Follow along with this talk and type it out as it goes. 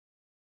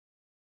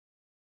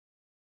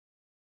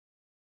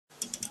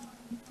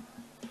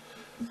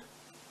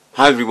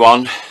Hi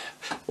everyone,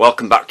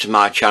 welcome back to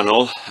my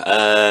channel.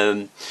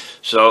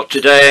 So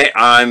today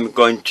I'm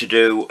going to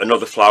do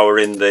another flower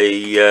in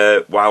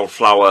the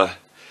wildflower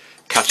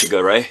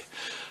category,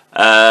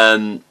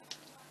 and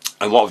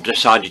what I've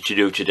decided to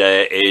do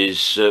today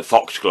is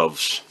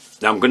foxgloves.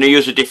 Now I'm going to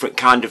use a different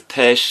kind of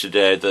paste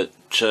today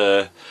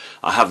that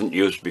I haven't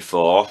used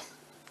before.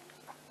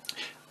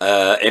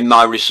 In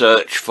my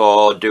research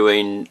for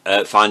doing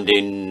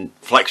finding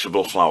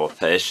flexible flour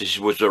paste, this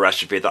was the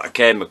recipe that I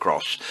came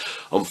across.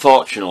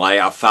 Unfortunately,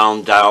 I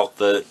found out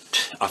that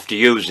after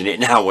using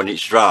it now, when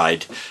it's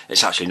dried,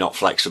 it's actually not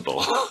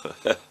flexible.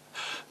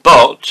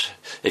 But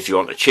if you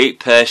want a cheap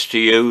paste to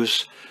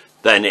use,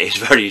 then it is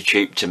very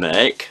cheap to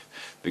make,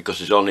 because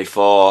there's only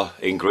 4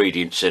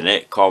 ingredients in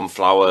it: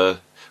 cornflour,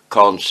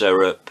 corn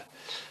syrup,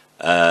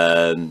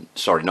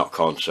 sorry, not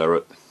corn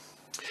syrup,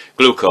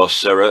 glucose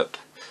syrup,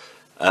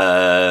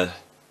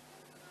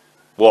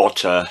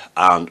 water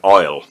and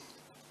oil.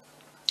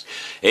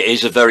 It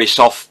is a very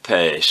soft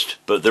paste,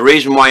 but the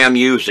reason why I'm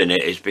using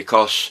it is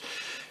because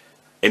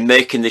in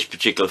making this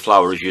particular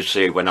flour, as you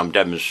see when I'm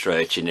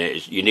demonstrating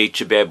it, you need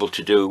to be able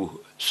to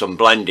do some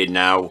blending.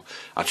 Now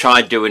I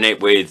tried doing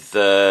it with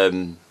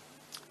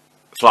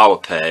flour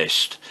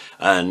paste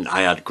and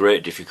I had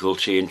great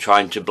difficulty in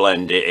trying to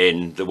blend it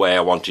in the way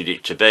I wanted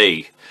it to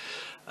be,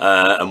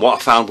 and what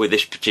I found with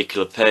this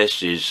particular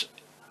paste is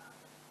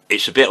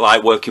it's a bit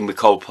like working with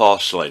cold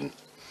porcelain.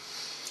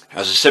 It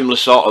has a similar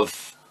sort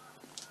of,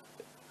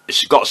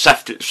 it's got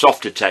a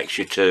softer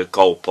texture to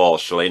cold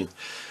porcelain,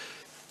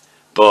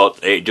 but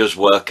it does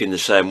work in the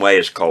same way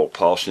as cold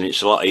porcelain.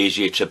 It's a lot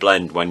easier to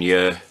blend when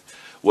you're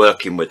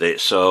working with it.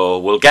 So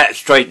we'll get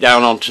straight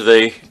down onto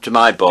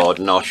my board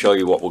and I'll show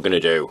you what we're going to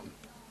do.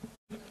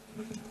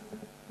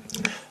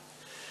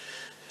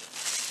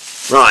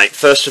 Right,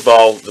 first of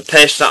all, the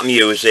paste that I'm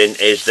using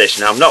is this.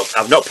 Now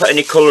I've not put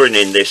any colouring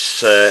in this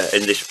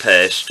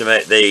paste to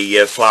make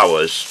the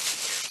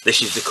flowers.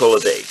 This is the colour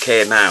that it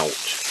came out.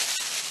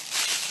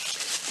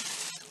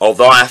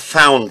 Although I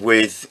found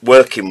with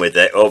working with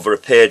it over a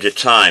period of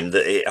time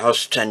that it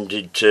has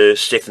tended to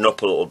stiffen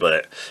up a little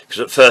bit, because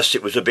at first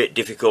it was a bit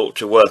difficult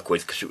to work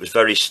with because it was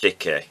very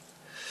sticky,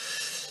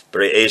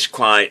 but it is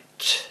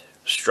quite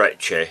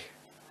stretchy,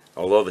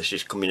 although this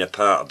is coming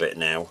apart a bit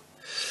now.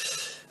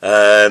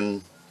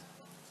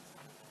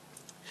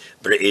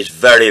 But it is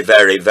very,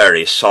 very,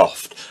 very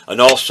soft. And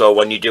also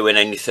when you're doing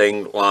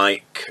anything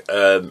like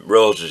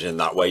roses in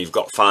that way, you've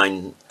got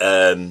fine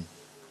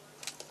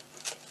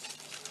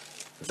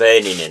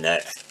veining in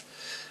it.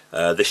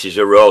 This is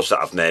a rose that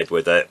I've made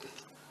with it.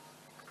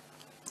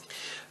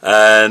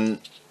 The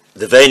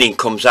veining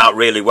comes out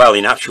really well.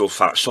 In actual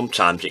fact,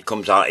 sometimes it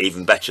comes out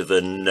even better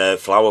than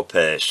flour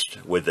paste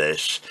with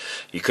this.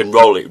 You can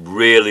roll it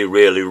really,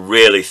 really,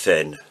 really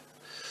thin.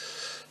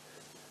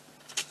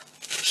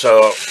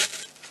 So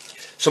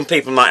some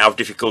people might have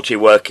difficulty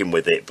working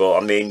with it, but I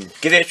mean,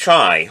 give it a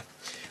try.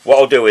 What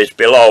I'll do is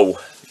below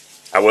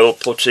I will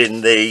put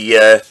in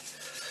the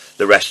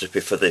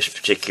recipe for this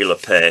particular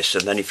paste,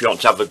 and then if you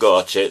want to have a go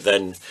at it,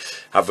 then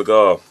have a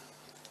go.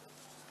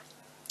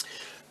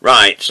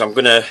 Right, so I'm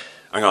gonna,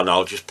 hang on,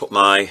 I'll just put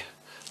my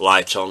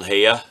light on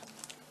here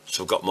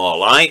so I've got more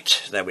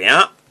light. There we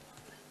are.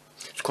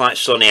 It's quite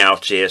sunny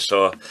out here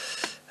so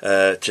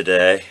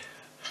today,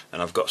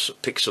 and I've got to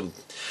pick some.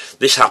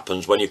 This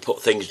happens when you put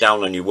things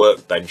down on your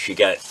workbench, you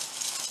get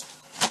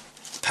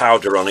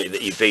powder on it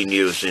that you've been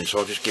using, so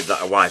I'll just give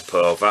that a wipe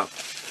over.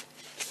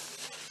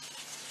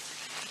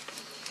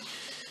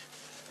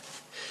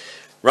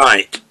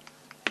 Right,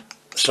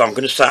 so I'm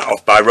going to start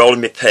off by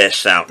rolling my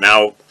paste out.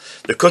 Now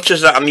the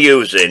cutters that I'm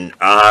using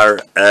are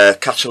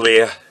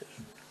Catalina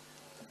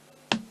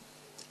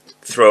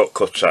throat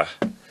cutter.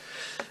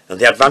 And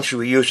the advantage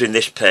of using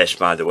this paste,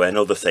 by the way,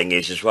 another thing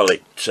is as well,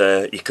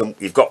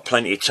 you've got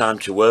plenty of time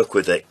to work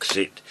with it because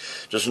it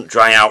doesn't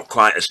dry out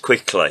quite as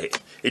quickly.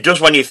 It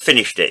does when you've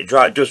finished it.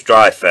 It does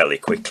dry fairly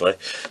quickly,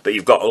 but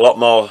you've got a lot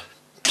more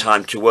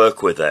time to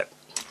work with it.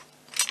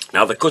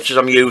 Now the cutters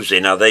I'm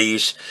using are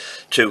these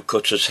 2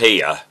 cutters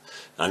here,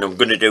 and I'm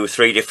going to do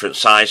 3 different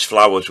size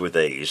flowers with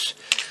these.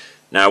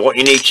 Now what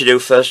you need to do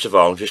first of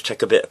all, just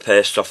take a bit of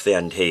paste off the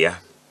end here,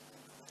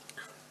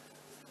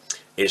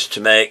 is to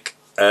make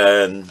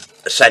a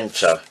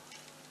centre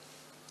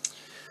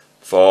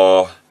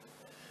for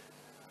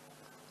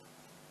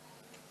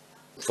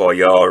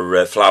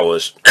your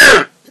flowers.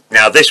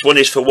 Now this one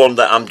is for one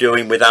that I'm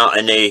doing without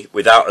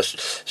a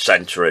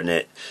centre in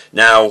it.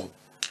 Now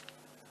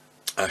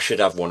I should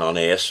have one on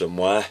here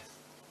somewhere.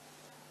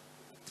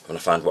 I'm going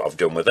to find what I've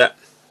done with it.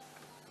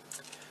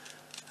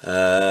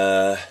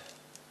 No,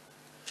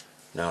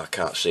 I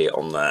can't see it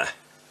on there.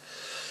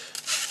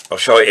 I'll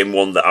show it in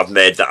one that I've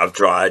made that I've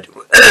dried.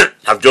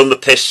 I've done the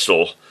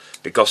pistil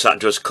because that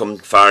does come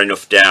far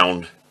enough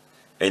down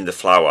in the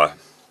flower.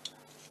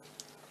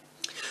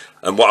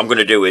 And what I'm going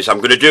to do is I'm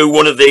going to do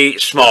one of the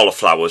smaller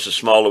flowers, a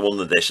smaller one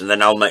than this, and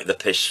then I'll make the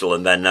pistil,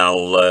 and then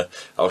I'll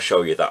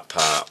show you that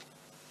part.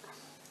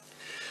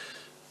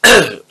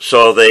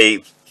 So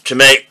to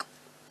make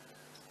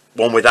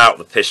one without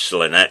the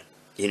pistil in it,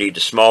 you need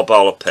a small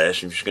ball of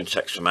paste. I'm just going to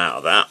take some out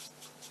of that.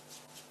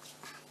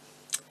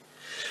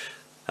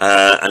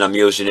 And I'm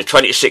using a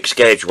 26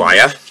 gauge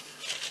wire.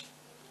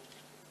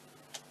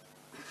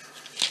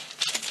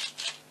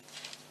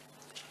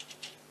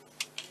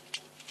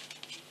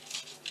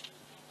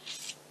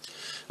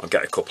 I'll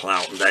get a couple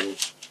out and then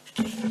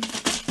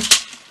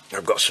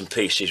I've got some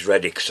pieces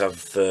ready because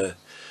I've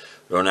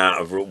run out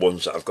of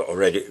ones that I've got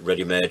already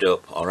ready made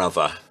up, or have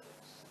I?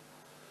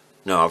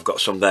 No, I've got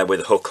some there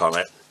with a hook on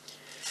it.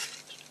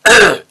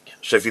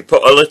 So if you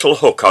put a little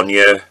hook on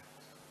your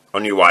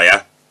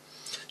wire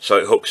so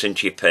it hooks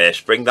into your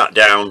paste, bring that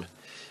down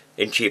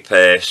into your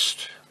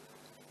paste,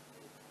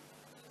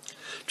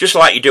 just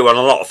like you do on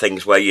a lot of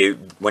things when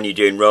you're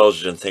doing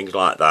roses and things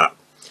like that.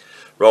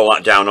 Roll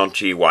that down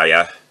onto your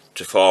wire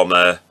to form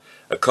a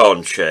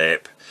cone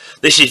shape.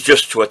 This is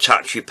just to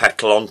attach your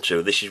petal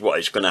onto. This is what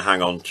it's going to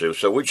hang on to.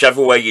 So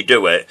whichever way you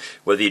do it,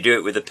 whether you do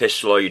it with a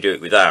pistol or you do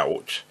it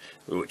without,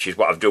 which is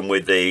what I've done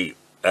with the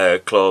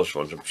closed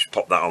ones, I'll just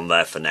pop that on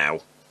there for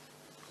now.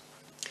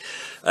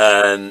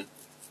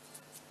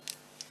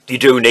 You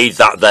do need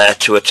that there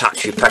to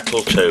attach your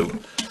petal to,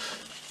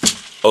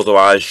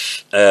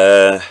 otherwise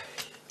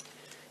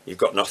you've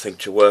got nothing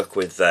to work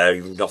with there,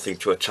 you've nothing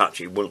to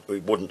attach, it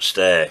wouldn't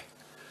stay.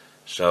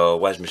 So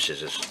where's my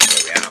scissors?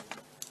 There we are.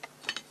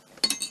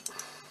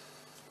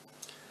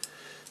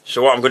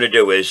 So what I'm going to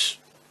do is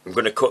I'm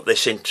going to cut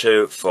this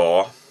into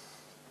 4.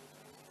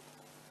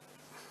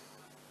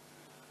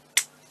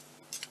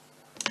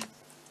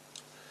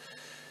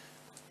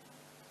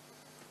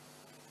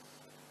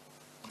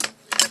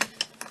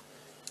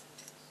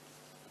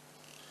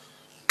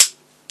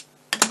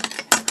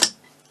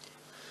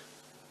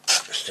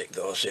 Stick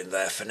those in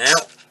there for now.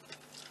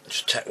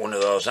 Just take one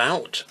of those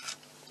out.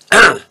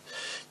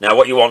 Now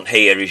what you want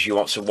here is you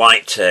want some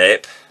white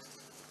tape.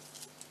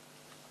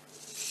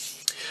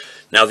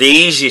 Now the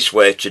easiest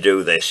way to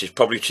do this is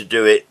probably to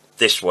do it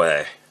this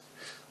way.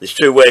 There's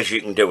 2 ways you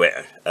can do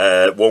it.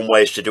 One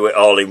way is to do it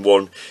all in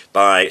one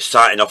by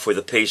starting off with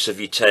a piece of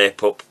your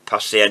tape up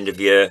past the end of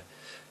your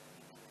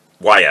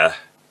wire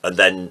and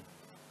then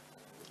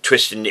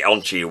twisting it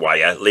onto your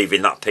wire,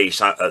 leaving that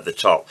piece out at the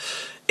top.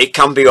 It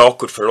can be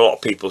awkward for a lot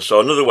of people, so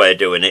another way of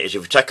doing it is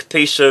if we take a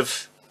piece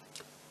of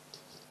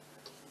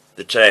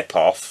the tape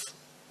off,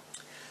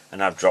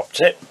 and I've dropped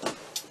it.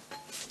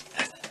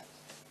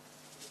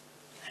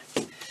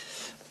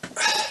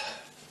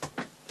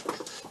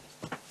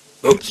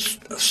 Oops,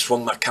 I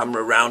swung my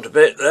camera around a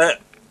bit there.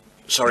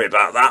 Sorry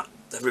about that,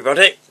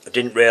 everybody. I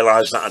didn't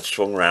realise that I'd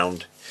swung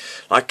round.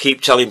 I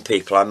keep telling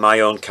people I'm my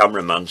own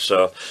cameraman,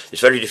 so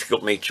it's very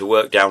difficult for me to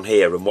work down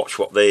here and watch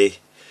what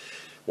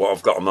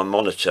I've got on my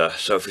monitor.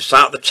 So if you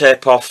start the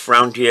tape off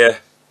round your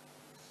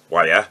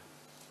wire,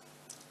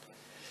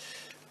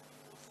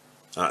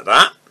 like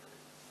that,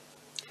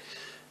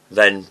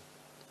 then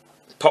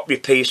pop your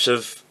piece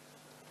of,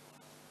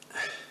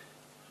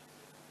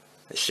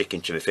 it's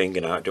sticking to my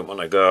finger now, I don't want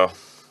to go,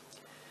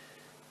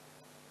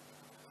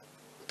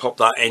 pop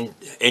that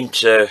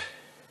into,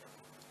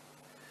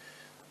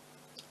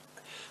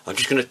 I'm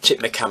just going to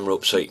tip my camera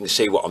up so you can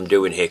see what I'm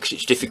doing here, because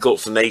it's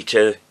difficult for me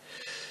to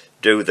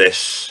do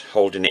this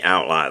holding it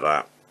out like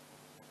that.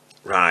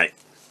 Right,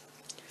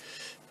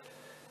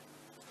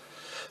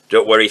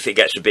 don't worry if it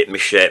gets a bit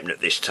misshapen at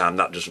this time,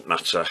 that doesn't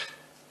matter.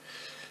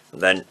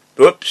 And then,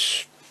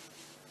 whoops,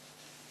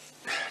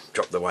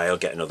 drop the wire, I'll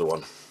get another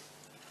one.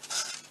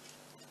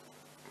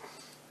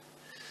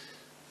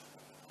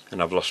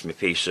 And I've lost my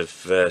piece of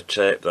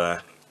tape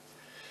there.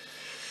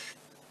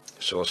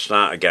 So I'll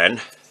start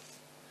again.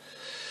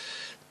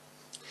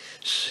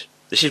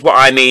 This is what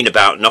I mean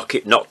about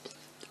not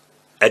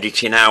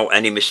editing out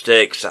any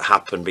mistakes that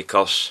happen,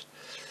 because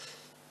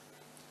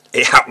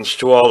it happens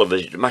to all of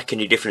us. It doesn't make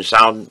any difference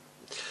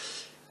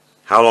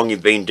how long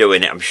you've been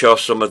doing it. I'm sure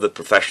some of the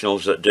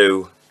professionals that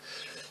do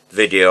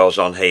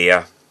videos on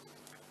here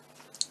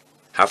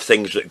have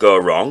things that go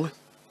wrong,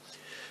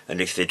 and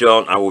if they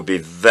don't, I would be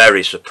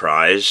very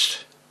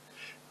surprised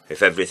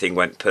if everything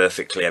went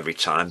perfectly every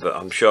time, but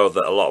I'm sure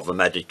that a lot of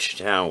them edit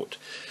it out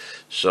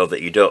so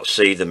that you don't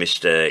see the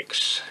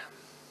mistakes.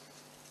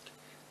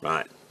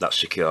 Right, that's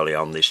securely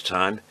on this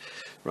time.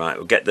 Right,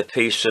 we'll get the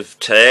piece of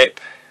tape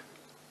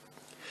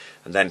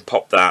and then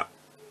pop that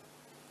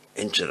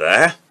into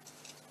there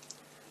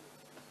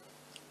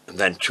and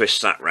then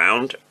twist that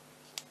round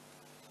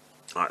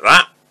like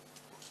that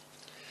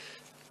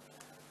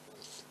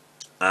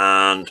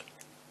and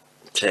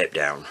tape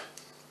down.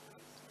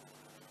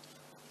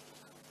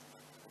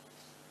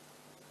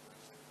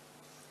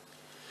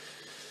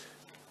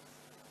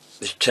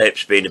 This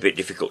tape's been a bit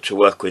difficult to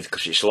work with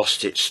because it's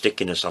lost its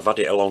stickiness. I've had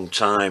it a long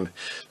time.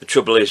 The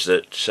trouble is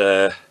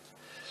that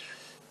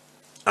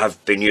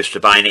I've been used to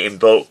buying it in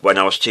bulk when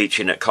I was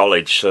teaching at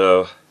college,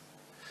 so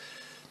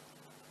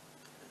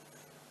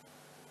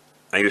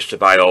I used to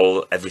buy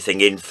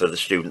everything in for the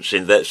students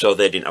in there, so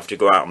they didn't have to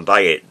go out and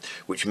buy it,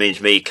 which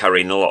means me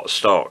carrying a lot of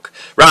stock.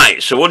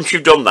 Right, so once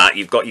you've done that,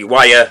 you've got your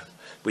wire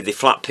with the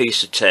flat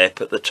piece of tape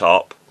at the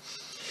top.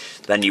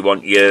 Then you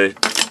want your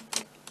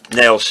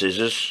nail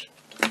scissors.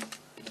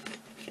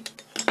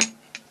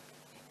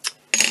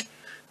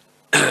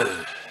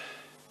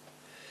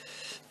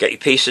 Get your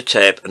piece of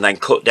tape and then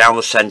cut down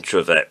the centre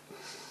of it.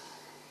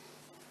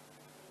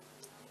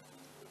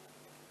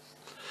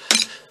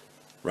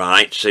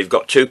 Right, so you've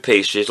got two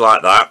pieces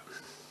like that,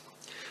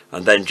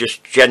 and then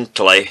just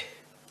gently,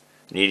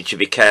 you need to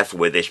be careful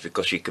with this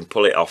because you can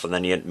pull it off and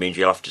then it means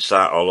you'll have to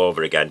start all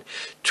over again.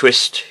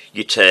 Twist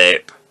your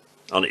tape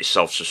on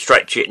itself, so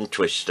stretch it and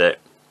twist it.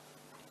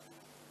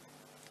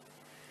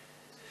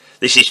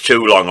 This is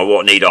too long, I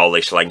won't need all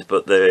this length,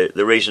 but the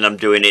reason I'm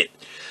doing it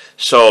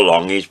so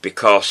long is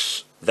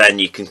because then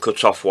you can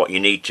cut off what you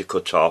need to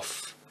cut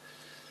off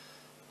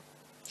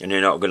and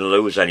you're not going to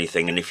lose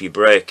anything, and if you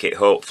break it,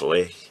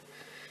 hopefully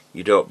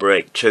you don't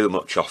break too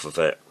much off of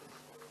it.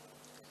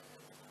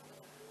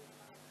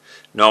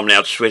 Normally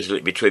I'd swizzle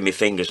it between my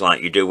fingers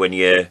like you do when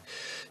you're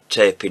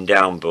taping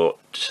down,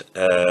 but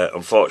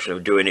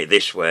unfortunately doing it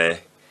this way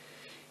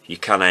you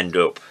can end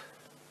up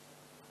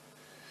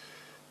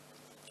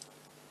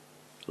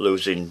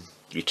losing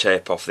your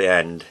tape off the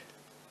end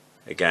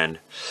again.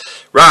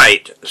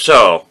 Right,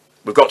 so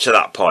we've got to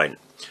that point.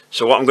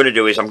 So what I'm going to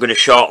do is I'm going to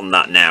shorten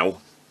that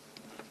now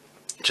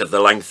to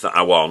the length that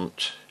I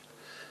want.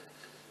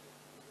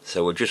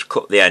 So we'll just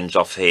cut the ends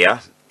off here.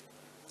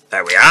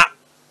 There we are.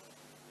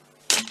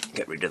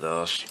 Get rid of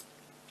those.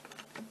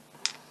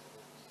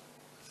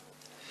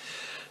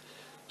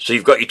 So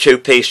you've got your two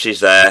pieces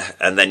there,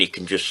 and then you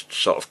can just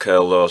sort of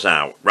curl those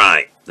out.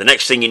 Right, the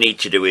next thing you need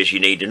to do is you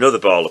need another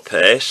ball of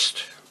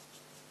paste.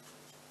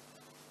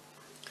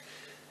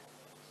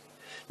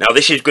 Now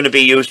this is going to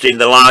be used in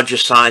the larger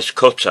size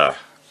cutter.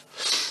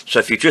 So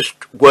if you're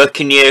just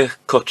working your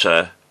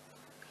cutter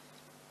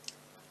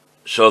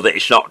so that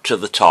it's not to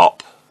the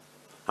top,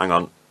 hang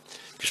on,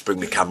 just bring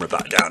my camera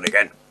back down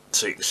again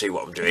so you can see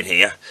what I'm doing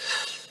here.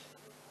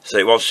 So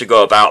it wants to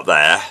go about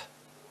there,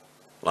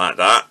 like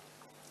that.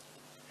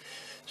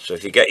 So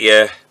if you get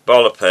your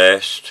ball of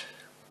paste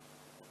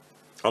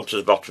onto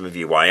the bottom of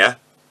your wire,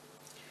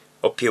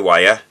 up your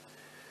wire,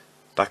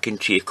 back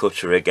into your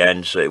cutter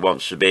again, so it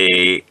wants to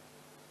be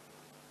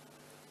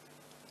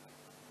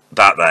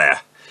about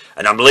there.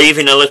 And I'm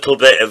leaving a little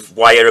bit of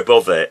wire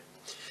above it,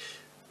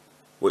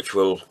 which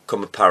will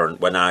come apparent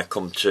when I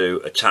come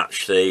to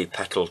attach the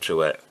petal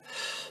to it.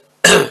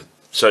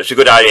 So it's a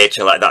good idea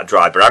to let that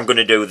dry, but I'm going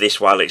to do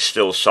this while it's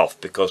still soft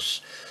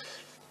because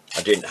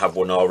I didn't have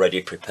one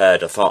already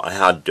prepared. I thought I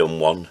had done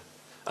one,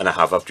 and I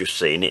have, I've just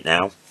seen it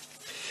now,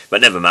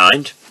 but never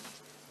mind.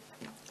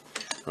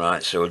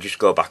 Right, so we'll just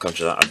go back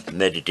onto that. I've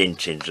made a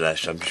dint into there,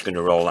 so I'm just going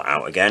to roll that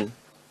out again.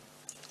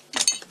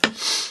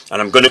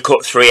 And I'm going to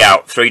cut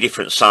three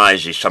different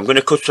sizes. So I'm going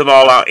to cut them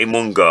all out in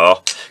one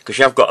go because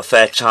you have got a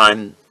fair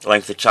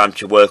length of time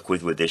to work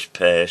with this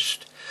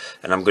paste.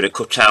 And I'm going to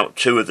cut out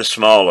two of the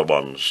smaller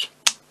ones.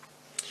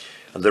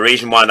 And the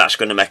reason why that's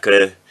going to make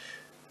a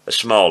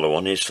smaller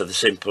one is for the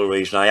simple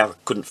reason I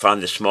couldn't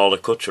find the smaller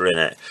cutter in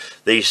it.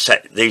 These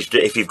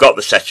if you've got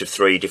the set of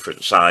three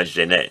different sizes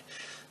in it,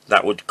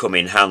 that would come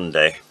in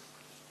handy.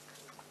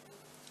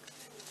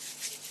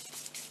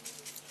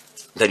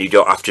 Then you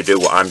don't have to do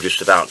what I'm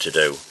just about to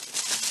do.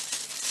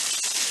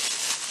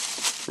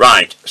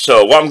 Right,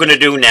 so what I'm going to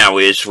do now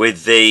is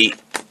with the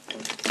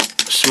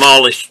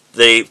smallest,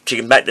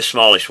 to make the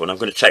smallest one, I'm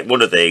going to take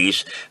one of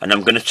these and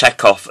I'm going to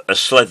take off a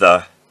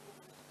slither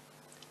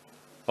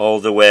all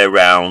the way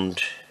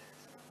around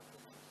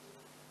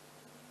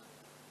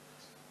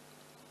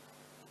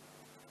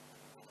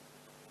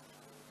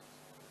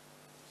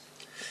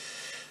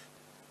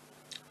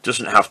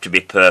doesn't have to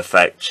be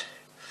perfect,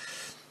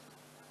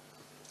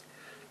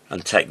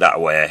 and take that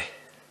away.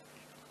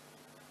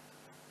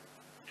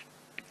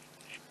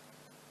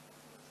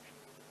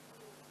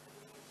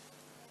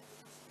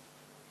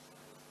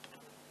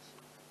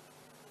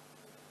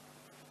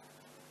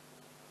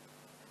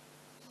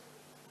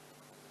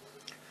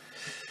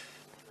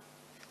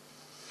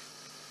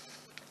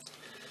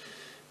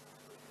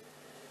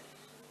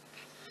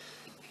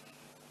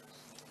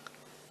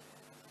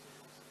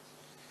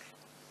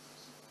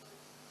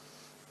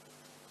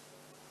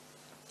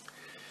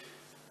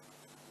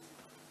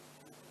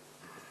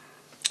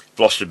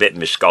 Lost a bit of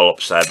my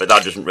scallops there, but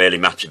that doesn't really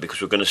matter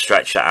because we're going to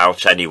stretch that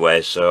out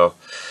anyway, so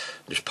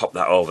just pop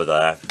that over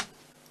there.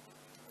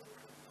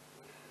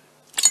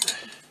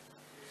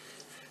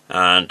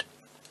 And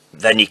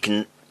then you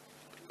can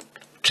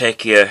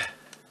take your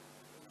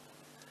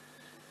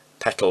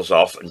petals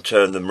off and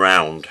turn them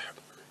round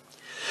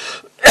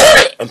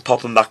and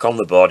pop them back on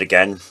the board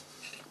again.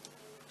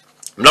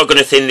 I'm not going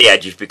to thin the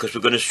edges because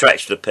we're going to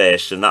stretch the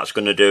paste, and that's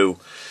going to do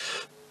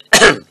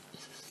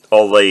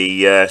all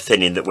the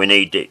thinning that we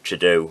need it to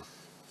do.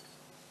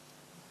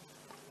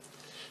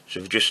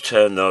 So we just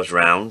turn those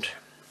round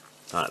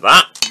like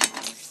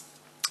that,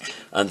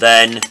 and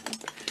then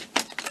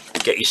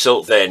get your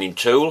silk veining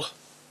tool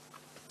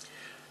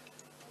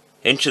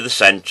into the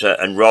centre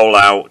and roll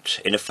out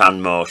in a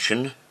fan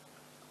motion.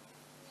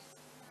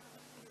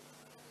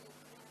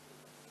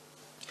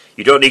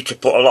 You don't need to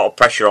put a lot of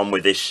pressure on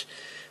with this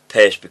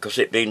paste, because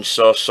it being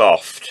so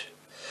soft,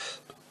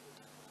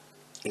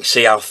 you can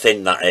see how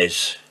thin that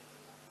is.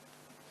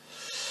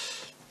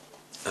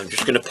 I'm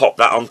just going to pop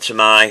that onto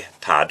my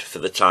pad for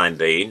the time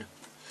being,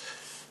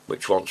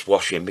 which wants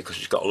washing because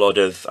it's got a load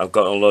of, I've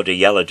got a load of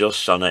yellow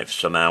dust on it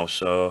somehow.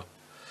 So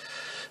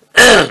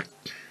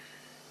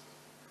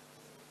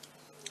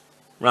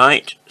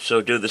right,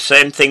 so do the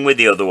same thing with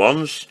the other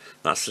ones.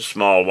 That's the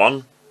small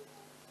one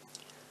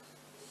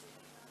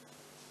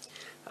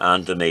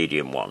and the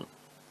medium one.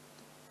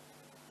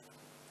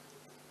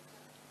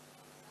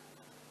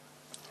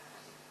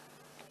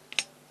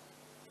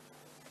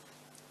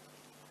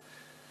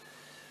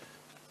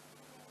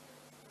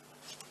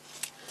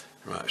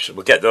 Right, so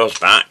we'll get those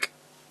back,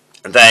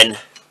 and then,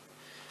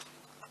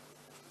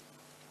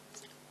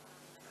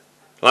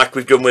 like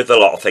we've done with a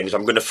lot of things,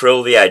 I'm going to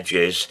frill the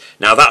edges.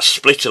 Now that's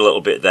split a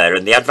little bit there,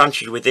 and the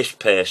advantage with this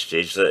paste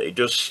is that it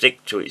does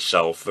stick to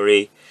itself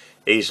very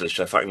easily.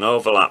 So if I can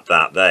overlap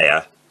that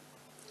there,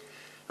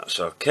 that's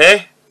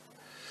okay.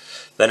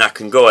 Then I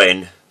can go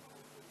in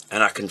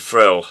and I can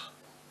frill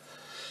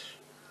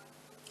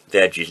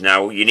the edges.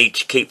 Now you need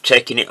to keep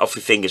taking it off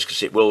your fingers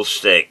because it will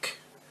stick,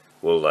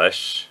 will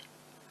this?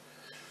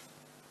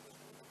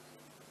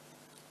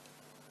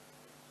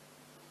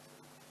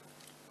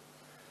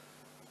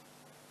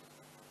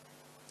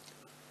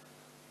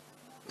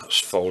 That's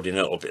folding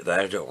a little bit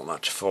there, I don't want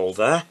that to fold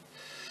there.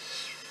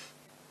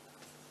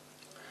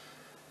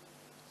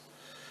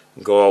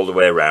 And go all the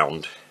way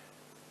around.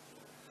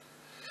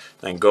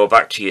 Then go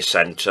back to your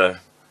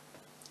centre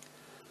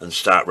and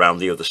start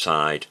round the other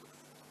side.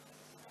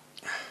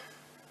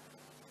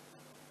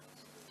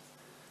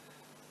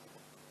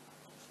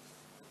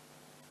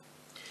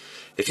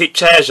 If it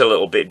tears a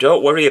little bit,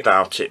 don't worry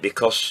about it,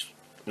 because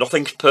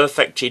nothing's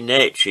perfect in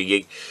nature.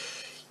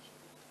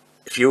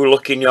 If you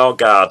look in your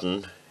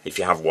garden, if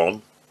you have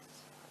one,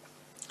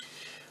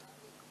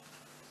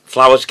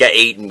 flowers get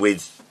eaten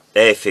with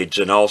aphids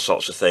and all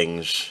sorts of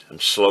things,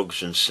 and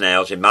slugs and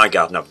snails. In my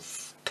garden I'm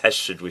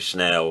pestered with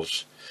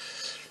snails.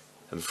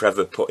 I'm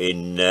forever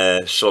putting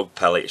slug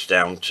pellets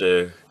down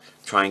to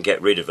try and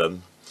get rid of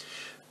them,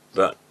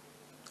 but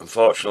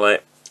unfortunately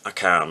I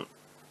can't.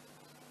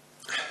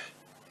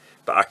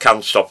 But I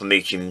can stop them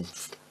eating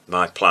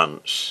my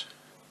plants.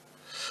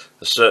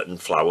 There's certain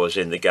flowers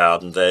in the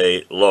garden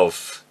they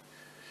love,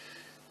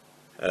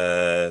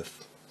 for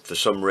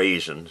some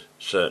reason,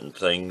 certain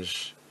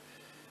things.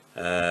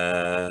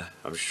 I'm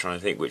just trying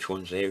to think which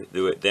ones they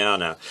are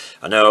now.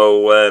 I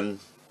know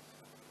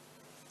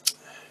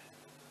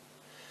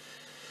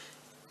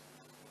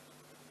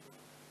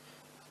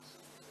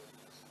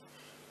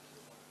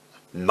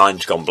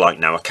mine's gone blank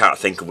now. I can't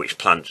think of which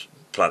plants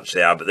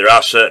they are, but there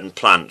are certain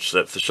plants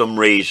that for some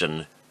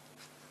reason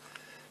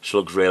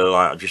slugs really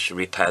like. I'll just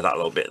repair that a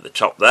little bit at the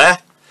top there.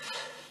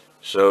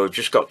 So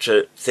just got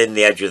to thin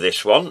the edge of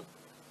this one,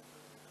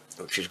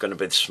 which is going to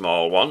be the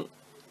small one.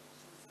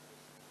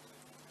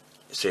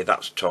 See,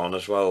 that's torn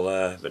as well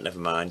there, but never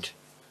mind.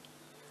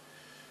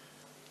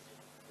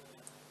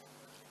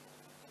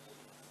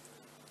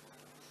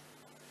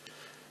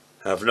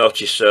 I've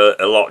noticed a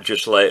lot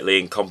just lately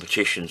in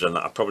competitions, and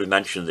I probably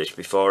mentioned this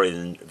before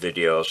in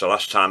videos. The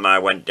last time I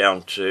went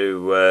down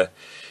to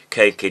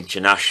Cake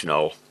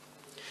International,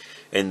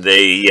 in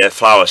the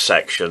flower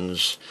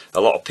sections, a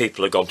lot of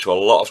people have gone to a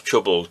lot of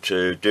trouble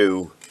to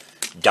do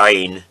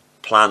dyeing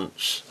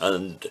plants,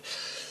 and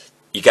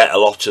you get a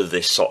lot of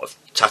this sort of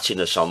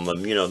tattiness on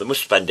them. You know, they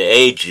must spend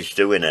ages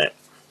doing it.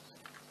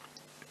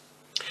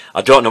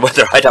 I don't know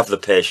whether I'd have the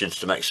patience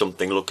to make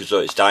something look as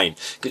though it's dying,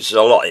 because it's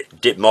a lot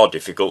more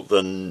difficult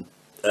than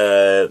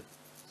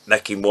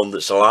making one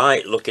that's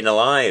alive, looking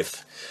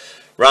alive.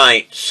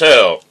 Right,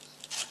 so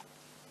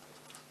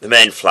the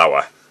main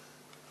flower.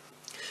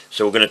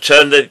 So we're going to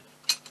turn the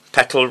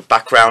petal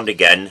back round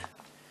again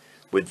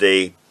with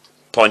the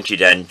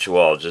pointed end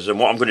towards us, and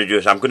what I'm going to do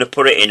is I'm going to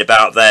put it in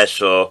about there,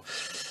 so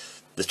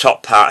the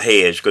top part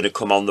here is going to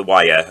come on the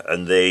wire,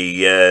 and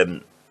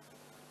the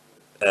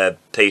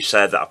piece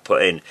there that I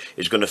put in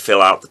is going to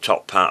fill out the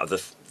top part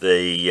of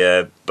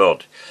the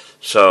bud.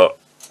 So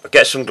I'll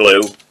get some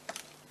glue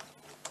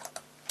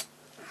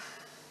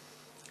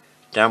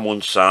down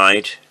one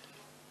side,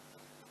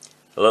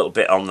 a little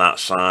bit on that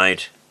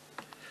side,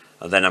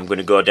 and then I'm going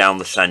to go down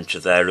the centre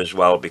there as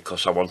well,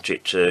 because I want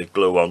it to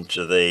glue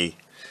onto the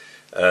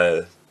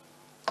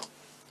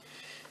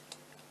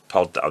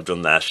pod that I've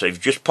done there. So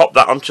you've just pop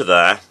that onto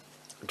there,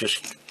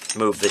 just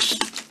move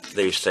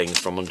these things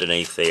from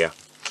underneath here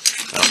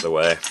out of the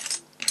way,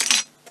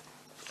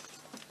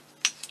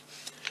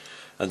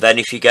 and then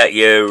if you get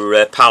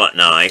your palette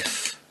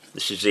knife,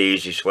 this is the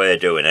easiest way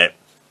of doing it,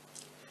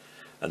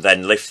 and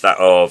then lift that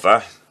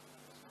over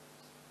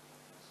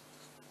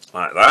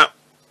like that,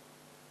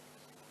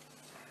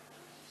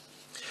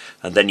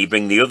 and then you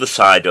bring the other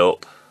side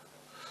up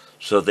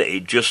so that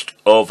it just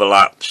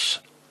overlaps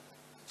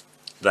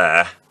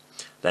there,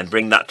 then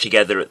bring that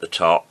together at the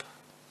top.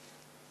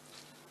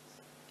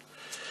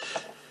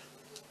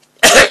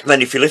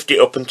 Then if you lift it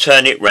up and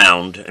turn it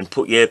round and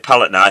put your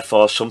palette knife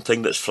or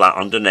something that's flat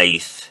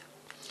underneath,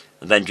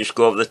 and then just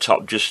go over the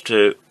top just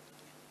so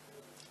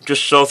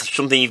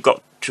something you've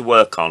got to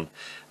work on,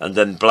 and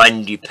then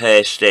blend your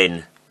paste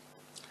in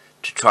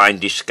to try and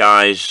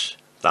disguise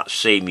that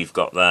seam you've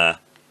got there.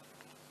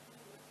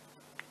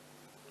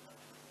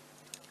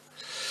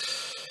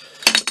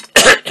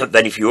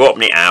 Then if you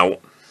open it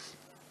out,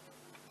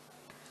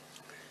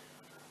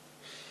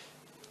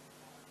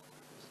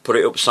 put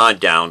it upside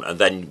down, and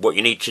then what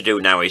you need to do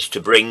now is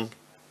to bring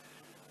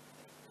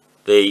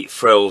the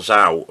frills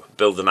out,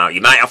 build them out.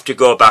 You might have to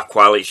go back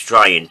while it's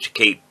drying to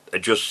keep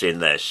adjusting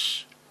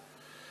this,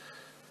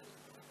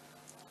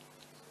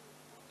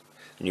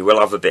 and you will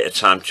have a bit of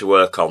time to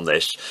work on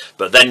this.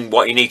 But then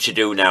what you need to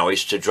do now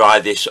is to dry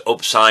this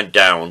upside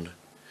down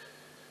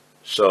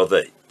so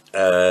that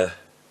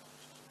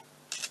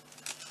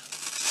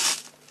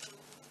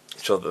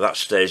that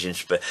stays in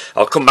space.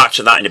 I'll come back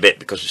to that in a bit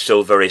because it's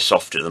still very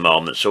soft at the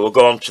moment, so we'll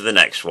go on to the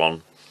next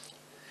one.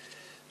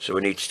 So we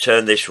need to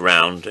turn this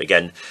round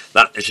again.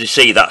 That, as you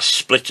see, that's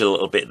split a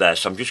little bit there,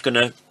 so I'm just going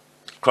to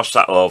cross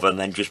that over and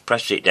then just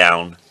press it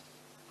down,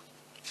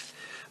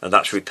 and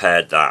that's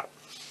repaired that.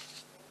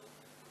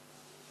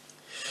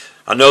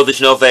 I know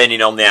there's no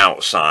veining on the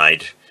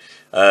outside,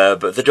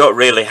 but they don't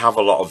really have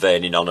a lot of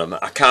veining on them.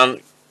 I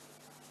can't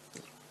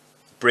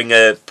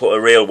put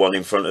a real one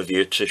in front of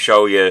you to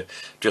show you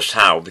just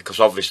how, because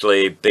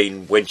obviously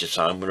being winter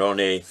time, we're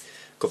only a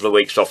couple of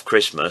weeks off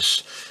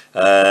Christmas.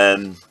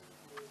 There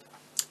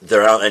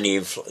aren't any,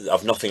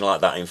 I've nothing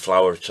like that in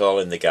flower at all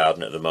in the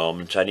garden at the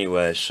moment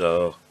anyway.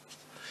 So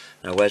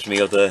now where's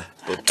my other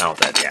bud? Oh,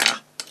 there they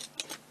are.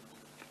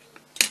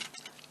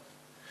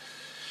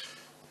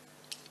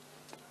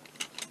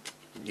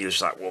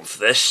 Use that one for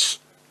this.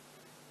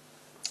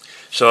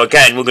 So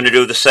again, we're going to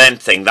do the same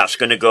thing. That's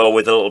going to go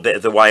with a little bit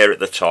of the wire at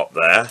the top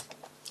there.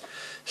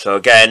 So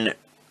again,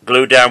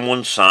 glue down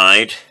one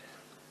side,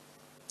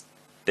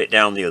 bit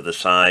down the other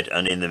side,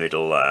 and in the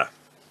middle there.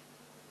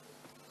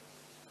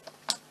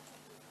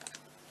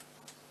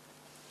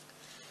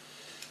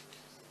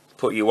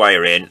 Put your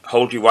wire in,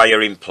 hold your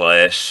wire in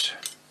place,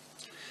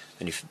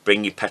 and if you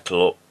bring your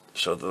petal up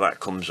so that that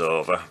comes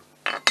over.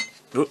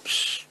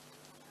 Oops,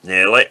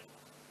 nearly.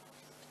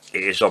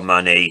 It is on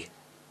my knee.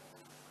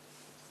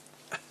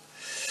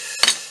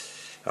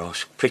 I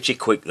was pretty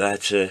quick there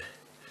to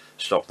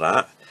stop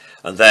that.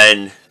 And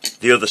then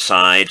the other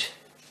side,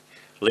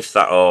 lift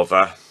that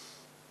over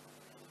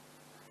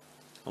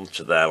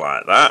onto there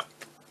like that.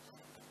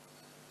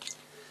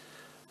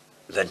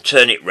 Then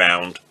turn it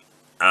round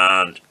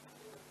and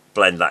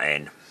blend that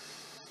in.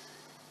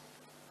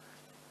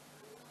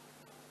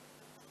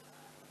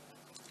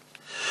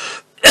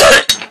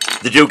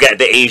 They do get a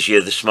bit easier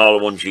the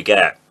smaller ones you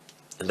get,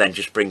 and then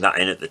just bring that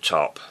in at the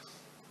top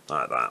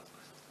like that.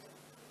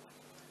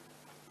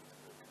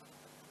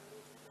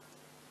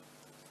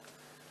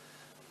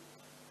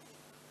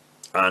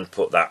 And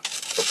put that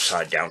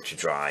upside down to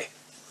dry.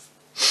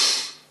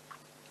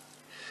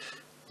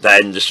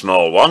 Then the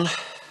small one.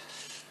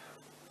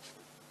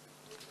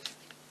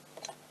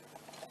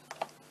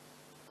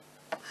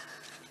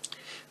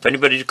 If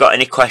anybody's got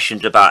any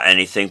questions about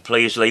anything,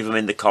 please leave them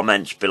in the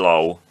comments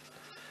below.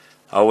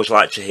 I always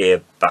like to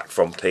hear back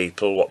from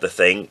people what they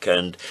think,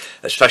 and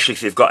especially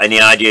if you've got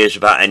any ideas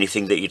about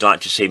anything that you'd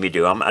like to see me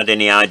do. I haven't had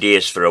any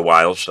ideas for a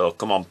while, so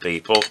come on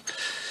people,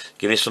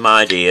 give me some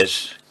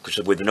ideas,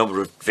 because with the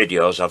number of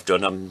videos I've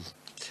done, I'm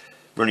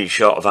running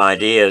short of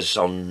ideas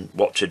on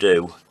what to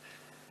do.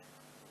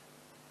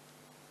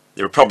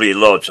 There are probably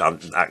loads I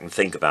can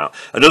think about.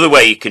 Another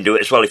way you can do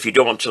it as well, if you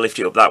don't want to lift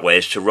it up that way,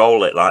 is to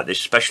roll it like this,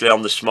 especially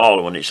on the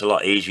smaller one. It's a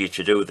lot easier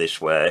to do this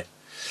way.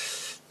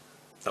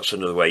 That's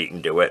another way you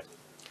can do it.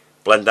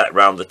 Blend that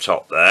round the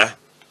top there,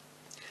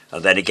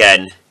 and then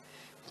again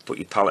put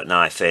your palette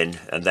knife in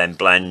and then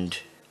blend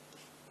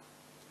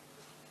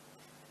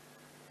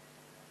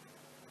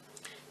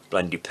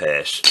your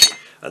paste,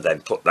 and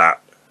then put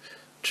that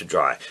to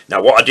dry.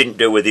 Now what I didn't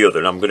do with the other,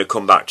 and I'm going to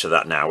come back to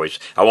that now, is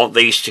I want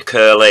these to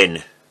curl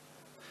in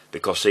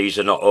because these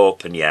are not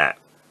open yet.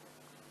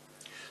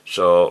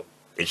 So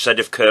instead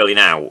of curling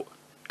out,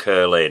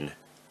 curl in.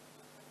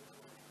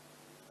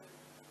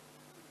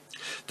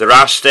 There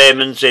are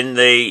stamens in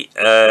the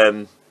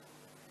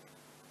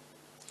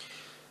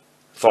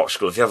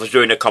Foxglove. If I was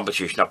doing a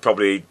competition, I'd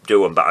probably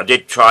do them, but I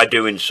did try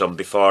doing some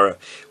before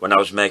when I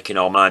was making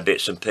all my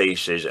bits and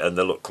pieces, and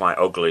they look quite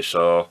ugly,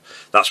 so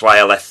that's why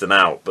I left them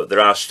out. But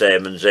there are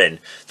stamens in.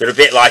 They're a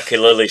bit like a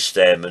lily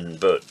stamen,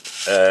 but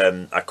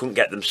I couldn't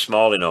get them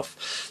small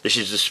enough. This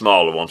is the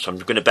smaller one, so I'm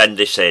going to bend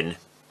this in.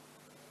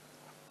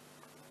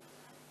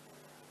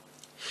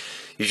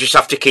 You just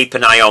have to keep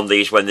an eye on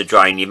these when they're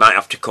drying. You might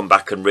have to come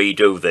back and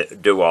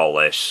do all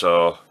this,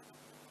 so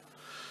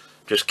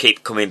just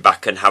keep coming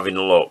back and having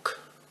a look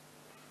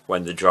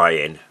when they're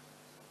drying.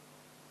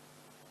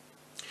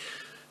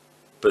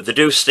 But they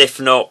do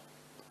stiffen up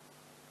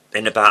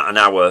in about an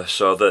hour,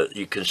 so that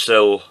you can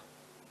still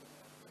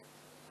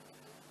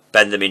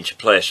bend them into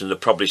place, and they'll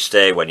probably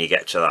stay when you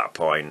get to that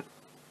point.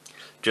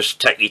 Just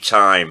take your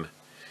time.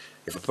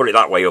 If I put it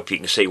that way up, you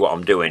can see what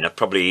I'm doing. It's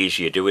probably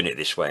easier doing it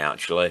this way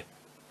actually.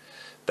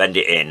 bend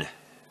it in.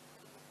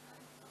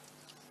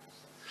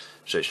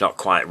 So it's not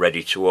quite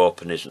ready to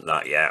open, isn't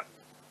that yet?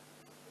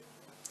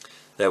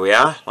 There we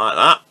are, like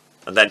that,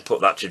 and then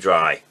put that to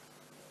dry.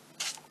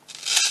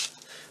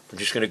 I'm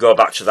just going to go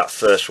back to that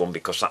first one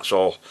because that's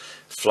all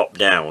flopped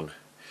down.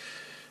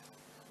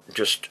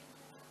 Just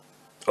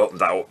open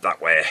that up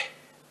that way.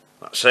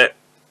 That's it.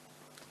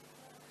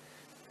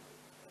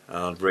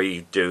 And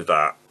redo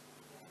that.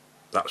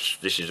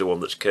 This is the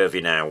one that's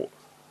curving out.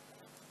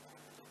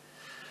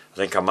 I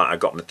think I might have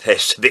got my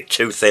paste a bit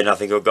too thin. I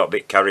think I got a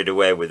bit carried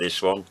away with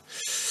this one.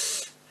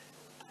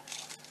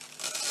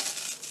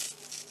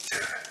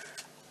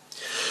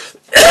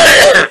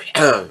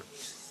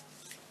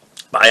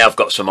 But I have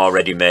got some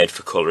already made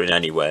for colouring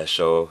anyway,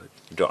 so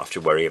you don't have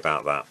to worry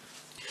about that.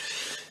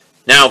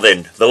 Now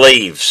then, the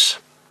leaves.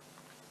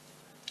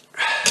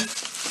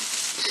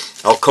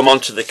 I'll come on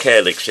to the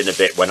calyx in a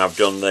bit when I've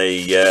done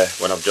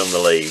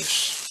the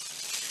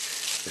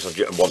leaves, because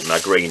I want my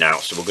green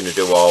out. So we're going to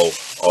do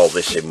all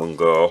this in one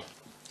go.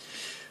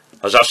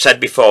 As I've said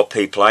before,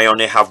 people, I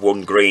only have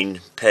one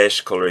green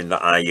paste colouring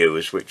that I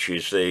use, which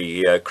is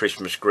the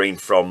Christmas green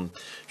from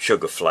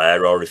Sugar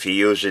Flare, or if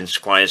you're using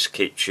Squire's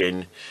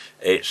Kitchen,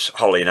 it's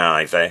Holly and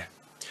Ivy.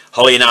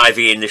 Holly and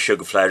Ivy in the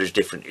Sugar Flare is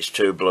different, it's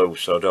too blue,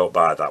 so don't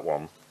buy that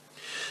one.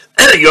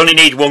 You only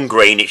need one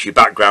green, it's your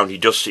background, you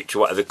dust it to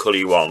whatever colour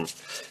you want.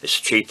 It's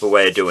a cheaper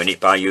way of doing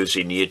it by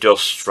using your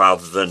dust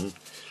rather than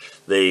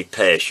the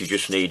paste. You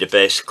just need a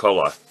base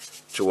colour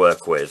to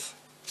work with.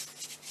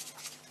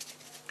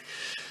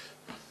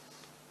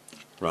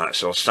 Right,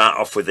 so I'll start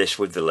off with this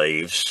with the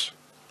leaves.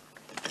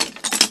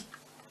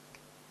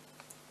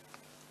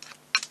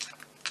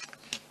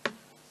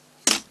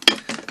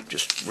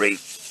 Just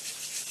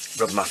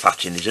rub my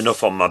fat in. There's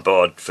enough on my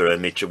board for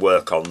me to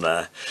work on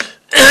there.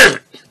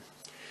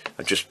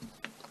 I just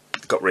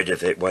got rid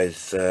of it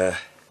with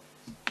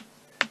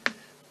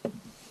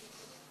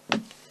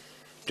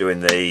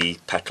doing the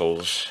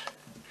petals.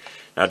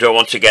 Now I don't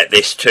want to get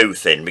this too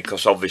thin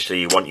because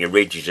obviously you want your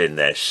ridges in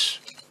this,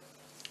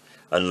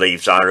 and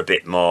leaves are a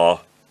bit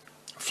more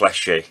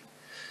fleshy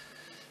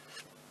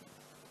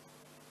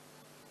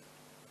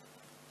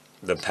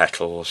than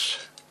petals.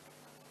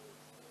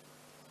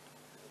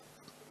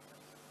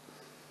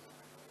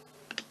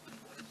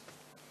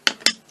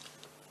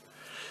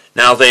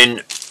 Now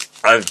then,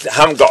 I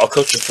haven't got a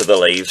cutter for the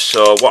leaves,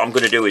 so what I'm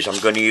going to do is I'm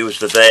going to use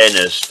the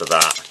veiners for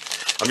that.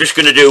 I'm just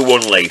going to do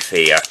one leaf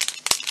here.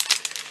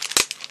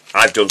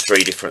 I've done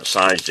 3 different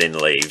sizes in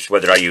leaves.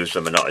 Whether I use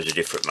them or not is a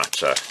different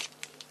matter.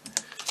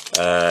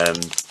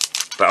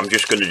 But I'm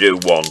just going to do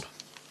one.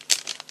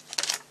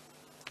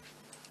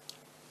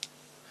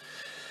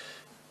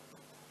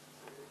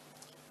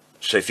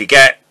 So if you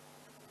get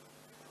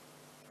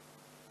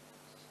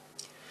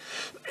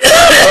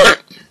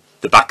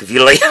the back of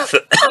your leaf,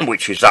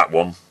 which is that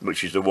one,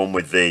 which is the one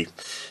with the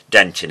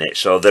dent in it,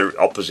 so they're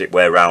opposite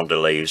way around the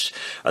leaves,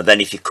 and then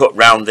if you cut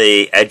round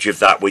the edge of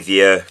that with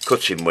your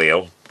cutting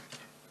wheel,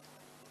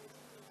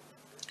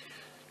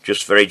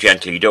 just very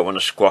gently, you don't want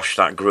to squash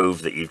that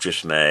groove that you've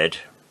just made.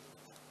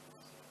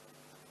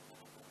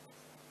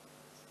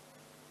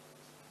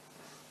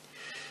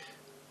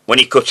 When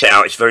you cut it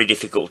out, it's very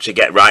difficult to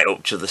get right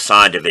up to the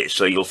side of it,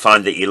 so you'll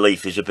find that your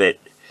leaf is a bit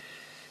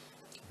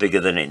bigger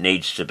than it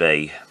needs to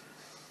be.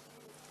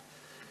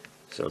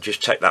 So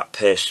just take that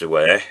paste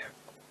away.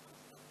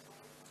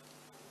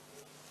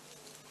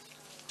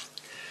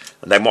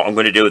 And then what I'm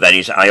going to do then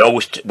is, I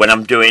always, when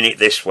I'm doing it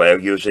this way,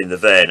 using the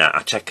veiner,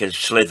 I take a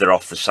slither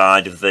off the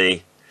side of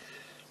the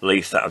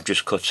leaf that I've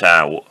just cut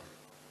out.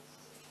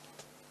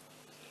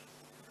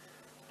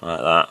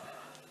 Like that.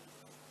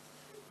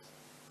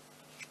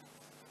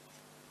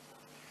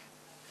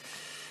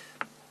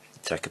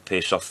 Take a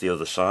piece off the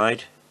other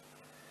side.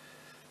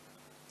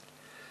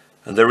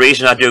 And the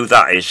reason I do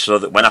that is so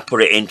that when I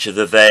put it into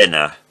the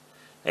veiner,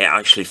 it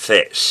actually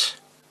fits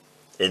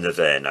in the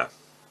veiner.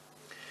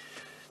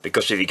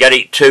 Because if you get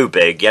it too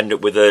big, you end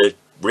up with a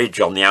ridge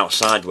on the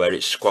outside where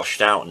it's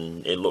squashed out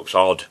and it looks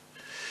odd.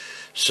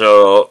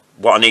 So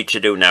what I need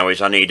to do now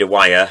is I need a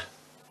wire.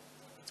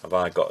 Have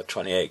I got a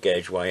 28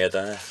 gauge wire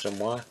there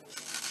somewhere?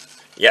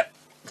 Yep,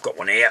 I've got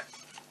one here.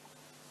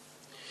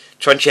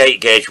 28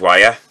 gauge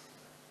wire.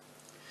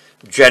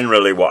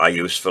 Generally what I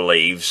use for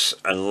leaves,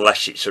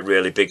 unless it's a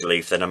really big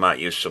leaf, then I might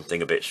use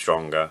something a bit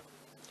stronger.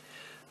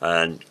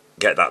 And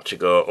get that to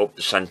go up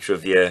the centre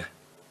of your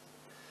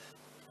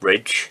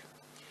ridge,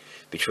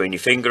 between your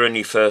finger and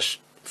your first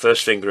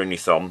finger and your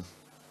thumb,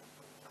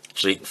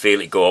 so you can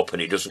feel it go up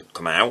and it doesn't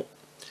come out.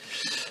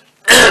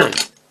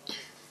 And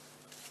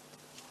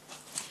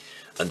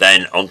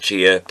then onto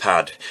your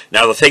pad.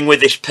 Now the thing with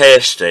this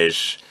paste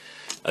is,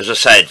 as I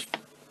said,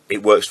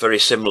 it works very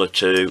similar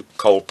to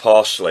cold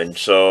porcelain,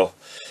 so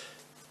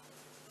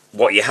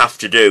what you have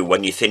to do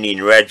when you're thinning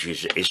your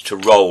edges is to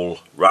roll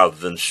rather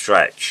than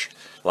stretch,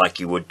 like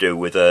you would do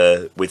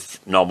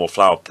with normal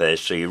flour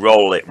paste. So you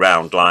roll it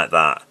round like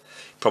that.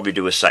 Probably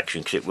do a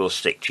section because it will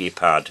stick to your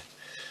pad.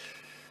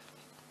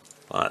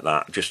 Like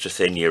that, just to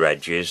thin your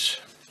edges.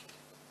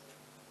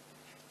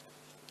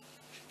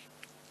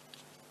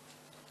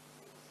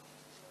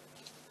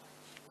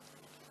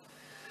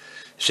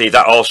 See,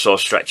 that also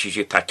stretches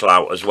your petal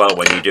out as well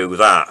when you do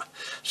that.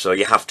 So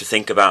you have to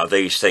think about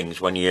these things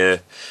when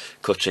you're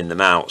cutting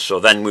them out. So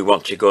then we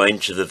want to go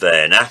into the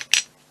veiner.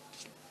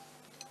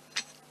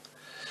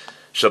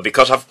 So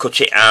because I've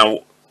cut it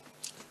out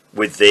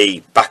with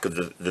the back of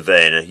the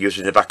veiner,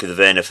 using the back of the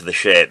veiner for the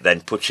shape,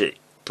 then put it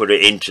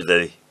into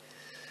the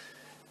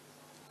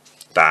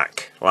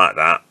back like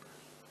that,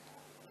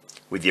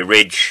 with your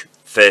ridge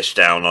face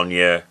down on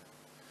your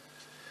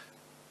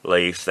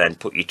leaf. Then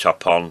put your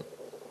top on,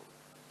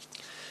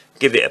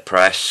 give it a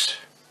press,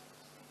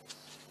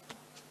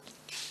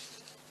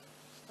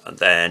 and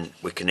then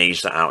we can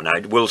ease that out. Now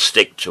it will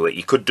stick to it.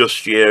 You could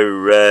dust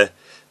your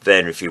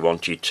veiner if you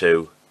wanted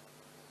to,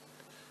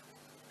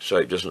 so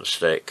it doesn't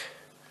stick.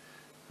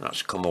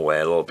 That's come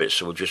away a little bit,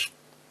 so we'll just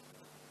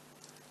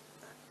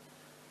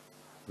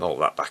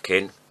mold that back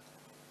in.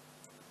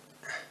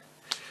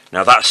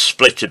 Now that's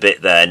split a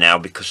bit there now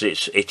because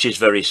it is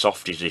very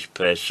soft, is this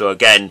paste. So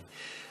again,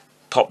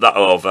 pop that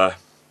over,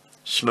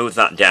 smooth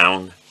that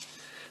down.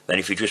 Then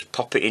if you just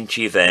pop it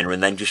into your veiner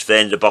and then just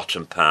vein the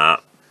bottom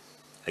part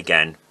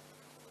again,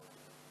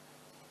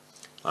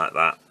 like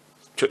that,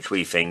 touch with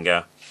your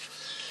finger,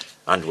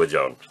 and we're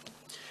done.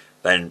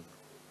 Then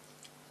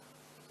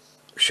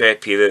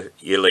shape your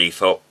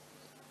leaf up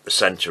the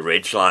centre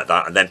ridge like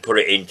that, and then put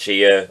it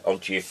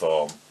onto your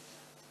form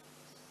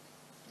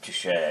to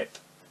shape,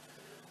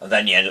 and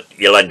then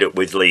you'll end up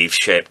with leaves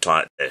shaped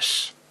like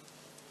this.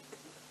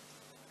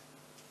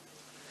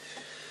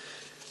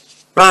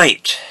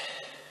 Right,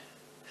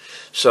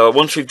 so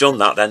once we've done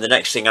that, then the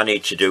next thing I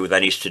need to do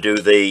then is to do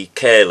the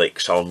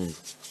calyx on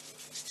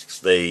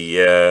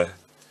the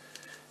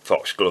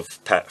foxglove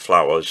pet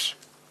flowers.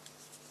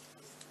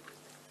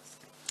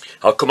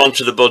 I'll come on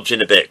to the buds in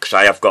a bit because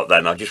I have got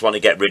them. I just want to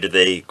get rid of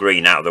the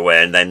green out of the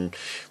way, and then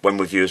when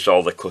we've used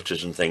all the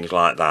cutters and things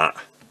like that,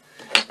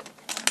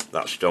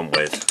 that's done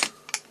with.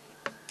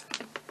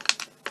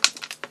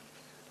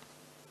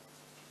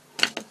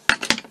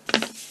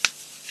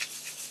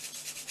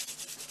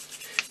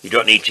 You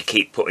don't need to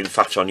keep putting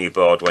fat on your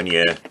board when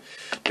you're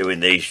doing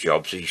these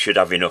jobs. You should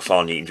have enough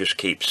on. You can just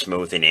keep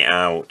smoothing it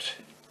out.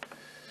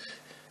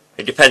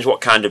 It depends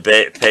what kind of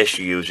paste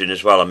you're using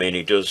as well. I mean,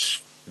 it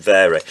does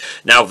vary.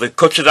 Now the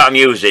cutter that I'm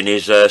using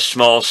is a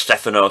small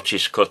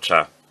Stephanotis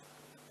cutter.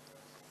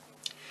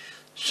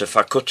 So if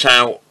I cut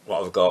out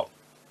what I've got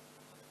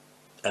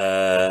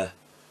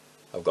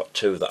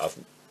two that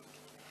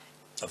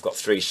I've got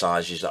three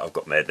sizes that I've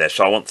got made there,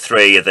 so I want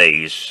 3 of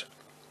these,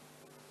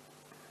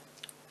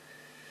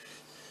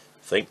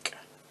 I think.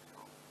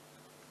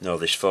 No,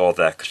 there's 4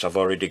 there because I've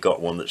already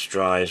got one that's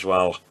dry as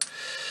well.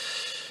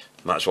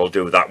 Might as well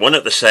do that one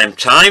at the same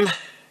time.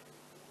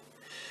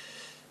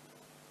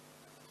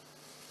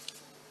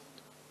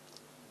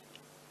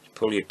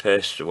 Pull your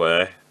paste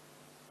away.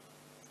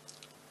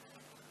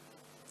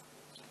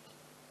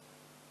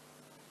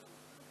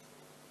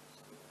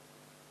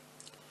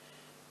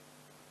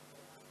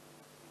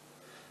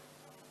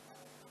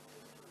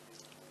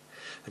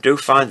 I do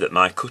find that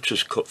my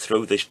cutters cut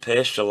through this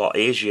paste a lot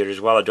easier as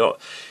well.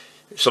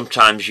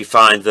 Sometimes you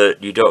find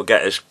that you don't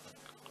get as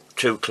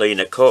too clean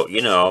a cut,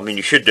 you know. I mean,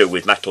 you should do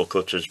with metal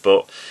cutters,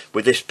 but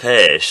with this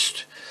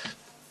paste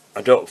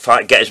I don't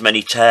get as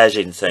many tears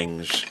in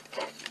things.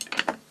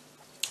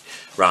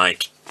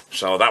 Right,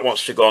 so that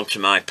wants to go onto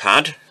my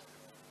pad.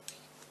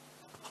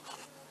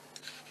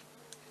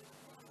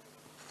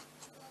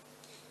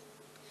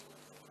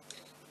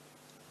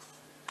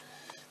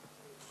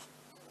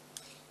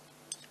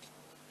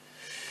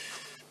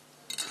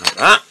 Like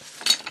that.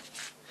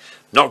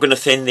 Not going to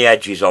thin the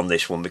edges on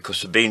this one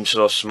because they're being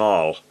so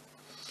small.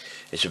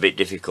 It's a bit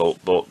difficult,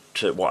 but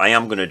what I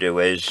am going to do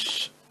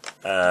is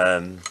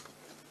I've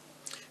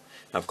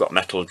got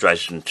metal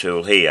Dresden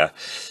tool here,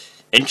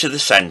 into the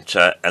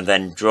centre, and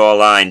then draw a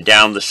line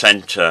down the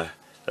centre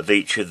of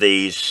each of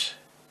these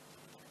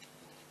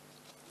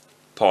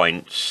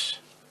points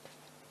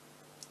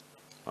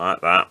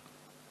like that.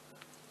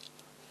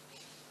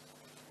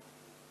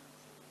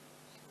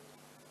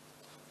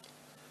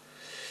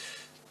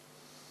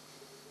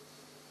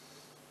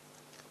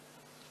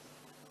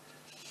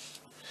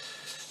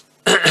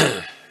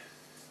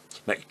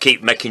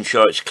 Keep making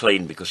sure it's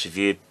clean, because if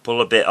you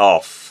pull a bit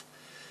off,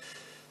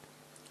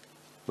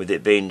 with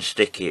it being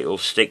sticky, it'll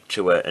stick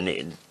to it, and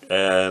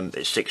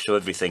it sticks to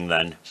everything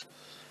then.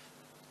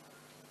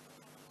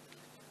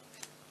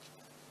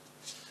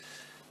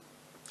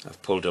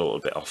 I've pulled a little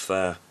bit off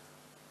there.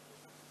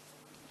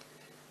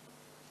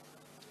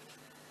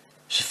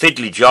 It's a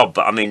fiddly job,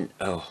 but I mean,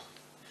 oh,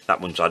 that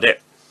one's had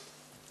it.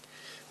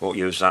 Won't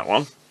use that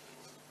one.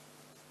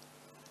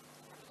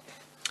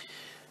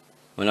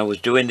 When I was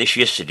doing this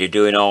yesterday,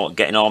 getting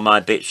all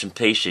my bits and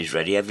pieces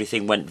ready,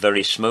 everything went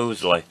very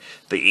smoothly.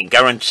 But you can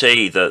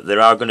guarantee that there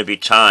are going to be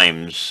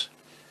times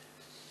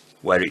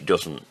where it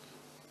doesn't.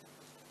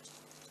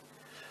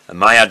 And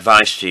my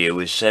advice to you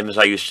is same as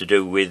I used to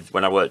do with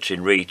when I worked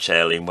in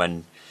retailing,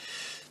 when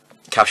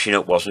cashing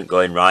up wasn't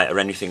going right or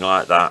anything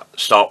like that.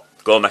 Stop,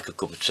 go make a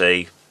cup of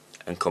tea,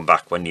 and come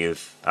back when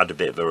you've had a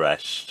bit of a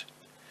rest.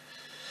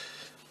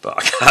 But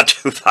I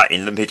can't do that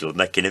in the middle of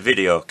making a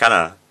video, can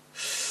I?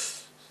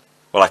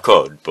 Well, I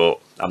could, but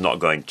I'm not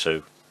going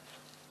to.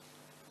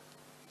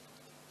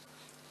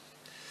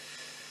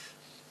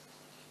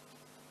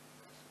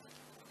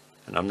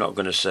 And I'm not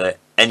going to say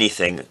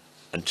anything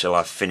until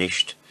I've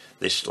finished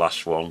this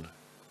last one.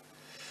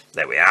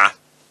 There we are.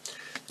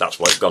 That's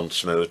why it's gone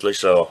smoothly,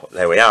 so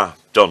there we are,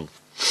 done.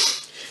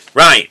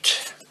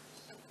 Right.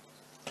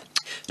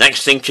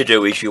 Next thing to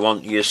do is you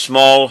want your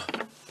small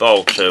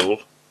ball tool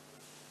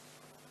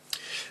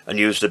and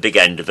use the big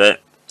end of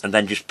it, and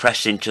then just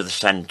press into the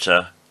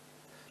centre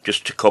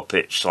just to cup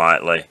it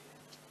slightly,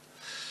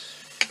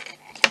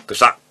 because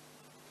that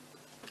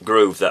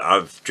groove that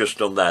I've just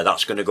done there,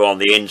 that's going to go on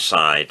the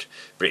inside,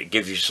 but it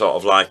gives you sort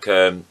of like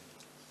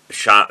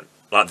sharp,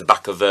 like the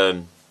back of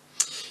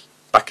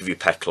your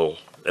petal.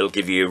 It'll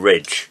give you a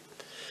ridge.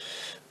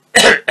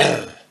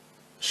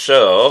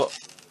 So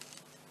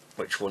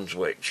which one's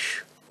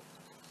which?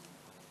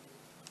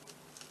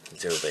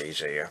 Do these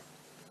here.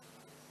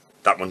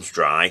 That one's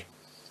dry.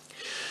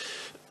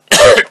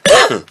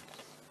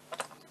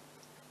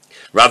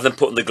 Rather than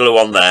putting the glue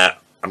on there,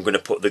 I'm going to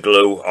put the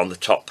glue on the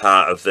top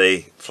part of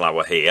the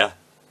flower here.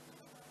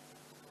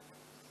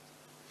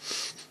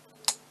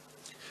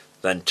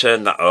 Then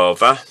turn that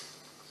over,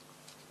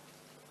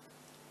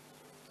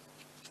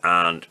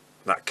 and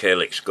that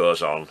calyx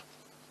goes on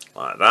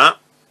like that.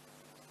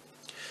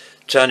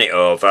 Turn it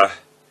over,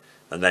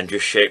 and then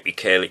just shape your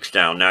calyx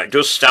down. Now it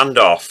does stand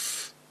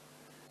off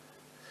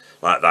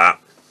like that.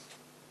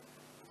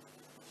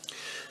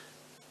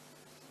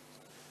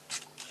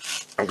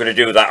 I'm going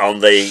to do that on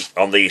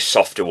the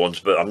softer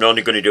ones, but I'm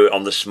only going to do it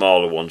on the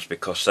smaller ones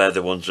because they're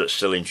the ones that's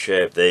still in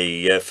shape.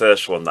 The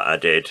first one that I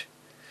did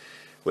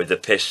with the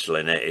pistil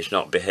in it is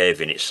not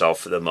behaving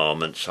itself at the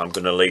moment, so I'm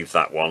going to leave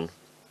that one,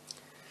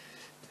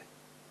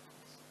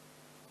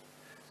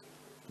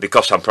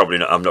 because I'm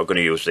not going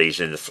to use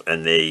these on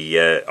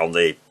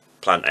the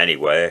plant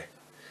anyway.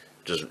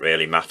 Doesn't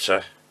really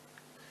matter.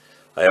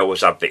 I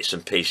always have bits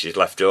and pieces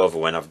left over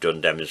when I've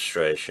done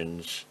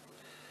demonstrations.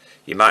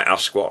 You might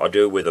ask what I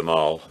do with them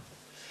all.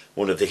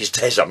 One of these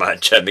days I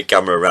might turn my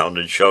camera around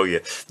and show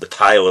you the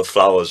pile of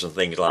flowers and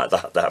things like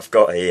that I've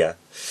got here.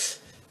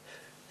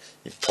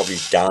 You'd probably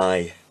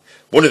die.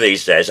 One of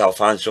these days I'll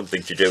find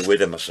something to do with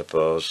them, I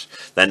suppose.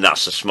 Then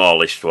that's the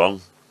smallest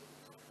one.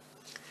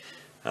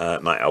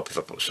 It might help if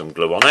I put some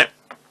glue on it.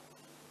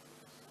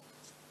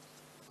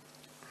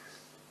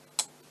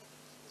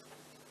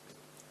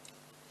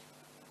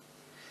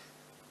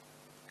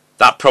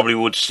 That probably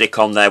would stick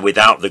on there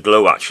without the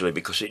glue actually,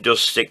 because it does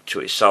stick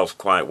to itself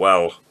quite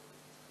well.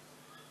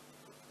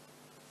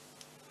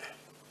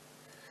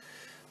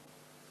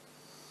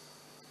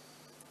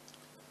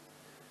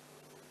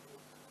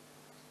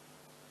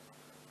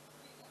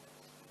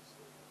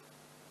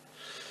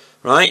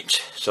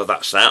 Right, so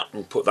that's that,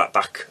 and put that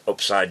back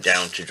upside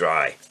down to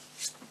dry.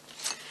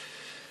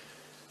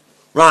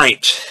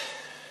 Right,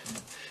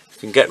 you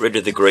can get rid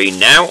of the green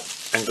now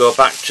and go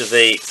back to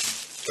the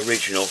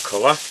original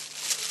colour.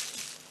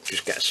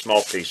 Just get a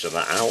small piece of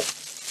that out.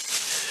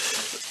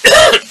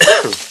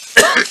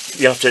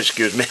 You have to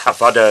excuse me, I've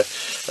had a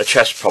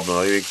chest problem.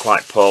 I've been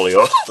quite poorly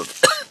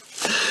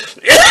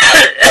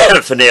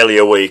for nearly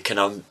a week, and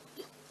I'm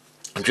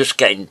just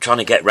trying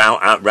to get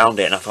round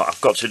it, and I thought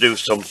I've got to do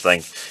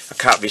something. I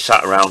can't be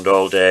sat around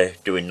all day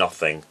doing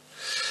nothing.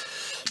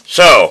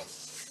 So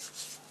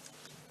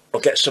I'll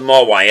get some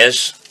more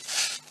wires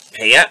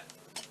here.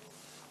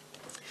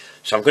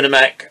 So I'm going to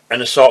make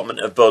an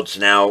assortment of buds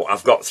now.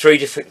 I've got 3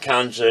 different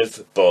kinds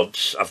of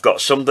buds. I've got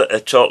some that are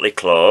totally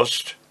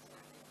closed.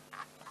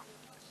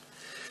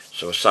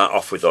 So we'll start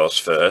off with those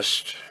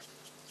first.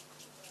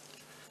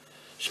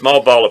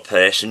 Small ball of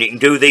paste, and you can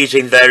do these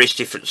in various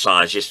different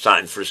sizes,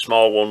 starting for a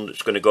small one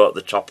that's going to go at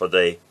the top of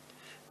the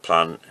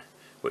plant,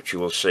 which you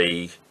will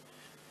see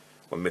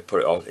when we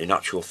put it on. In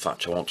actual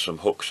fact, I want some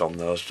hooks on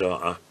those,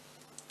 don't I?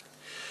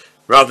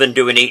 Rather than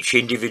doing each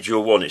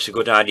individual one, it's a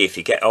good idea if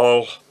you get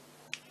all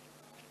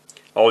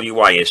your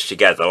wires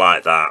together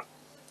like that,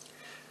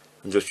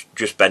 and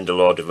just bend a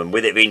load of them.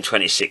 With it being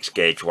 26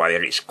 gauge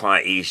wire, it's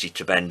quite easy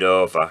to bend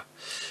over.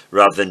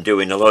 Rather than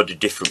doing a load of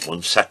different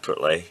ones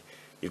separately,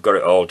 you've got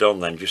it all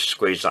done. Then just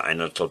squeeze that in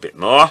a little bit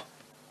more,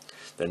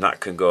 then that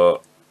can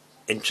go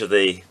into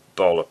the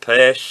ball of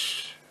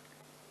paste.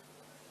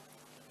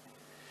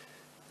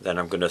 Then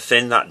I'm going to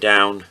thin that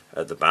down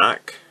at the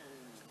back.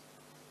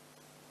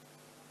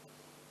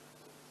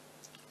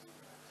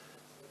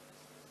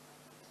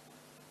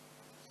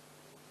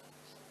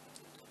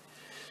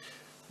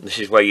 This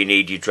is where you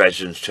need your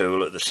Dresden's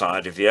tool at the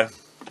side of you.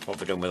 What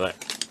have I done with it?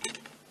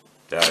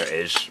 There it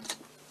is.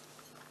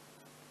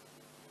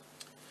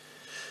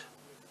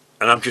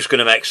 And I'm just going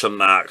to make some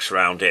marks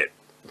around it,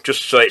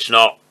 just so it's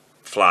not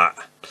flat.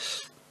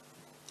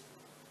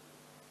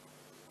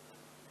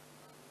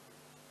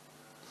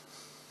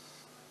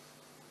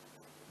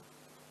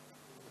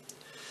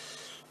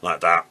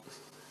 Like that.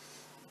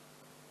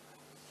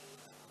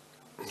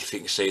 If you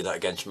can see that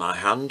against my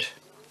hand.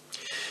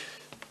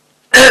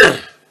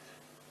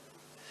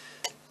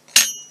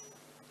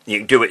 You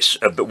can do it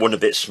one a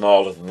bit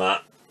smaller than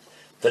that.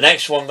 The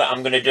next one that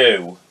I'm going to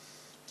do,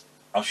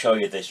 I'll show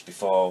you this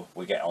before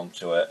we get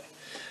onto it,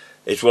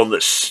 is one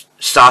that's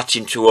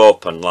starting to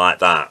open like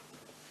that.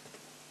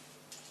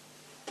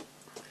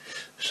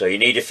 So you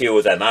need a few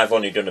of them. I've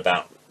only done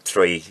about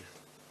 3.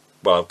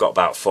 Well, I've got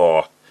about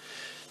 4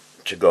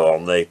 to go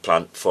on the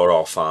plant, 4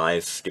 or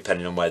 5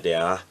 depending on where they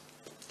are.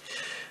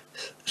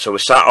 So we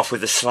start off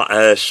with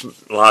a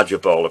larger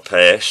bowl of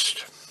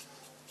paste.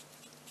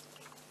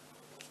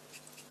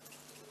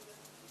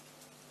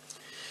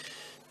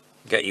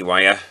 Get your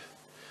wire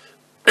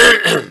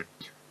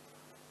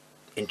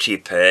into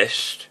your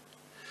paste.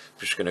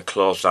 I'm just going to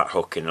close that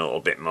hook in a little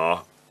bit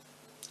more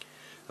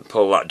and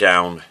pull that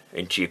down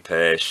into your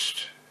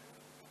paste.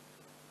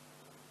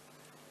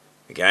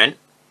 Again,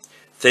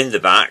 thin the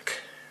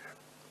back.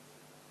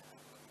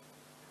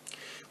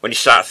 When you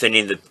start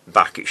thinning the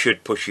back, it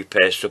should push your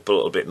paste up a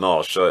little bit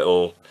more,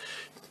 so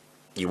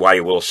your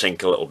wire will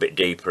sink a little bit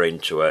deeper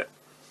into it.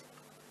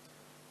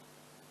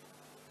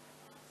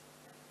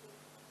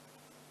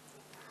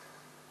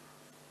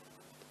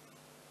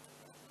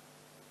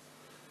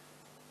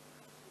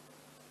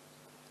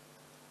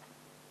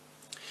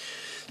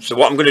 So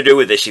what I'm going to do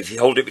with this, if you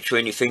hold it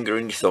between your finger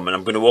and your thumb, and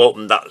I'm going to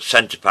open that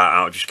centre part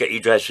out, just get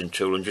your dredging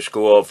tool and just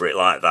go over it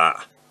like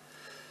that.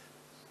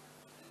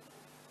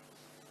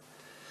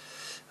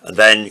 And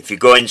then if you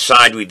go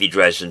inside with your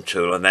dredging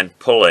tool and then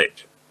pull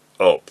it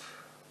up.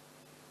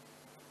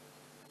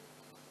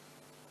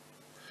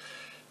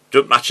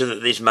 Doesn't matter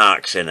that there's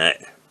marks in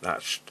it,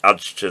 that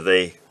adds to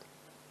the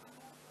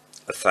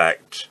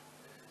effect.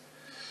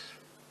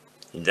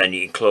 And then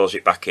you can close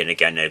it back in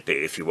again a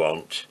bit if you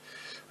want.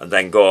 And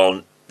then go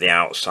on the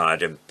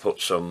outside and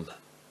put some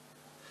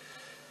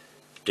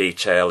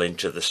detail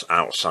into this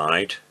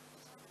outside.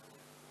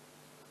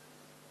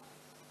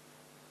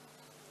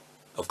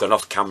 I've gone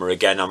off camera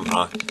again.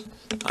 I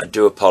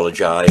do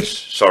apologise.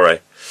 Sorry.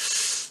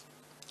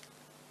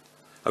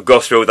 I'll go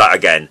through that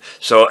again.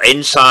 So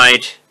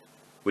inside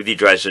with your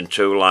dredging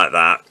tool like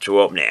that to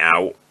open it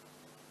out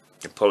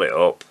and pull it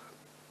up,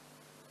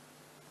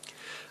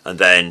 and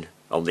then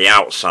on the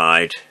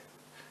outside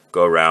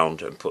go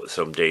around and put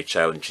some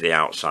detail into the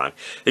outside.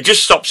 It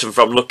just stops them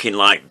from looking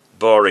like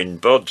boring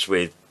buds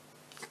with,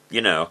 you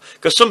know,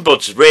 because some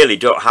buds really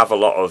don't have a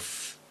lot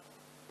of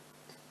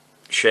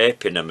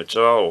shape in them at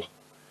all,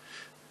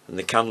 and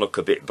they can look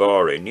a bit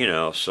boring, you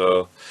know,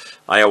 so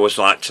I always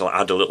like to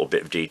add a little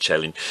bit of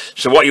detailing.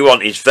 So what you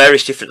want is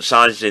various different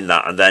sizes in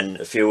that, and then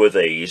a few of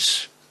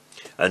these,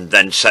 and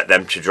then set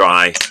them to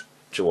dry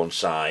to one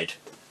side.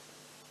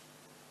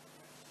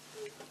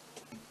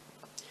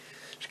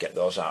 Get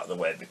those out of the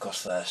way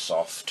because they're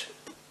soft.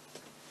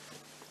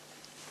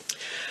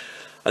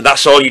 And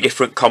that's all your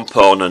different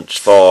components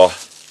for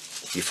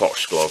your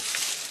foxglove.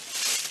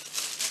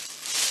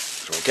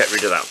 So we'll get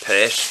rid of that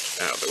paste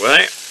out of the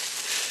way.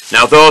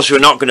 Now those who are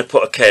not going to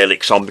put a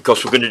calyx on,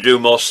 because we're going to do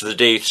most of the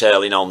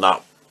detailing on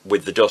that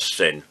with the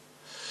dusting.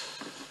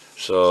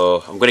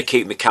 So I'm going to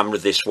keep my camera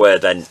this way,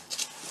 then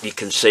you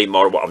can see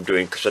more of what I'm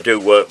doing, because I do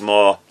work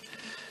more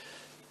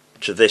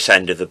to this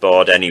end of the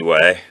board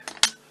anyway,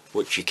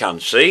 which you can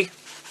see.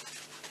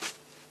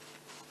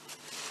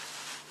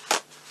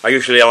 I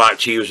usually like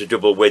to use a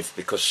double width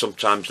because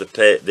sometimes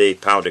the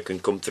powder can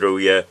come through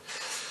your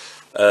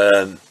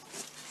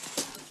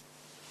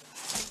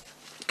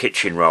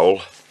kitchen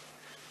roll,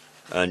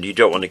 and you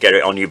don't want to get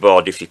it on your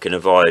board if you can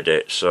avoid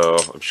it, so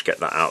I'll just get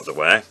that out of the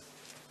way.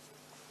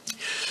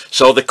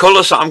 So the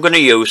colours that I'm going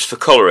to use for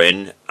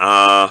colouring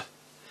are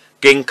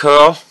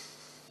ginkgo,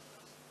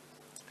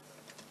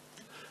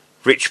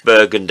 rich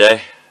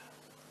burgundy.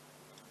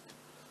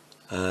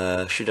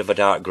 Should have a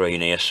dark green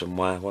here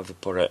somewhere. Where have I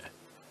put it?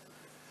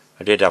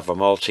 I did have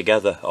them all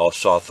together, or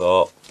so I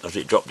thought, as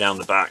it dropped down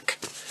the back.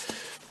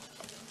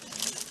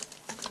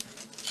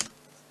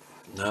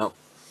 No,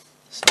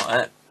 it's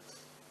not it.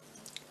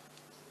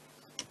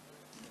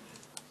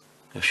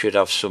 I should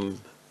have some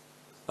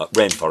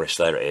rainforest.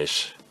 There it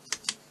is.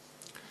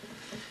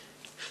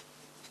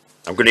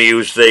 I'm going to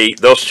use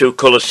those two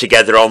colours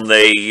together on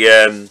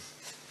the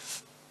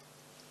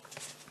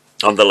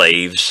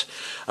leaves.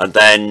 And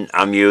then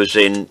I'm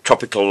using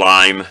tropical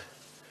lime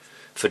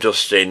for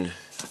dusting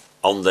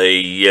on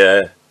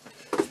the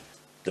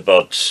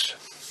buds.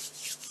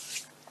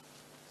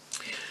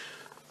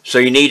 So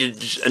you need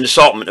an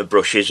assortment of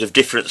brushes of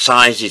different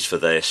sizes for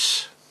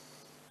this.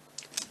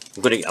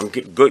 I'm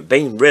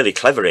being really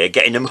clever here,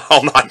 getting them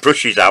all my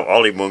brushes out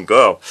all in one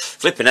go.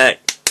 Flipping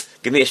it.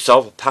 Give me a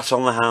sort of pat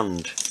on the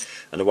hand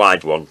and a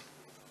wide one.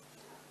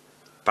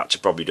 Perhaps I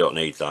probably don't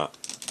need that.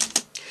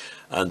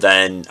 And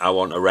then I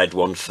want a red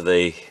one for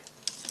the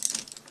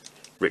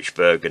rich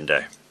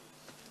burgundy.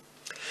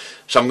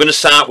 So I'm going to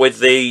start with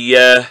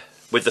the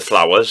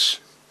flowers.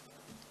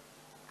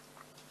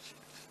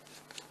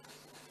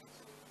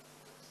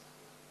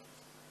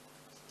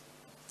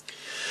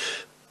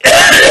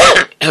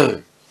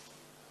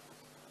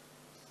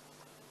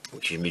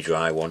 Which is my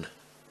dry one.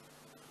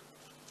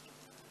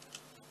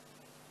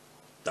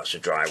 That's a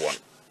dry one.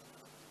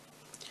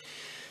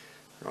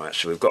 Right,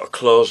 so we've got a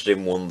closed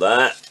in one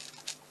there,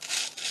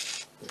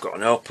 we've got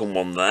an open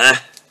one there,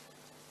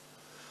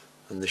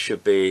 and there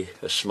should be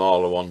a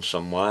smaller one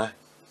somewhere,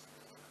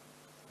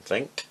 I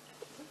think.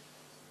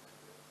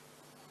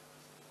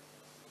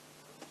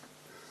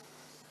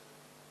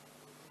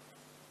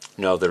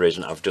 No, there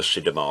isn't. I've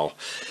dusted them all.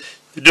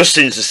 The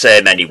dusting's the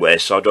same anyway,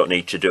 so I don't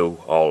need to do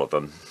all of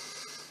them.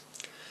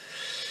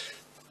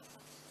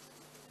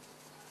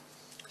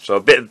 So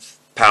a bit of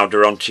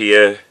powder onto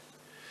your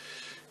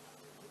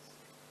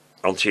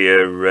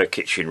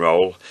kitchen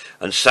roll,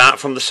 and start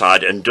from the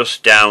side and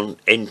dust down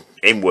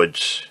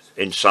inwards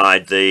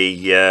inside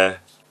the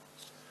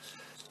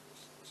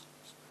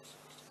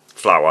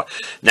flour.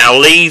 Now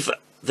leave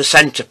the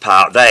centre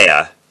part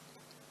there,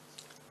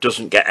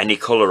 doesn't get any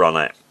colour on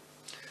it.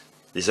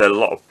 There's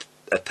a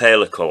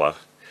paler colour.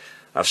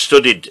 I've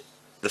studied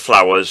the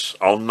flowers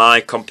on my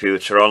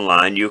computer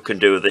online. You can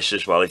do this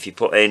as well if you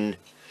put in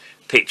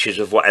pictures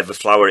of whatever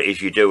flower it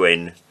is you're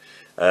doing.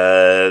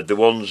 The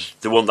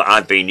one that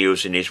I've been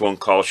using is one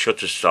called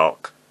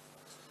Shutterstock,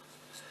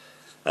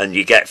 and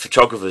you get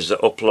photographers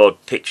that upload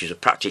pictures of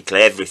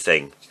practically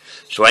everything.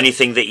 So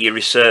anything that you're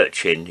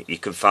researching, you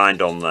can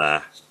find on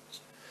there.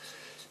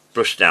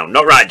 Brush down,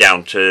 not right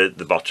down to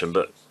the bottom,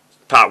 but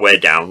part way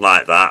down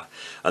like that.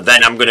 And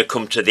then I'm going to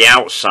come to the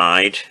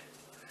outside,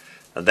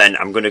 and then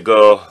I'm going to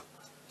go.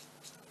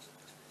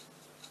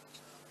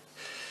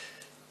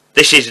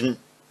 This isn't.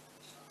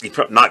 You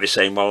might be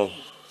saying, well,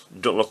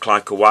 don't look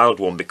like a wild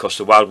one because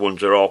the wild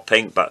ones are all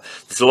pink, but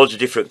there's loads of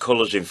different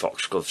colours in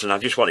foxgloves, and I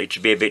just wanted it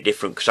to be a bit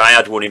different because I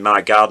had one in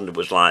my garden that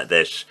was like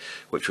this,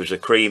 which was a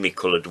creamy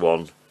coloured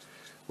one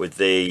with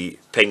the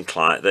pink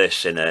like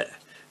this in it,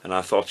 and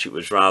I thought it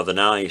was rather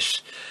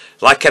nice.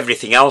 Like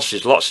everything else,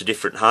 there's lots of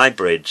different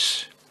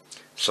hybrids.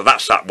 So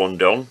that's that one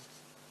done.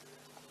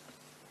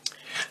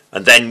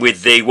 And then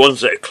with the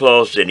ones that are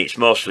closed in, it's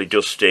mostly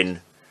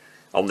dusting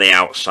on the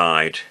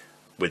outside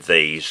with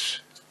these,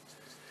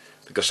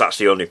 because that's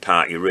the only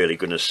part you're really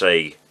going to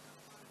see.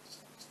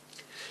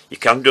 You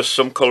can dust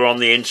some colour on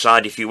the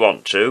inside if you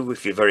want to,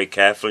 if you're very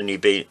careful and you're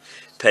being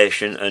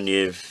patient and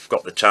you've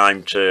got the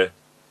time to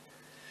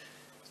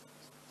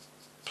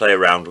play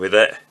around with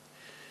it.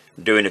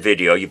 Doing a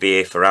video, you'd be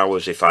here for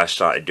hours if I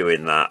started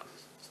doing that.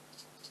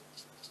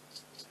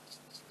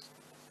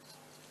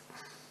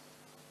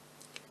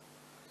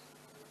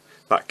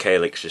 That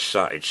calyx has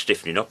started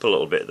stiffening up a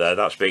little bit there.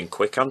 That's been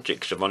quick, hasn't it?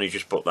 Because I've only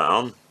just put that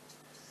on.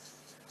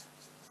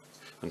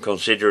 And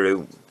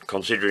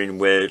considering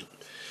we're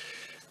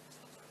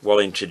well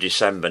into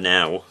December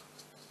now,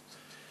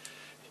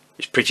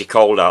 it's pretty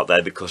cold out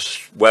there because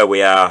where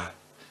we are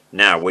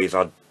now we've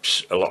had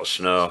a lot of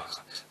snow.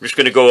 I'm just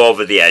going to go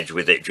over the edge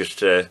with it just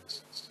to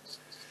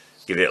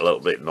give it a little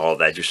bit more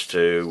there, just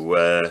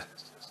to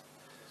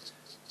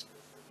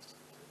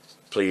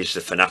please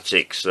the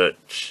fanatics that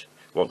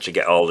want to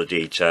get all the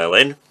detail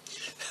in.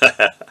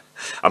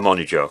 I'm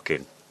only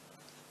joking.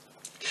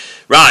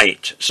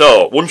 Right,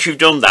 so once you've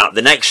done that,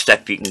 the next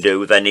step you can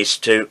do then is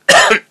to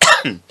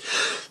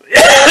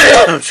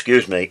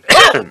excuse me,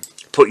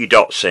 put your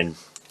dots in.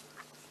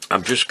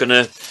 I'm just going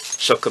to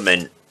suck them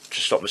in to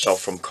stop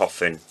myself from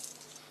coughing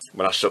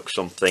when I suck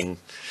something,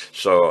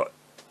 so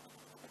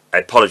I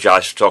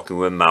apologise for talking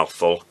with a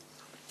mouthful.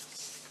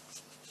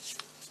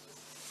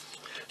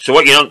 So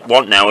what you don't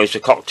want now is a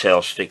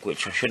cocktail stick,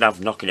 which I should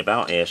have knocking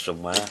about here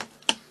somewhere.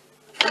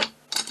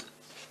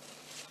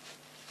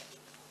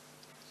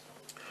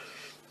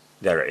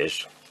 There it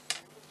is.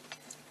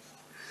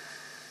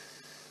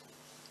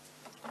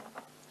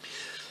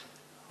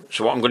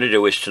 So what I'm going to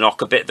do is to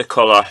knock a bit of the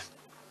colour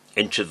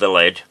into the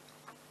lid.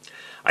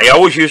 I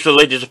always use the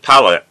lid as a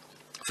palette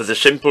for the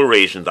simple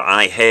reason that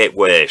I hate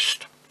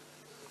waste.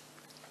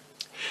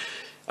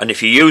 And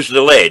if you use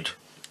the lid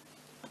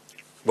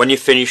when you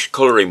finish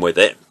colouring with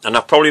it, and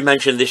I've probably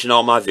mentioned this in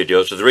all my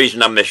videos, so the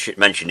reason I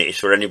mention it is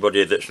for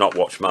anybody that's not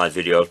watched my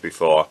videos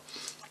before,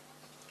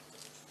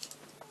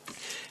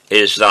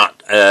 is that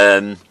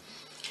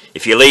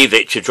if you leave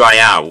it to dry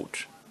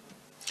out,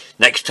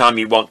 next time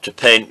you want to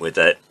paint with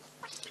it,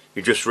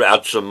 you just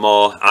add some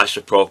more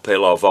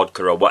isopropyl or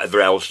vodka or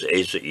whatever else it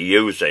is that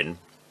you're using,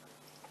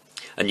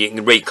 and you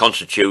can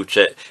reconstitute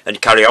it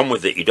and carry on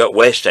with it. You don't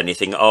waste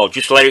anything at all.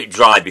 Just let it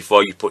dry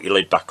before you put your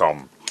lid back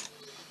on.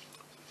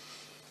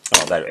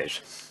 Oh, there it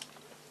is.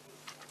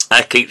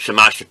 I keep some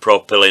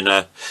isopropyl in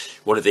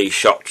one of these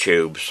shot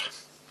tubes.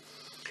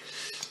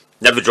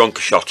 Never drunk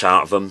a shot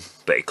out of them,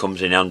 but it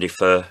comes in handy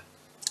for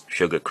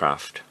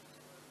sugarcraft.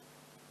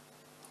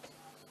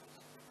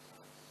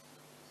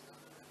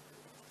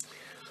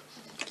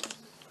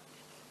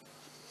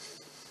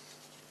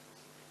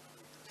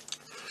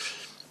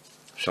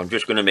 So I'm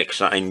just going to mix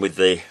that in with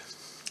the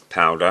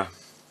powder.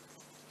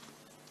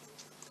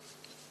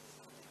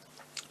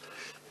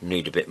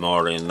 Need a bit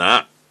more in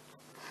that.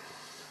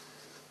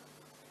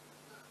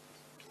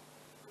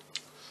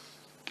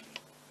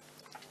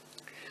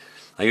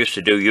 I used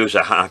to use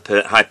a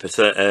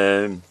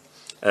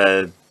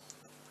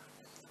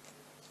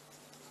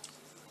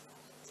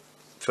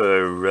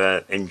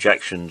for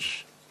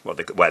injections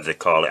whatever they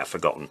call it, I've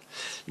forgotten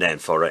the name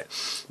for it,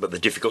 but they're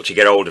difficult to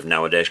get hold of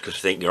nowadays because I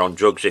think you're on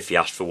drugs if you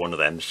ask for one of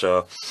them,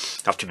 so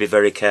have to be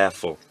very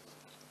careful.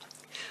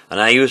 And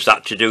I use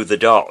that to do the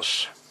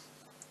dots,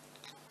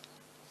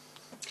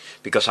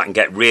 because I can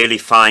get really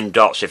fine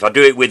dots. If I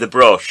do it with a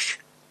brush,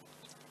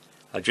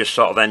 I just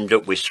sort of end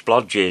up with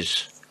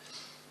splodges,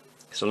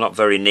 so I'm not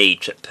very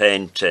neat at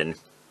painting.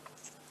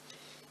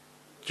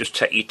 Just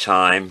take your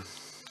time.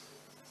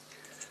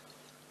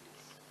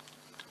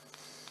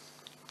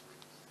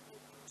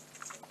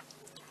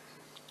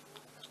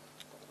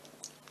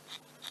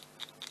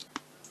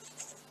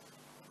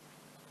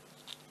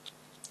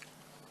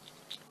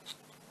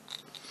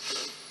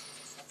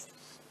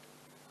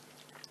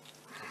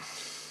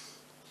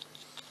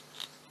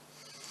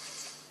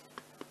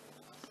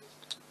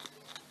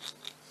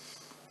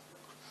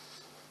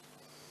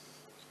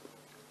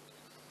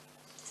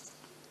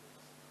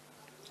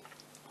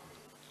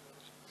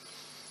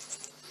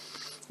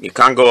 You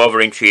can go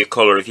over into your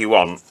colour if you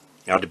want.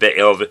 Add a bit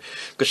over,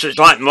 because it's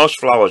like most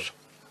flowers.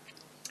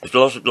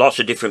 There's lots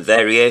of different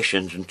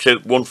variations, and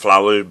one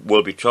flower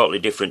will be totally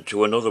different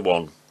to another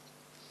one.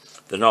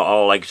 They're not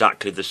all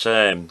exactly the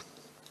same.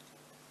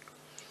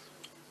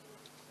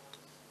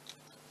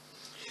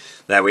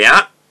 There we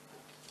are.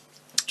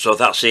 So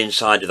that's the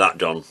inside of that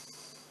done.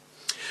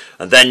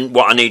 And then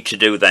what I need to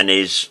do then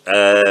is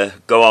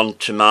go on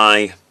to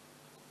my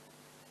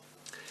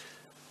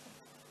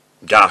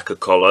darker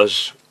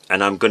colours,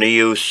 and I'm going to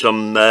use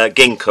some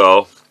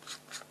ginkgo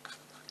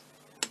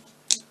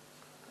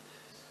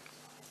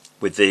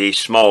with the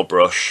small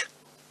brush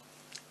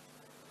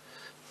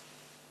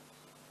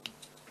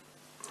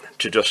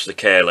to dust the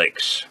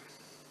calyx.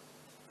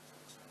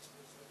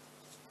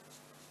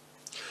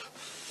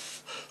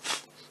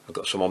 I've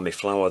got some on my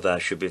flower there,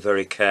 should be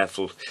very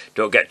careful.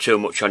 Don't get too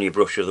much on your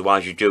brush,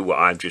 otherwise you do what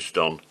I've just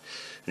done.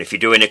 And if you're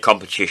doing a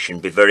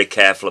competition, be very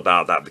careful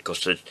about that,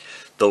 because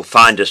they'll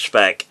find a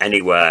speck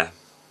anywhere.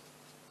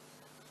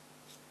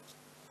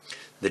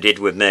 They did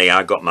with me.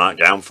 I got marked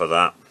down for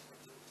that.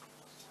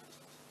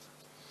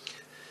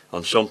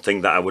 On something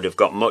that I would have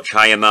got much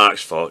higher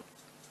marks for,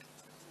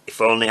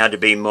 if only I'd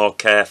have been more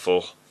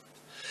careful.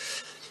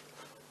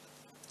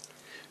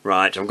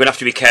 Right, I'm going to have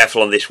to be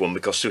careful on this one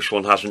because this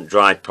one hasn't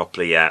dried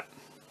properly yet.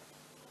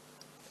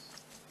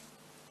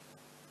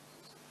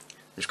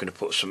 I'm just going to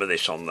put some of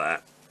this on there.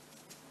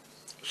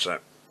 So.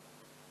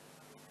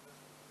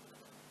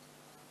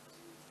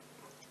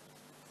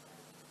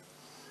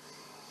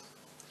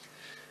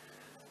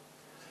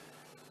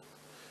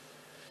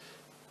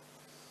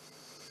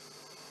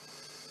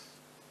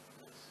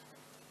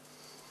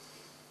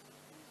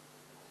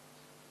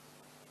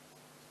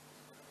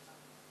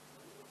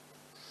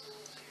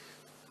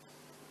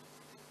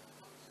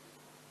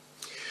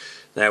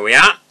 There we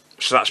are.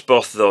 So that's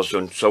both of those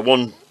done. So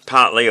one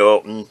partly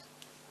open,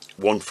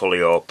 one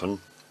fully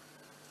open.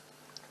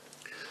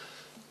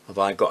 Have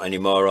I got any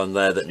more on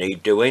there that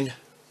need doing?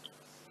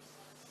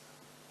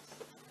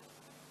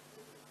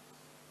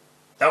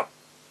 Oh,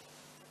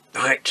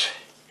 right.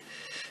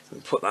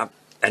 Put that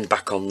end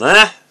back on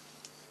there.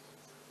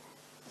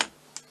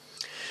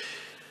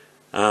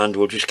 And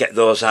we'll just get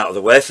those out of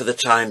the way for the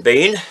time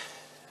being.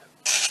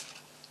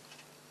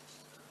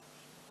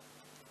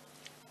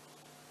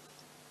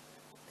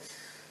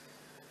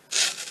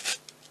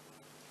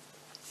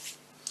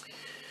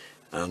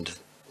 And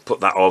put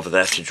that over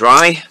there to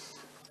dry.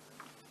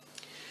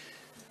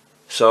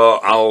 So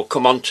I'll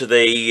come on to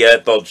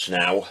the buds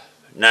now.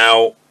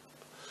 Now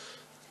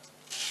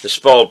the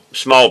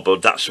small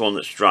bud, that's the one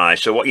that's dry.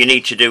 So what you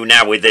need to do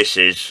now with this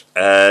is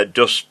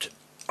dust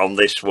on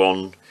this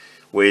one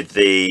with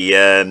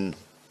the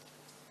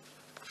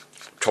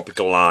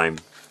tropical lime.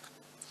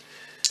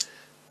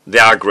 They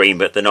are green,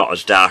 but they're not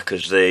as dark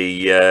as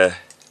the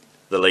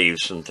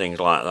leaves and things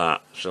like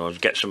that. So I'll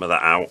get some of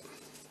that out.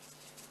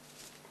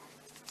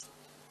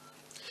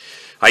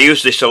 I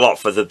use this a lot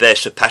for the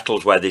base of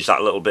petals where there's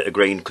that little bit of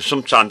green, because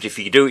sometimes if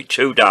you do it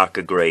too dark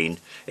a green,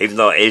 even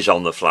though it is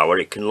on the flower,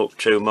 it can look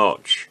too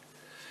much.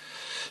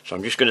 So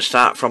I'm just going to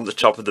start from the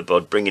top of the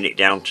bud, bringing it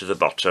down to the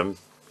bottom.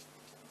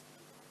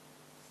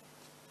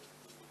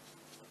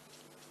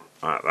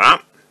 Like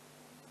that.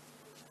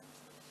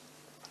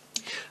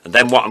 And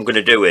then what I'm going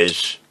to do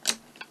is,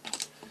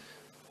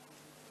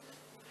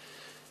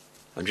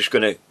 I'm just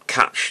going to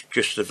catch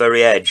just the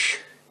very edge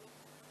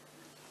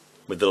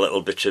with a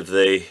little bit of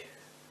the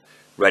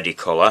reddy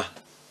colour.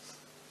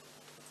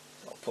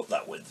 I'll put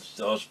that with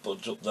those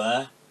buds up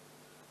there.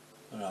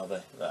 Where are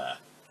they? There.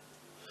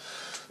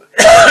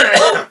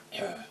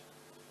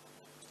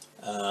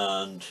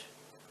 And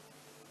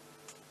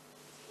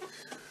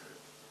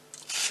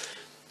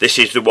this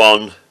is the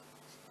one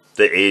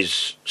that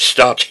is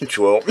starting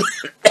to open.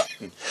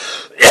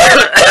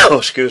 Oh,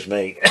 excuse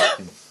me.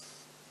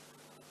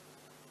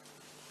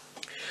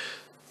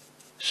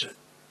 So,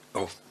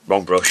 oh,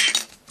 wrong brush.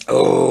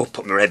 Oh,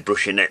 put my red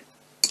brush in it.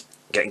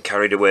 Getting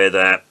carried away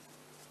there.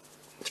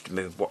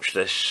 Watch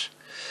this.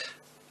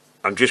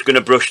 I'm just going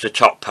to brush the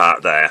top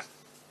part there.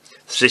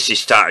 So this has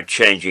started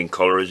changing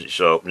colour as it's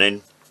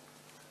opening.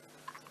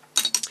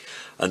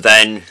 And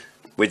then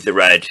with the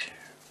red,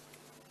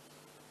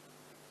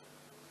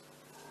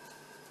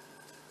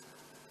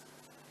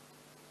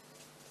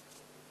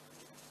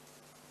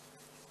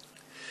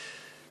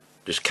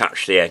 just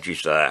catch the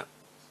edges there.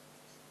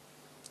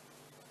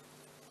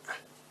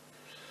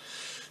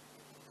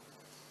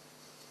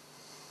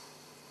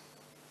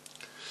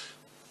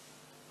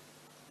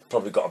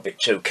 Probably got a bit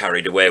too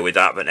carried away with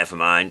that, but never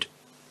mind.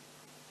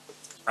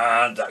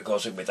 And that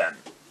goes in with them.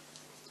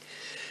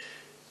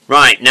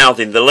 Right, now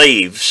then, the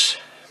leaves.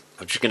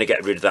 I'm just going to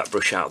get rid of that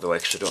brush out of the way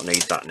because I don't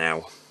need that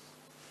now.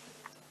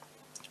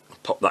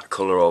 Pop that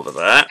colour over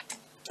there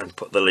and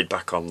put the lid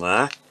back on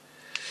there.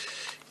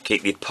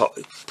 Keep your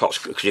pots,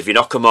 because if you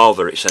knock them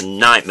over, it's a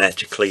nightmare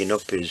to clean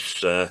up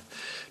his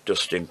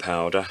dusting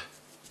powder.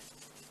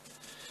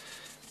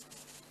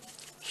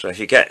 So if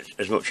you get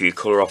as much of your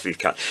colour off as you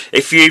can.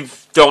 If you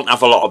don't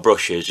have a lot of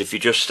brushes, if you're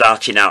just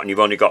starting out and you've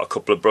only got a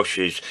couple of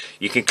brushes,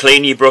 you can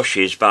clean your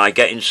brushes by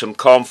getting some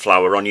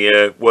cornflour on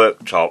your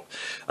worktop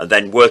and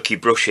then work your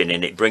brushing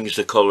in. It brings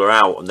the colour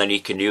out and then you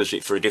can use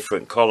it for a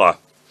different colour.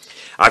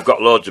 I've got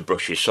loads of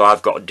brushes, so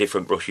I've got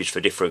different brushes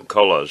for different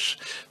colours,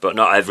 but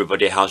not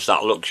everybody has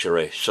that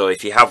luxury. So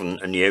if you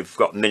haven't and you've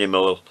got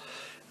minimal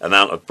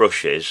amount of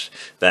brushes,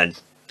 then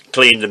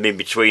clean them in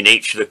between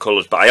each of the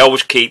colours. But I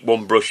always keep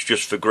one brush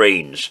just for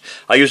greens.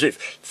 I use it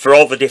for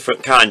all the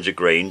different kinds of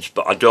greens,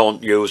 but I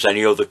don't use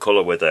any other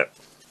colour with it.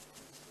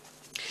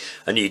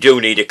 And you do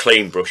need a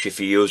clean brush if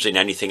you're using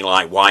anything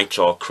like white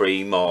or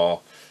cream or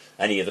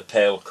any of the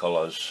pale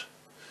colours.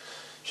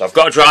 So I've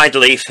got a dried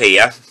leaf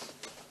here.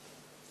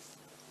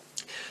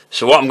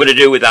 So what I'm going to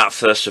do with that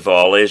first of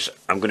all is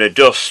I'm going to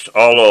dust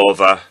all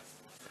over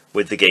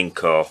with the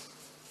ginkgo.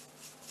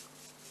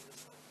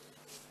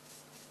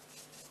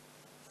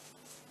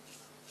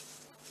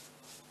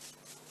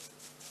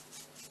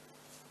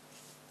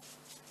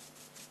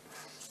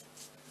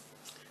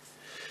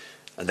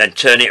 And then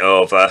turn it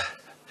over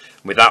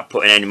without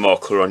putting any more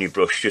colour on your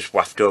brush, just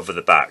waft over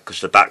the back,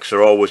 because the backs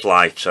are always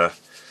lighter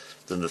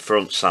than the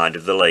front side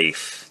of the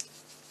leaf.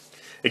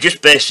 It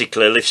just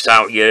basically lifts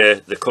out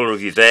the colour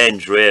of your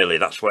veins, really.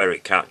 That's where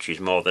it catches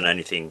more than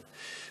anything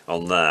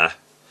on there.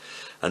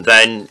 And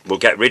then we'll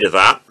get rid of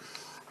that.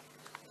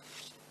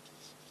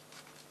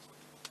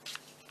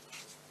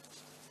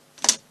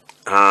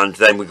 And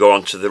then we go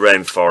on to the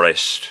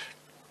rainforest,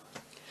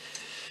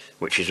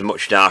 which is a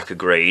much darker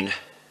green.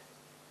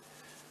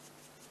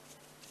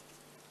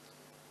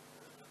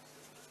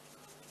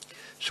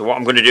 So what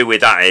I'm going to do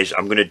with that is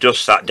I'm going to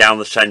dust that down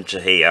the centre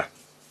here.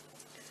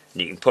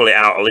 And you can pull it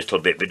out a little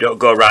bit, but don't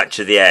go right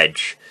to the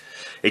edge.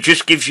 It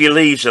just gives your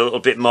leaves a little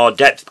bit more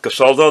depth, because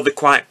although they're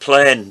quite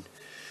plain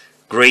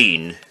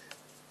green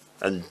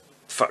and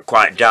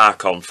quite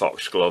dark on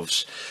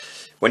foxgloves,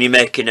 when you're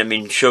making them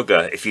in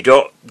sugar, if you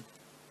don't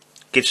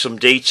give some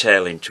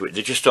detail into it,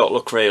 they just don't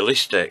look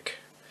realistic.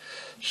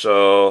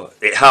 So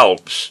it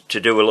helps to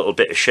do a little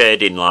bit of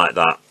shading like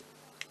that.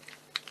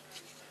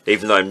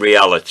 Even though in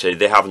reality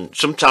they haven't.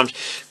 Sometimes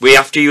we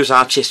have to use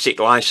artistic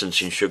license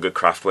in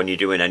sugarcraft when you're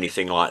doing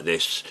anything like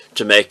this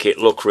to make it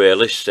look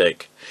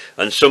realistic.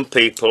 And some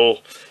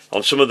people,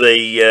 on some of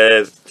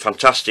the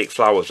fantastic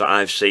flowers that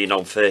I've seen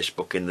on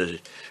Facebook in the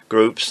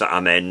groups that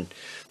I'm in,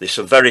 there's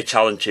some very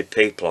talented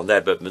people on there,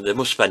 but they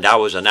must spend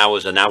hours and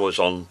hours and hours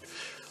on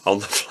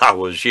the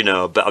flowers, you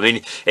know. But I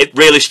mean,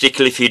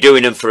 realistically, if you're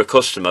doing them for a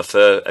customer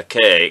for a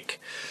cake,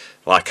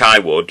 like I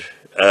would,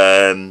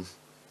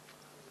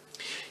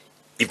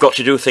 you've got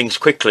to do things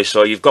quickly,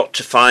 so you've got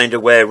to find a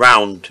way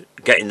around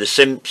getting the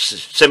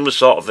similar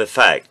sort of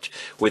effect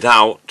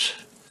without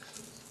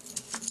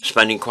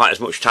spending quite as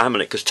much time on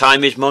it, because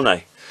time is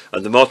money,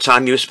 and the more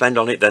time you spend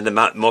on it, then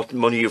the more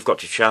money you've got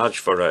to charge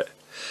for it.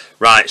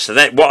 Right, so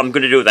then what I'm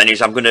going to do then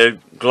is I'm going to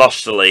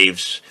gloss the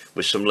leaves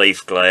with some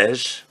leaf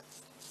glaze,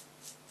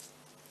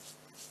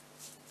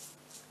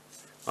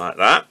 like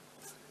that.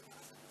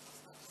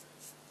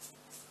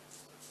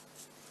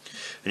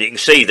 And you can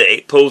see that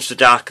it pulls the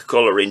darker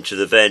colour into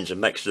the veins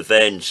and makes the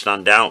veins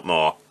stand out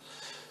more.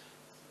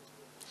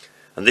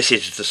 And this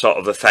is the sort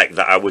of effect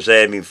that I was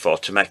aiming for,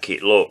 to make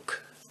it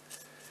look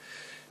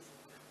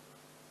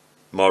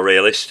more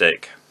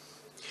realistic.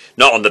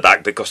 Not on the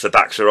back, because the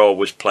backs are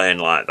always plain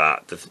like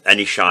that.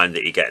 Any shine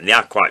that you get, and they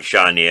are quite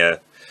shiny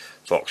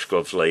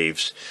foxglove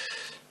leaves.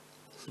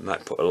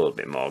 Might put a little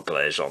bit more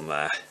glaze on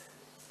there,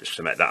 just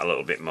to make that a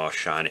little bit more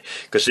shiny,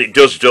 because it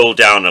does dull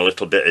down a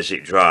little bit as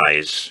it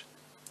dries.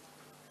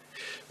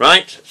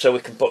 Right, so we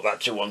can put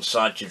that to one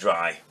side to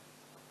dry.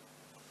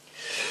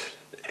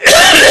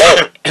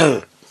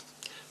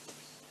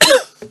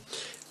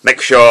 Make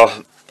sure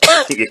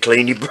you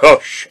clean your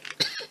brush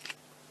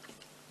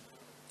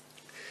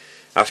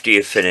after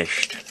you've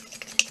finished,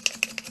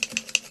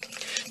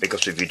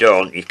 because if you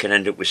don't, you can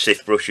end up with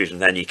stiff brushes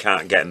and then you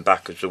can't get them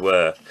back as they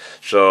were.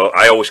 So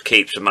I always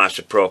keep some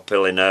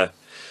isopropyl in a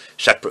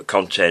separate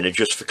container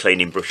just for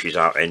cleaning brushes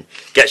out in.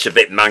 Gets a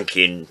bit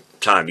manky in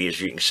time, as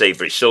you can see,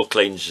 but it still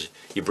cleans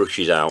your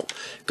brushes out,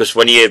 because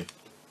when you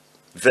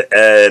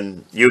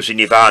using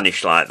your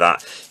varnish like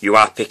that, you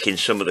are picking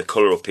some of the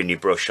colour up in your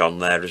brush on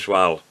there as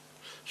well.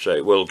 So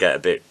it will get a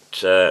bit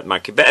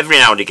manky. But every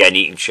now and again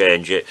you can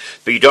change it.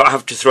 But you don't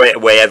have to throw it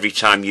away every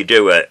time you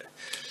do it.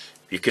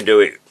 You can do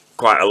it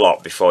quite a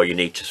lot before you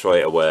need to throw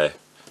it away.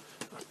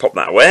 Pop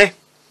that away.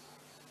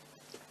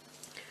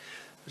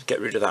 Let's get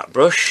rid of that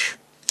brush.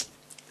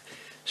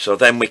 So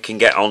then we can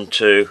get on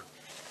to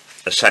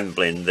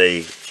assembling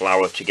the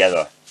flower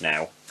together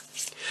now.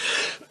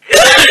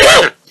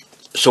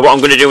 So what I'm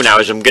going to do now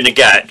is I'm going to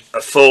get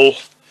a full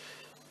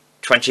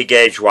 20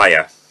 gauge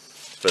wire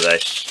for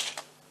this.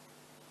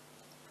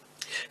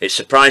 It's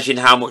surprising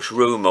how much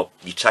room up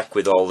you take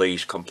with all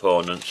these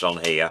components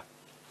on here.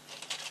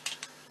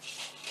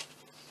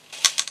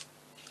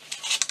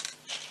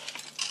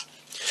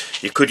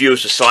 You could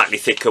use a slightly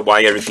thicker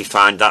wire if you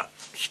find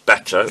that's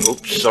better.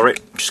 Oops, sorry,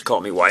 just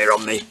caught me wire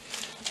on the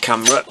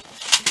camera.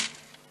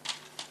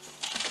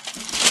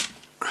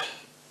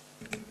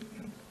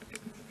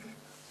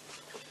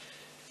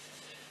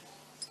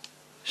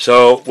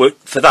 So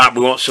for that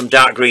we want some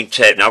dark green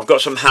tape. Now I've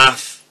got some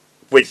half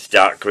width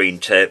dark green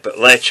tape, but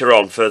later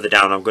on further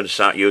down I'm going to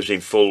start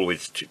using full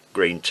width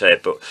green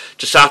tape. But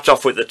to start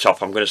off with the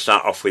top, I'm going to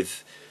start off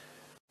with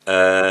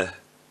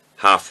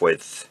half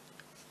width.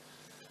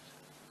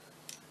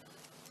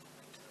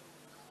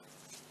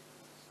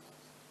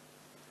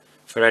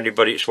 For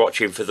anybody that's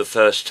watching for the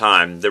first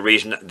time, the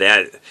reason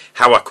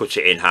how I cut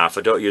it in half,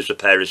 I don't use a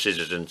pair of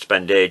scissors and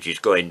spend ages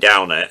going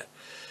down it.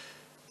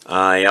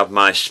 I have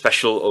my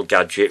special little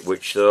gadget,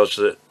 which those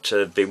that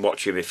have been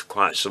watching me for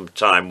quite some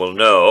time will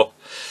know.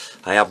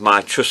 I have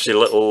my trusty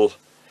little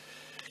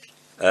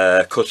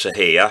cutter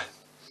here,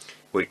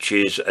 which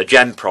is a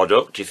gem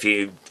product. If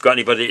you've got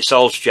anybody that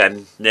sells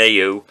gem near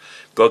you,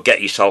 go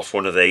get yourself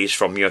one of these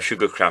from your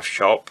Sugarcraft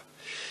shop.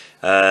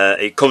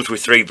 It comes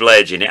with 3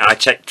 blades in it. I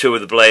take 2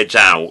 of the blades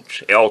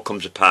out, it all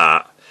comes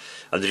apart,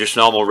 and they're just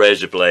normal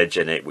razor blades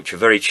in it, which are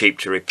very cheap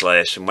to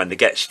replace. And when they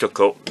get stuck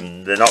up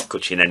and they're not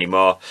cutting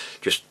anymore,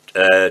 just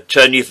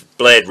turn your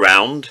blade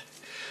round,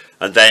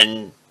 and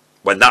then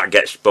when that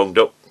gets bunged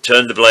up,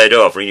 turn the blade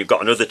over and you've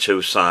got another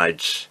 2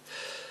 sides.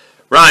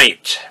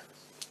 Right,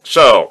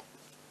 so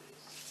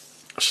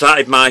I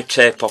started my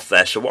tape off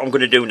there. So what I'm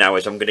going to do now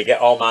is I'm going to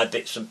get all my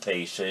bits and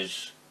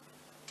pieces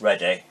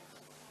ready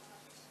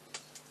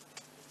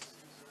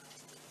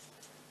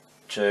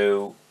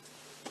to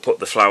put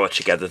the flower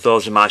together.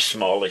 Those are my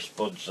smallest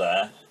buds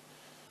there.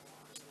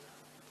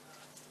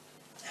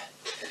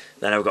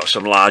 Then I've got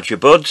some larger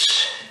buds.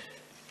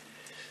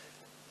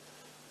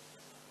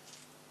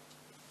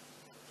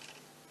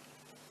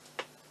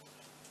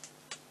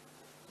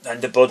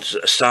 Then the buds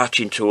that are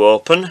starting to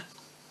open.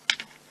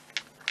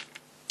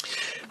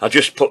 I'll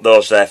just put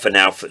those there for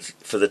now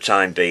for the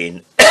time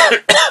being.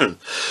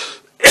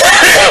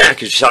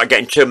 Because you start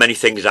getting too many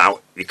things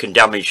out, you can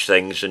damage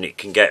things and it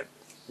can get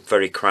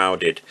very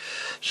crowded.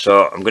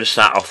 So I'm going to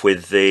start off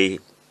with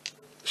the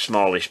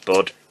smallest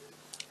bud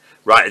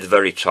right at the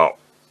very top.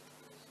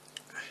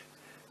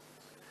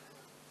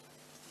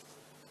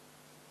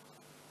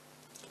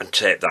 And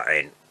tape that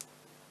in.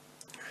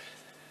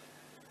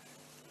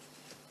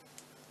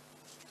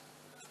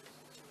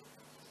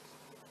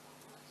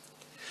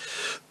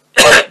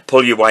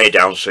 Pull your wire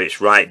down so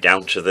it's right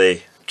down to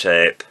the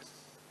tape.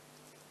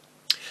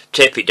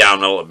 Tape it down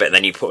a little bit,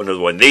 then you put another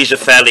one. These are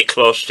fairly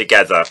close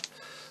together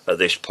at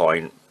this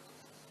point.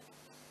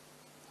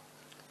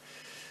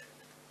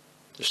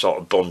 They sort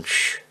of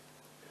bunch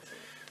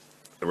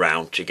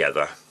around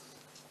together.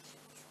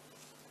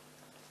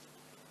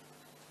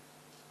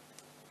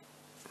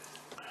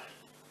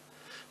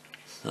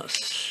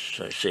 Let's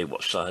see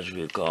what size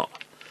we've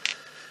got.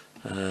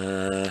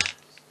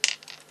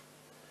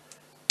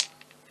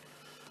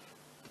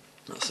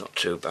 That's not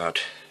too bad.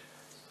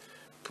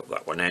 Put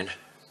that one in.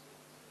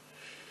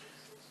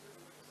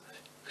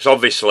 Because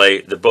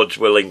obviously the buds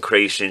will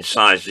increase in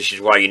size. This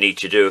is why you need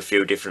to do a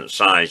few different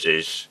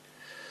sizes.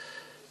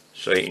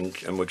 So you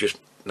can, and we'll just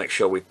make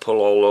sure we pull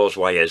all those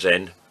wires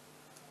in,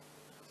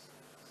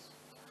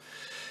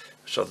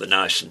 so they're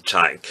nice and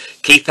tight.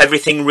 Keep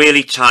everything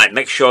really tight.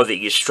 Make sure that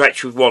you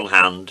stretch with one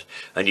hand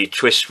and you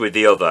twist with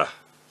the other.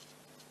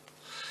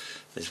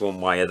 There's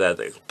one wire there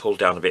that will pull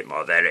down a bit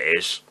more. There it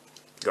is.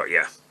 Got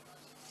you.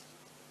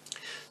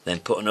 Then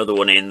put another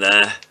one in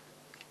there.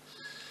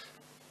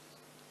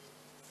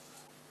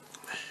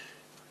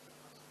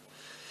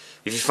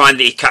 If you find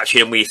that you're catching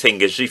them with your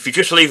fingers, if you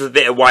just leave a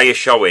bit of wire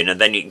showing and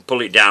then you can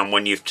pull it down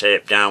when you've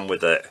taped down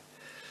with it.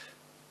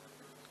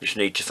 You just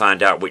need to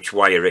find out which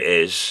wire it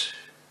is.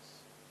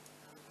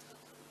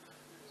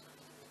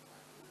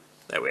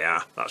 There we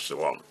are, that's the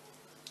one.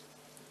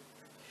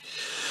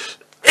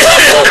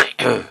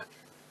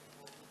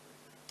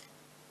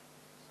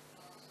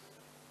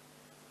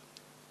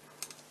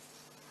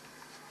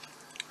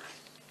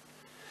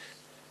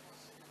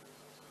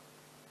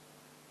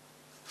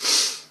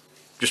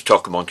 Just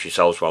talk amongst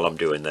yourselves while I'm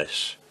doing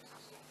this.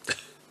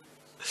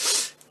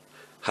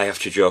 I have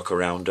to joke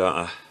around, don't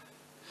I?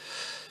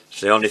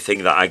 So the only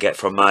thing that I get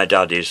from my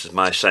dad is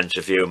my sense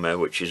of humour,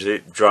 which is a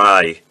bit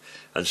dry,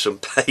 and some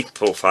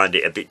people find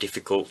it a bit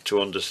difficult to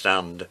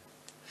understand.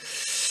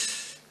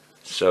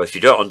 So if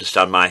you don't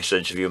understand my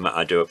sense of humour,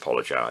 I do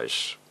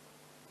apologise.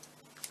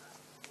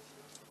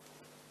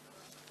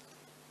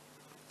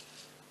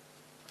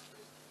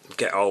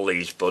 Get all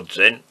these buds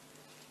in.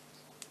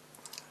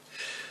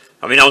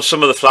 I mean, on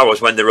some of the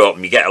flowers when they're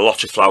open you get a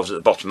lot of flowers at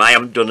the bottom. I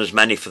haven't done as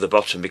many for the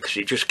bottom because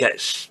it just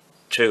gets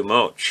too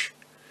much,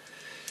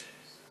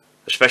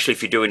 especially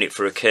if you're doing it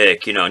for a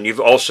cake, you know. And you've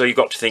got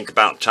to think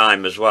about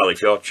time as well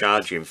if you're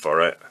charging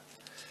for it.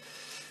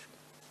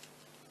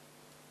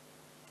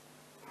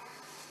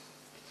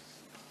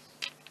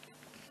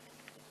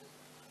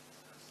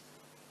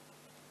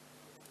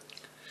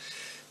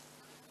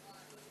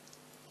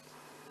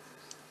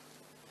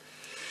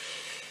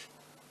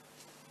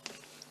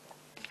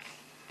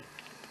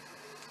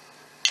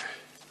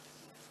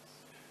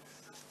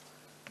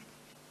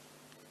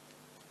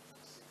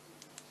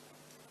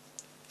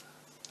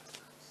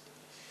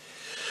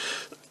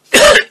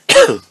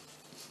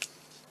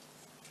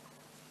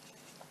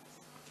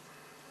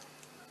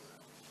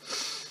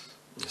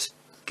 Let's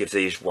give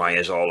these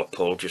wires all a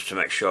pull just to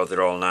make sure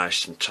they're all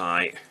nice and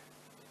tight.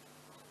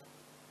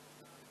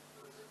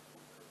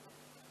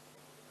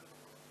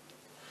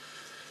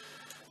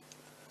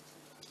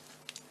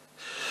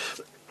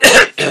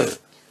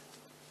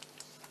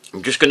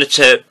 I'm just going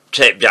to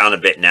tape down a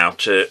bit now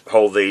to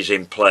hold these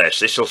in place.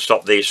 This will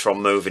stop these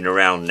from moving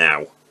around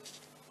now.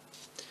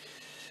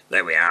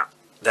 There we are.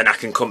 Then I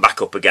can come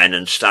back up again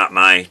and start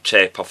my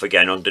tape off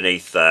again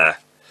underneath there,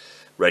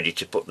 ready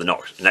to put the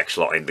next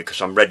lot in,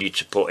 because I'm ready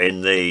to put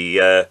in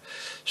the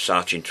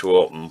starting to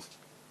open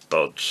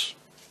buds.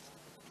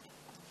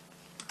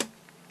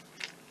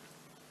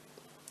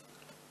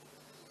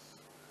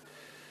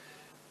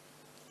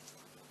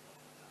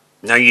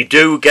 Now you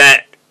do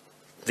get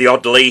the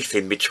odd leaf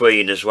in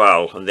between as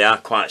well, and they are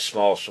quite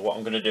small, so what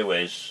I'm going to do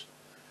is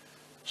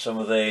some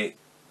of the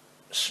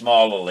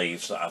smaller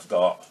leaves that I've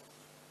got,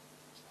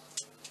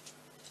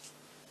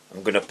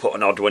 I'm going to put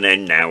an odd one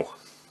in now.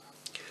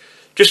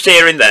 Just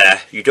here and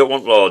there, you don't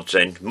want loads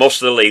in.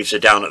 Most of the leaves are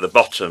down at the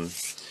bottom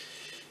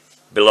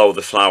below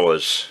the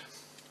flowers,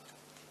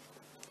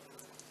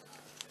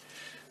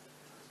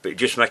 but it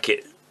just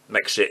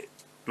makes it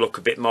look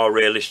a bit more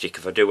realistic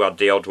if I do add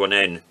the odd one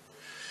in.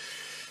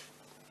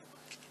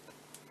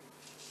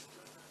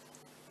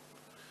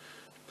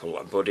 Pull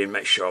that bud in,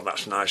 make sure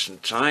that's nice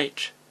and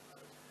tight.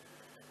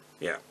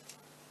 Yeah.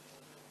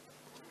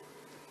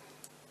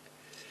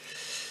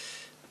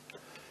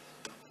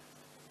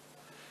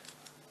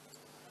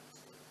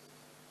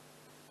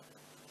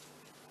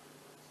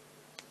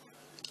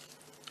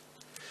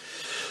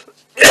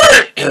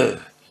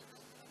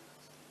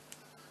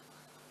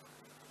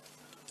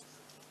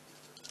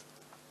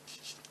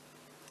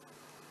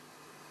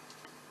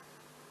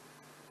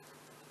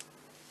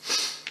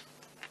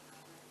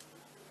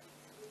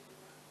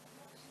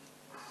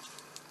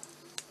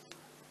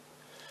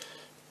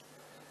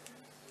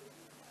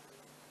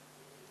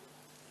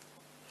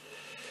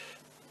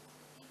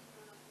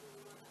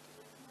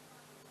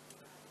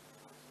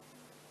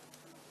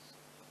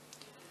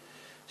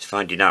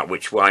 Finding out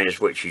which wire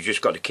is which. You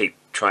just got to keep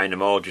trying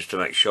them all just to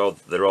make sure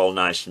that they're all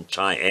nice and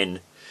tight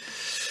in.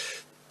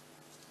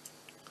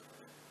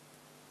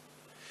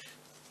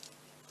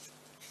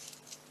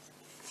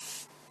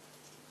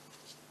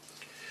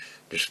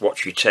 Just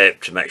watch your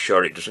tape to make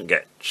sure it doesn't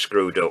get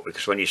screwed up,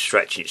 because when you're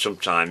stretching it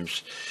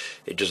sometimes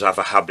it does have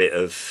a habit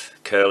of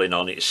curling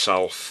on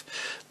itself.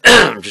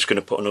 I'm just going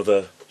to put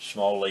another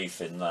small leaf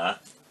in there.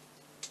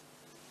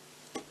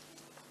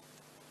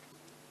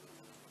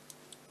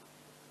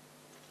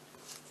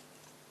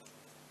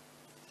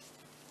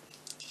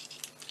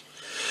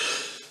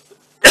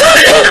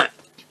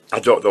 I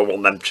don't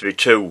want them to be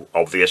too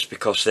obvious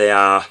because they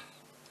are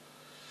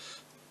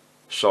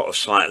sort of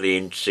slightly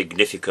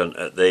insignificant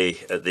at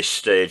this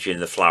stage in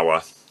the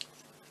flower.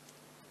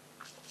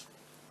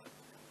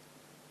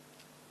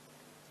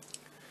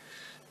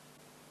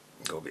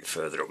 Go a bit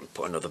further up and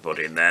put another bud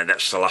in there.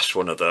 That's the last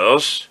one of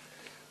those,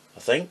 I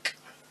think.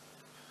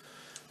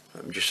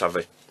 Let me just have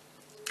a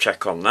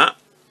check on that.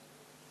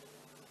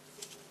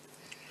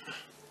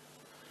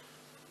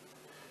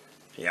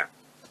 Yeah,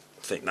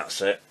 I think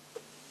that's it.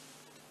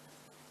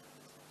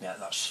 Yeah,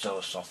 that's still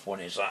a soft one,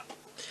 is that?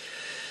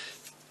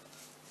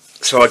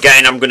 So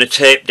again, I'm going to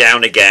tape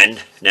down again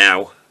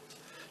now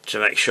to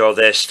make sure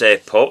they stay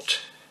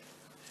put.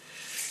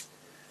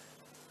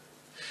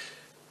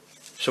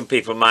 Some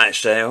people might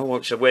say, oh, well,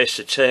 it's a waste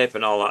of tape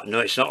and all that. No,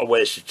 it's not a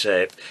waste of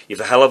tape.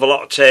 You've a hell of a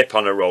lot of tape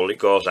on a roll, it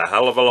goes a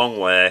hell of a long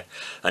way,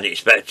 and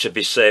it's better to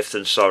be safe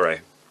than sorry.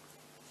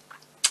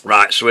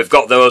 Right, so we've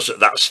got those at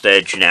that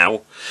stage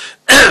now.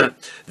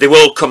 They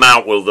will come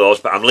out with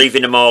those, but I'm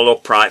leaving them all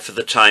upright for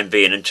the time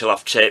being until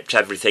I've taped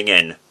everything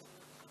in,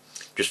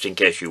 just in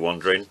case you're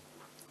wondering.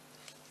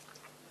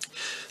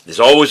 There's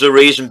always a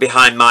reason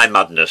behind my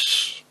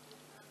madness.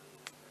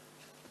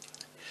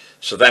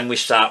 So then we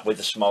start with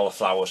the smaller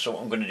flowers. So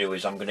what I'm going to do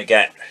is I'm going to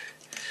get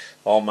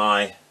all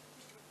my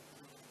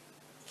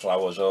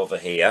flowers over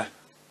here.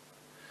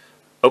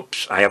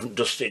 Oops, I haven't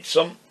dusted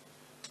some.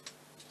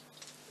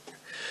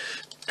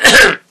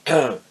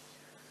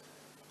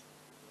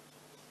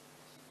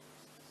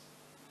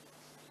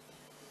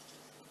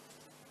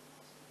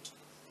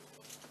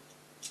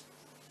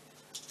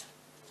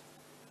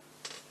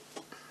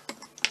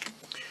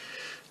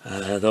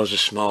 Those are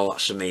small,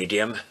 that's a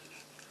medium.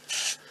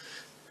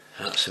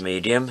 That's a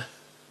medium.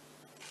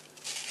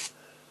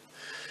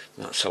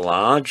 That's a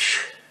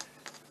large.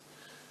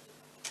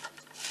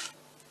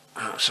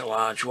 That's a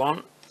large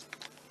one.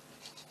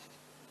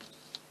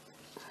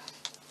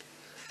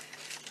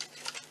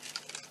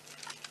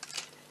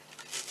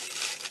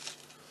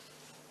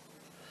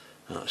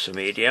 That's a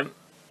medium.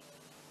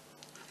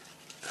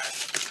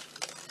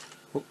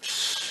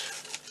 Oops.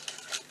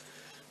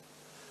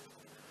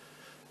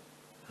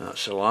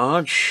 That's a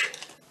large.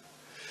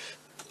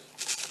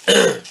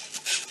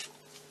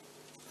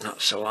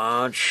 That's a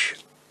large.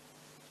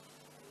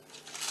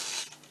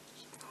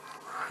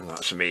 And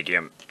that's a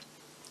medium.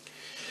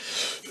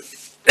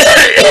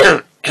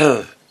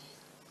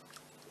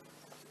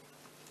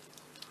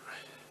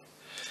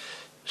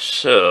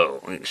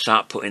 So we can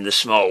start putting the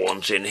small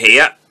ones in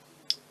here.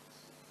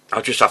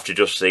 I'll just have to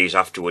dust these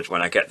afterwards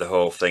when I get the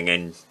whole thing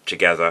in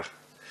together.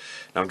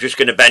 Now I'm just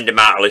going to bend them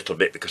out a little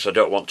bit because I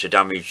don't want to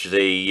damage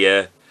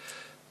the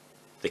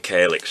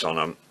calyx on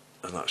them,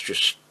 and that's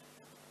just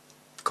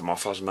come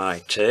off as my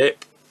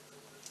tape.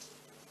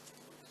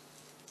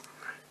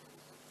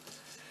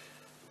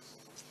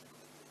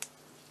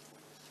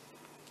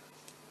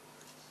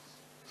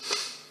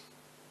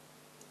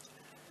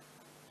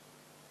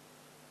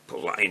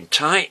 Pull that in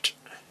tight.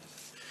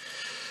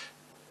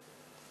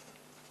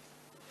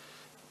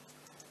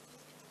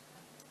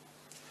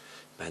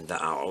 Bend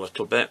that out a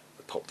little bit,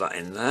 pop that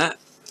in there.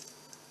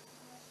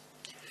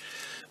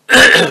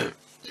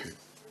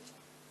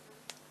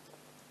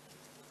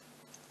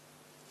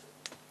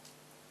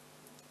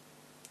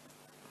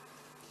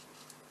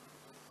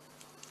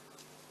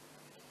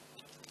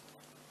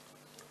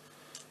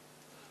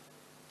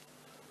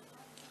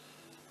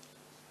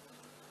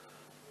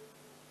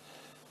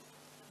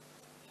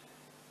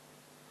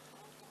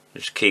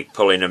 Just keep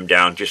pulling them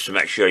down just to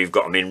make sure you've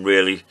got them in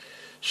really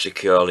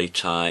securely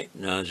tight.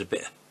 No, there's a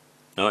bit.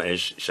 No, it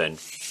is. It's in.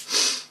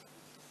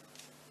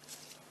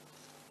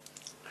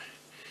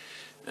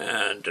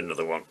 And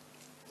another one.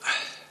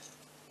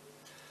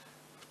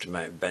 Have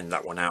to bend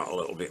that one out a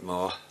little bit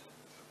more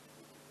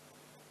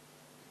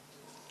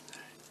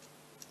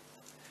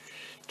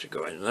to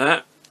go in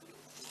there.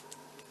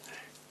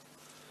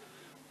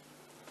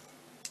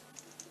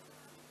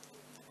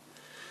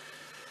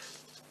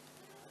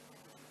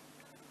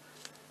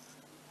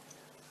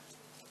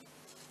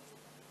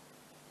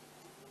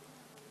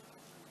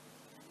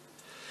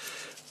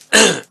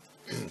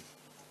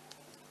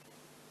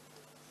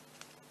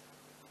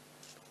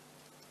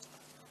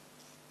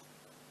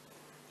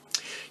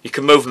 You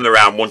can move them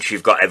around once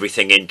you've got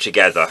everything in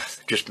together.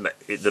 Just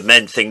the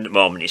main thing at the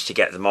moment is to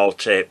get them all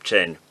taped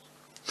in.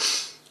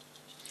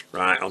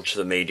 Right, onto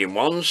the medium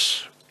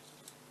ones.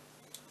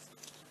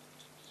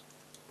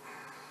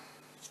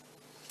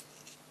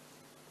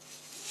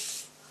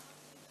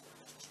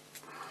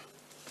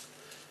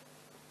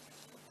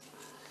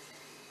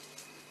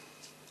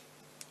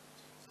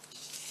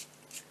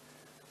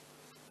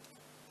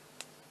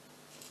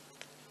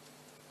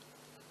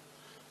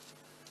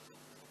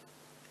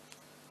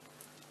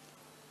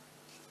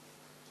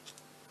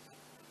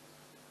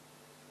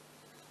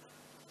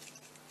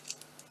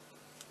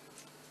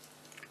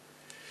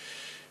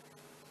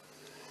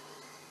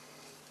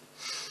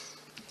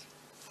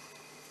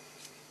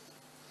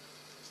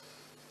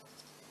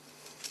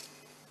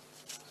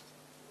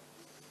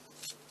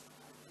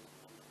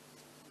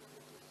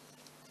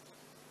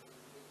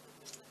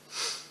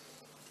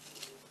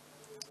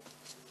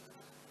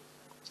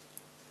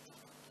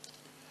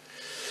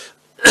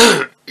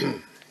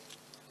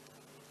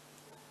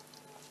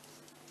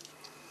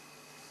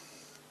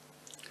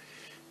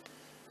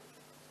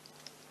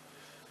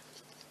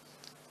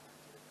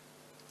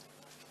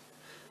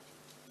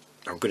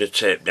 I'm going to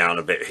tape down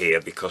a bit here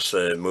because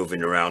they're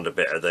moving around a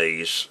bit of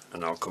these,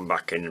 and I'll come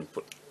back in and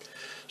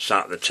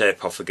start the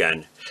tape off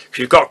again. Because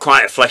you've got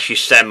quite a fleshy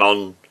stem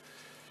on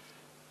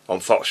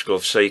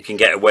Foxglove, so you can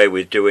get away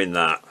with doing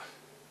that.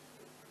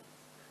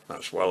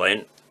 That's well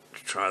in.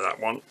 Let's try that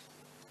one.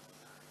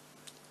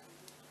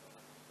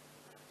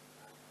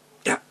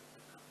 Yeah,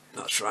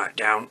 that's right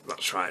down.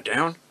 That's right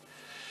down.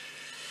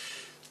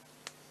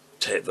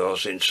 Tape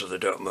those in so they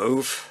don't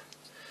move.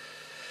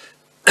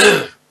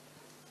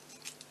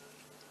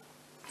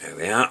 There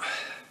we are.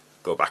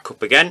 Go back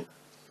up again.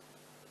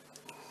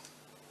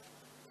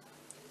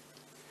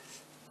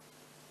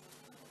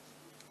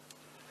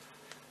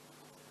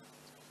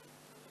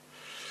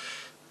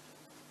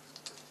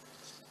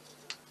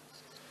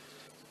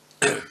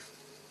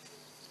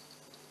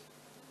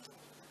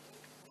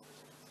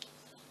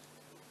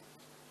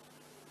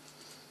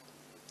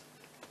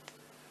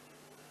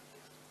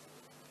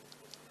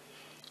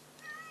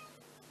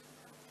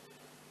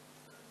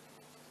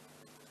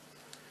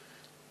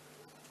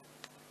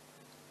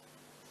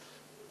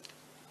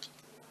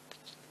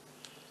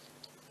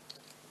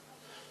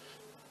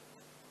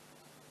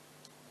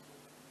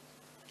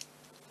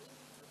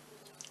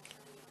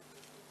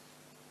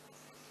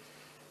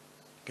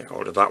 Get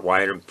hold of that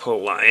wire and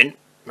pull that in.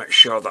 Make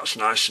sure that's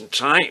nice and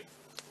tight.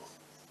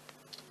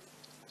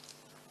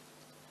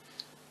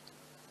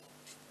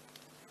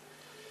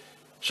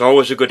 It's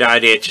always a good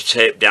idea to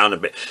tape down a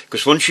bit,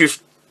 because once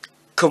you've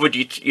covered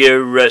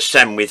your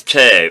stem with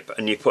tape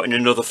and you're putting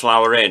another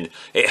flower in,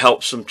 it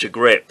helps them to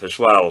grip as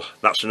well.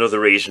 That's another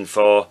reason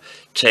for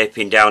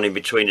taping down in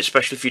between,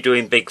 especially if you're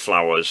doing big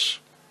flowers.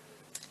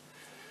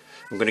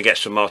 I'm going to get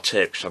some more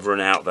tape because I've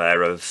run out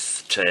there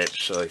of tape.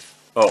 So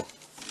oh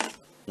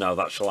no,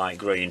 that's a light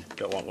green.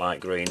 Don't want light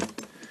green,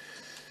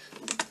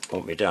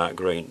 want me dark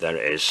green. There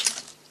it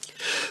is.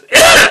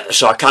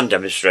 So I can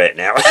demonstrate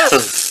now.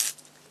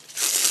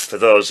 For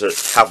those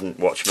that haven't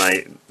watched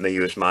me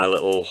use my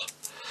little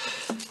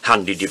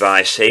handy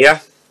device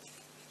here.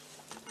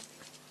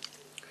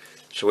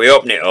 So we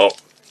open it up,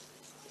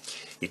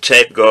 your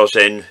tape goes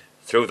in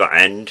through that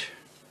end,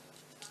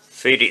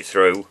 feed it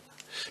through.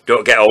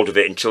 Don't get hold of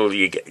it until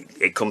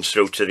it comes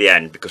through to the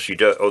end, because you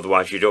don't,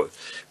 otherwise you don't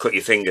cut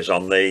your fingers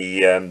on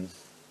the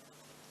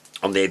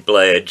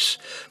blades.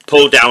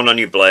 Pull down on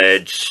your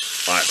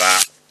blades like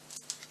that,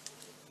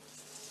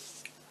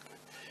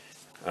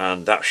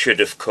 and that should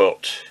have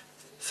cut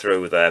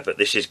through there, but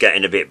this is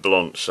getting a bit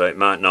blunt, so it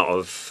might not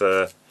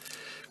have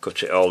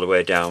cut it all the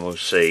way down. We'll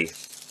see.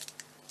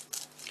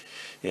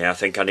 Yeah, I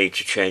think I need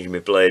to change my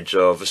blades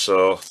over,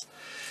 so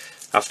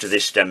after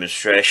this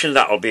demonstration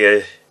that'll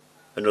be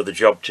another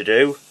job to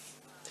do.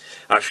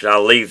 Actually,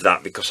 I'll leave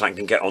that because I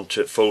can get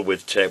onto it full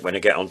with tape when I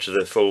get onto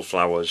the full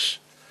flowers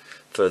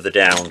further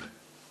down,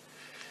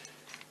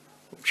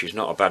 which is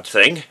not a bad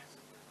thing.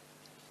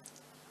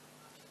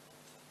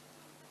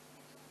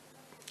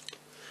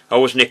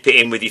 Always nip it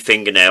in with your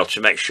fingernail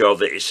to make sure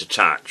that it's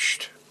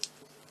attached.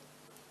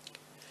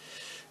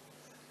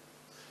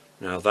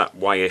 Now that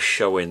wire's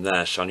showing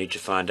there, so I need to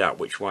find out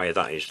which wire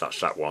that is. That's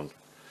that one.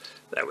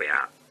 There we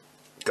are.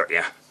 Got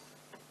ya.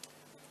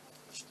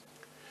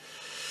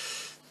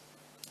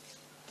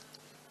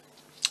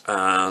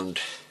 And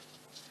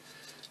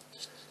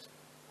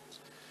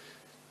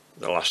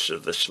the last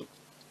of the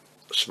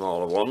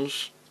smaller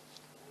ones,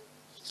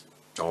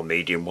 or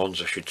medium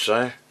ones I should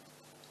say.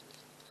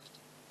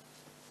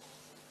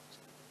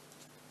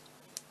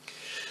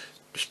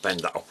 Just bend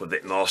that up a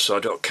bit more so I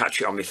don't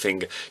catch it on my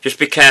finger. Just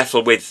be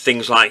careful with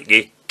things like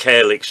your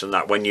calyx and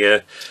that when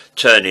you're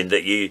turning,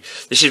 that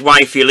this is why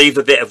if you leave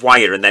a bit of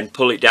wire and then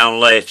pull it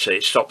down later,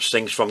 it stops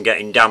things from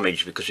getting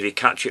damaged, because if you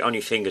catch it on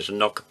your fingers and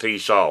knock a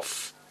piece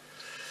off,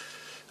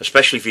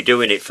 especially if you're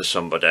doing it for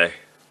somebody,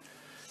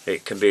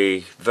 it can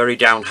be very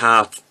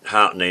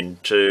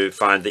downheartening to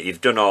find that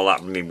you've done all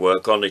that admin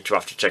work only to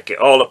have to take it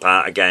all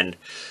apart again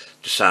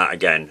to start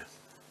again.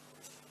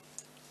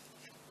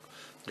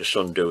 Just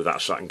undo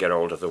that so I can get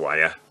hold of the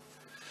wire.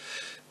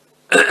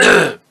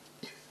 I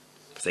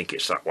think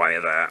it's that wire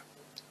there.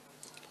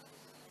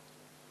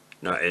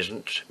 No, it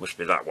isn't. Must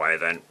be that wire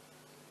then.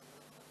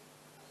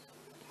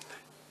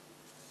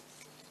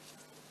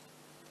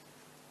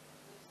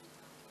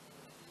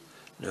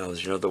 No,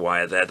 there's another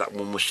wire there. That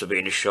one must have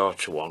been a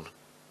shorter one.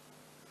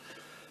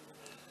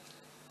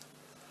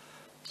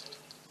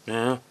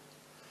 No.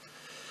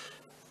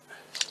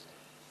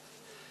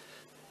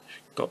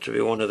 Got to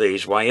be one of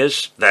these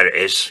wires. There it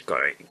is.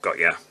 Got it. Got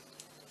ya.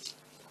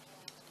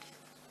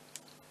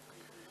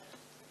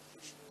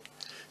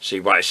 See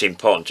why it's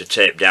important to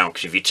tape down,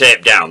 because if you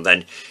tape down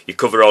then you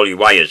cover all your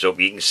wires up.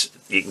 You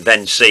can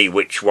then see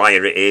which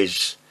wire it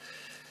is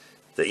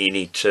that you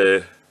need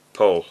to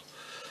pull.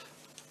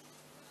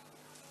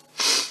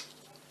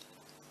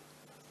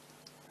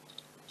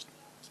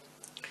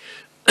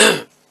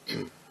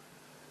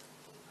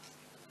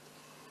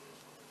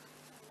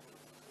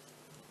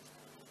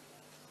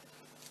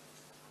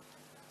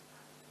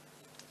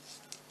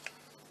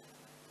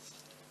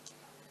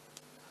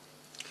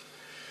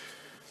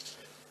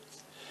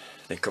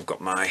 I think I've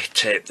got my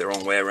tape the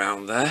wrong way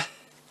around there.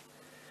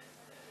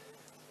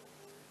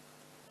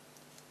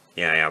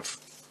 Yeah, I have.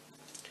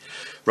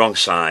 Wrong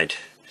side.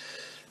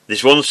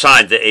 There's one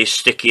side that is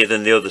stickier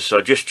than the other, so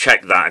just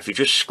check that. If you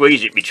just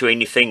squeeze it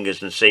between your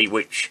fingers and see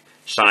which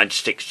side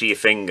sticks to your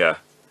finger,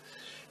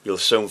 you'll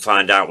soon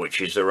find out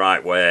which is the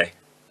right way.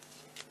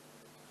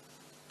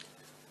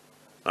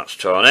 That's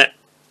torn it.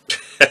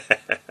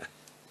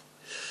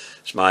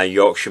 It's my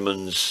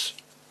Yorkshireman's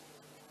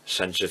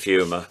sense of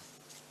humour.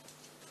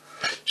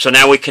 So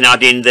now we can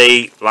add in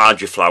the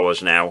larger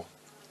flowers now.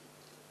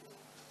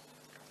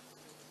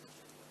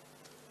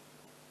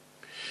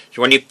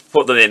 So when you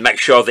put them in, make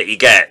sure that you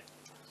get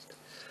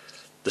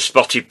the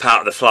spotted part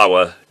of the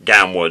flower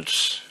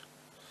downwards,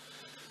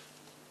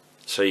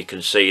 so you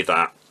can see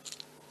that.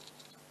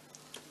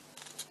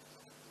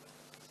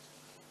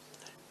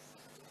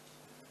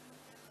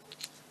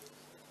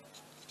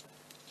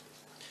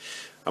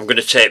 I'm going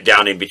to tape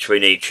down in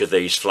between each of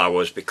these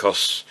flowers,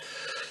 because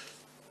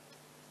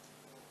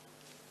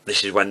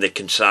this is when they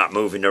can start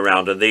moving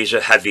around, and these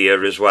are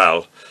heavier as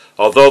well.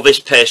 Although this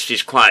paste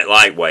is quite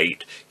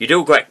lightweight, you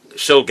do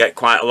still get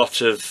quite a lot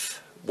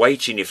of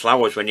weight in your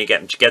flowers when you get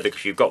them together,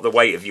 because you've got the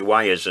weight of your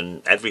wires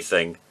and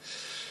everything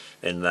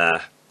in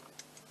there.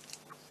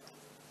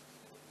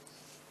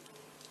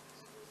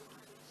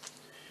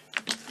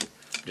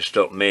 Just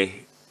up my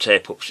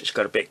tape up, so it's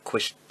got a bit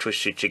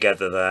twisted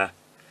together there.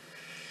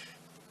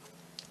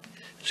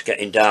 It's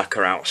getting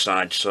darker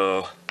outside,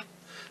 so,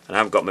 and I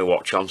haven't got my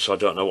watch on, so I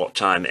don't know what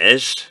time it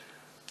is.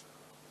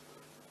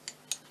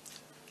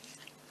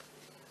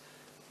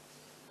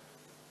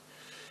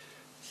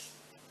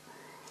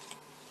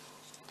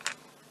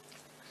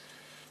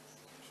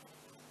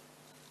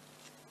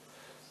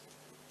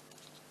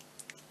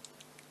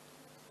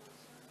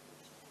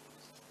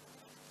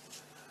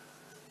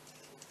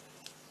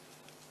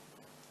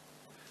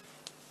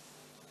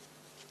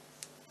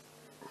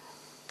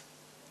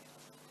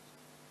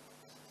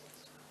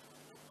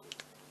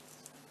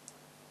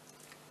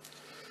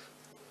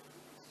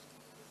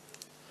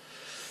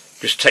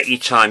 Just take your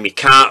time. You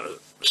can't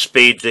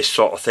speed this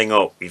sort of thing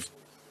up,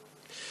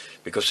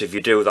 because if you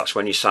do, that's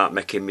when you start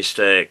making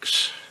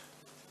mistakes.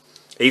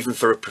 Even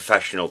for a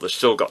professional, they've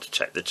still got to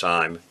take the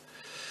time.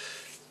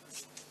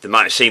 They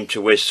might seem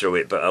to whiz through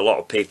it, but a lot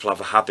of people have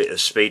a habit of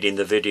speeding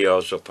the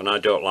videos up, and I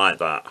don't like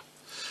that.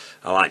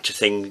 I like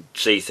to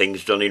see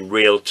things done in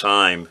real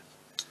time,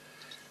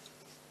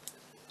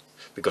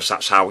 because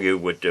that's how you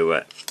would do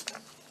it.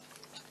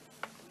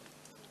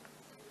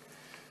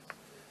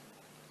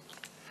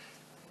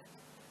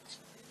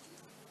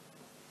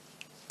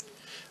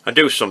 I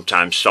do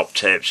sometimes stop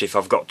tapes if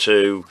I've got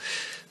to,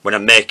 when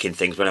I'm making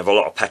things, when I have a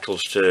lot of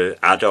petals to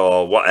add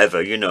or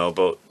whatever, you know,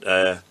 but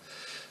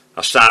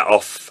I start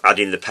off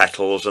adding the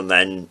petals and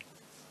then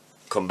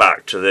come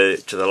back to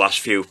the last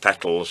few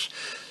petals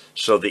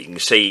so that you can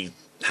see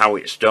how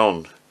it's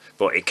done.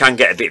 But it can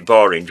get a bit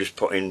boring just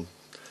putting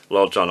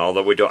loads on,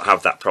 although we don't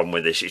have that problem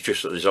with this. It's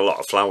just that there's a lot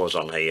of flowers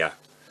on here,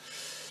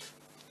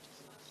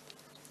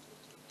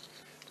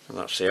 and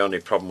that's the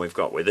only problem we've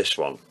got with this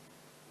one.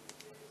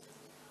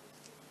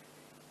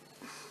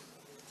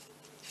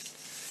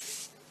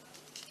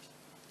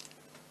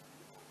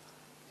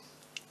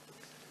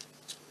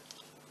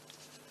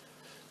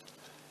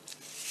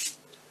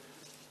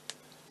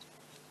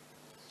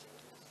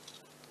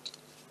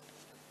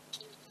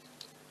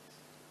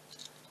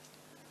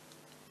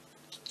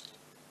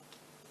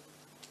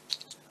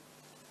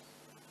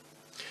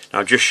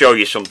 I'll just show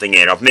you something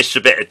here. I've missed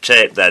a bit of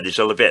tape there. There's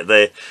a little bit of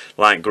the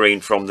light green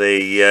from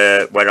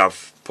the where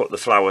I've put the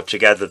flower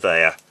together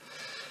there.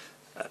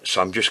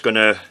 So I'm just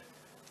gonna,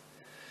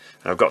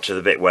 I've got to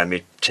the bit where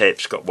my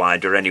tape's got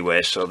wider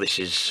anyway, so this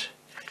is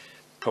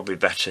probably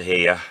better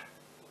here.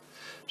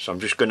 So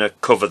I'm just gonna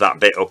cover that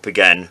bit up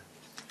again,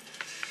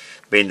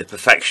 being the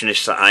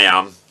perfectionist that I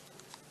am.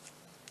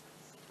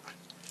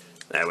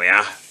 There we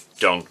are,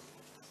 done.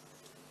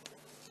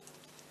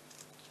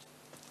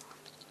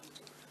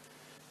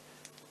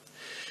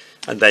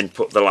 And then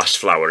put the last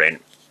flower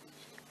in.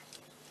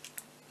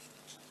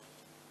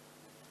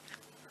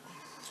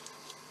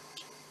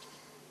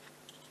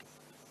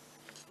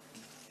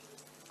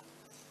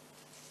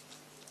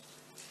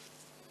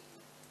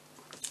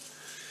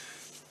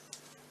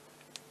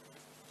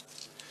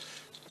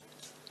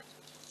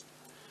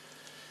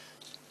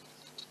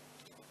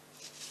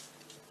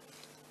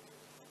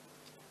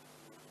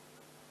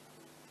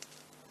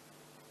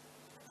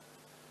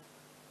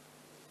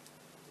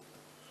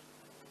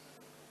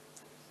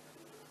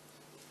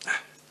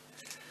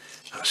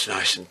 That's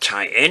nice and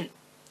tight in.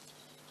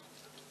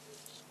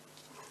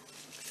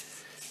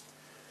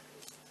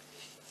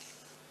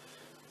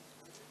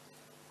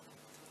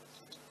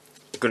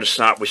 I'm going to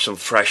start with some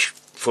fresh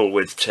full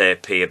width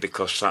tape here,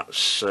 because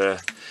that's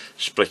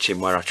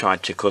splitting where I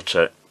tried to cut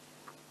it.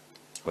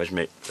 Where's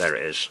me? There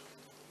it is.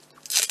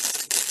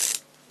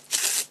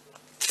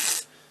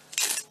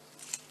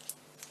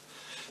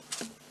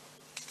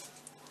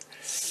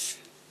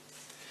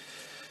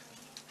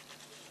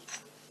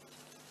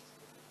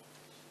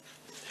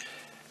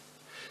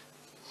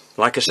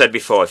 Like I said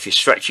before, if you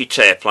stretch your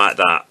tape like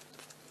that,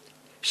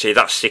 see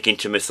that's sticking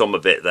to my thumb a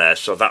bit there,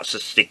 so that's the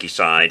sticky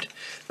side.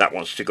 That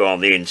wants to go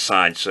on the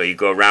inside, so you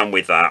go around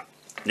with that,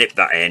 nip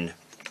that in,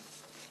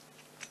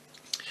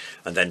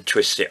 and then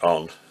twist it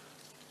on.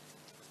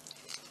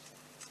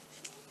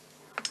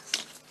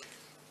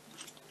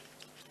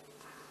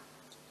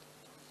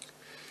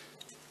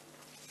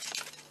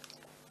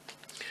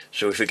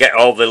 So if we get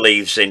all the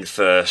leaves in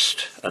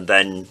first, and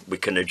then we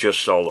can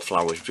adjust all the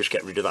flowers, just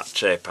get rid of that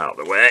tape out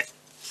of the way.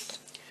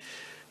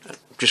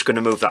 Just going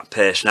to move that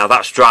paste. Now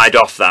that's dried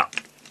off that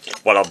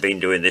while I've been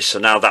doing this, so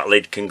now that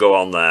lid can go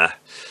on there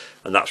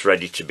and that's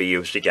ready to be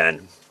used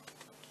again.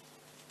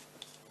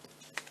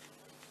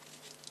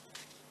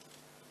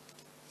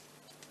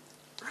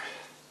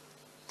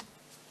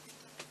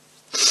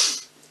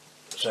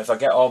 So if I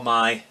get all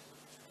my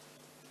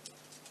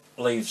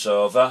leaves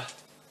over,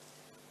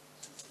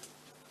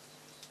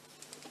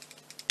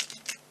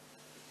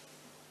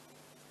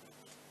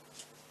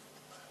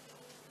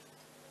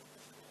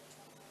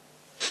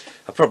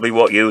 I probably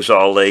won't use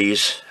all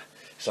these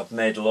because I've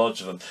made loads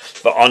of them,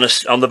 but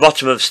on the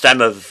bottom of the stem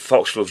of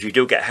foxgloves you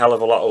do get a hell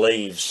of a lot of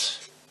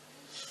leaves.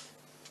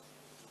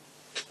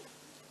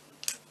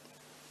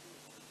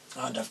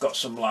 And I've got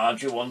some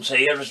larger ones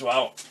here as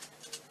well.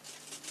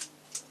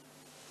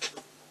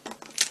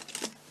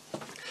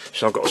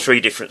 So I've got 3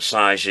 different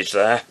sizes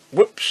there.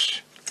 Whoops.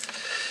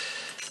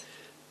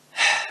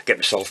 Get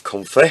myself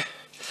comfy.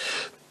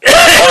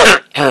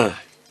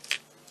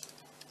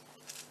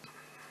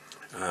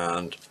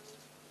 And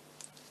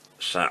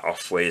start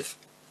off with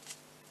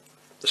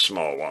the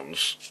small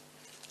ones.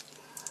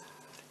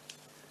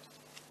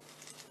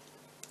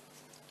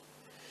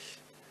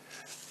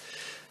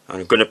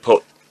 I'm going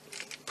to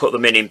put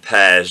them in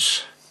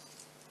pairs.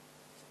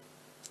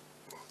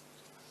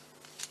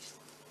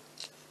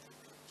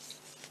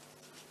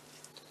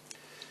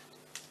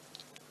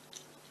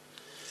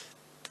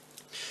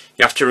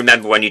 You have to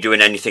remember when you're doing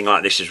anything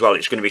like this as well,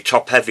 it's going to be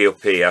top heavy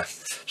up here,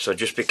 so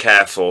just be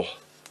careful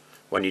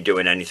when you're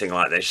doing anything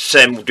like this.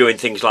 Same doing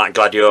things like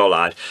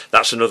gladioli.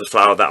 That's another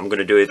flower that I'm going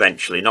to do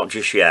eventually, not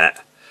just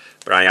yet,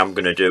 but I am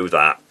going to do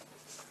that.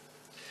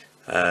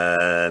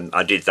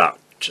 I did that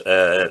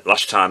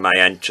last time I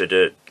entered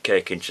at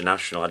Cake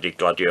International. I did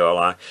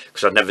gladioli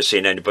because I'd never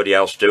seen anybody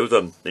else do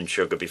them in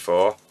sugar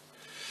before.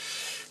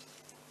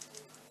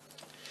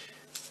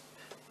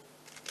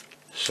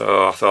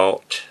 So I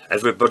thought,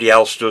 everybody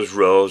else does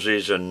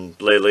roses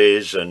and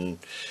lilies and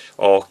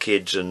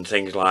orchids and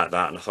things like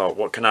that, and I thought,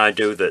 what can I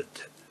do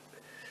that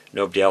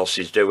nobody else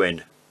is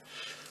doing?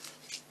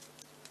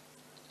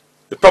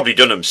 They've probably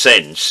done them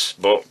since,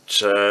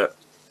 but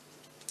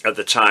at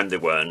the time they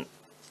weren't.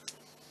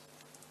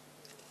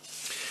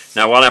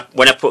 Now while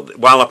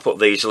I put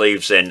these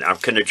leaves in, I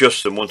can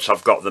adjust them once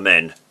I've got them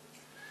in,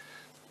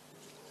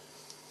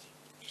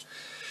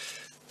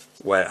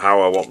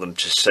 how I want them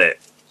to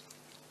sit.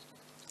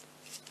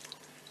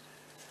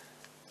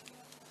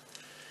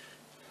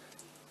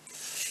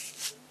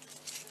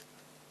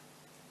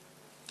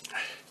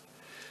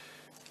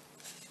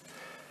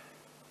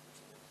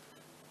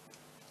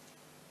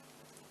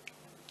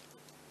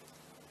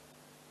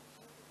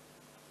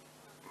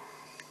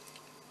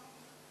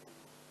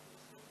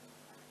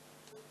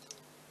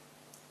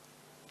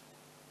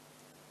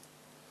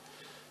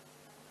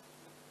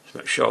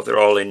 Make sure they're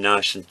all in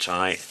nice and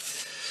tight.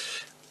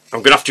 I'm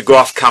going to have to go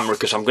off camera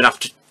because I'm going to have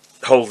to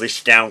hold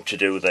this down to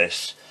do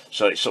this,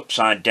 so it's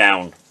upside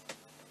down.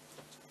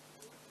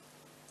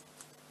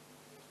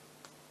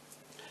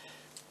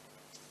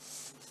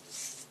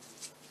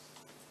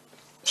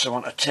 So I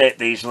want to tape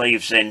these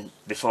leaves in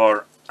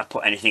before I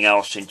put anything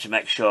else in to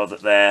make sure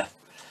that they're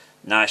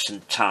nice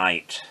and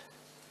tight.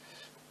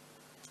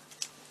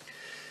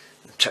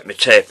 Take my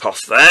tape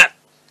off there,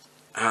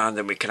 and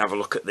then we can have a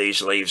look at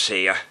these leaves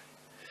here.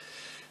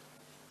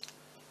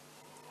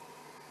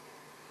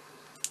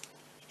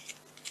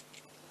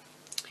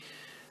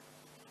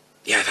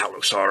 Yeah, that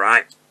looks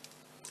alright.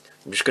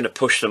 I'm just going to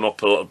push them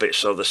up a little bit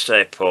so they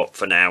stay put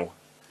for now.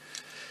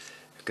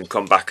 I can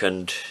come back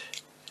and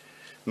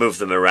move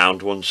them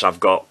around once I've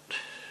got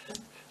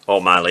all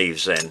my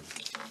leaves in.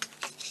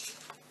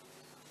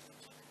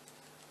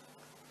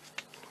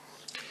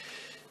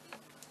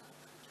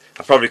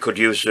 I probably could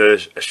use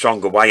a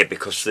stronger wire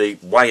because the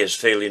wire's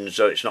feeling as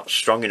though it's not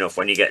strong enough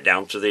when you get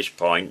down to this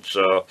point.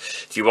 So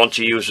if you want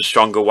to use a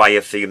stronger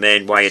wire for your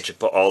main wire to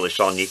put all this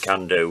on, you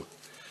can do.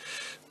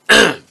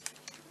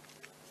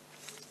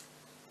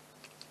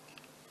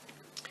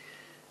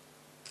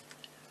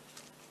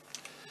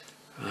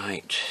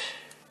 Right,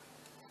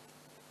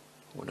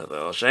 one of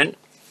those in.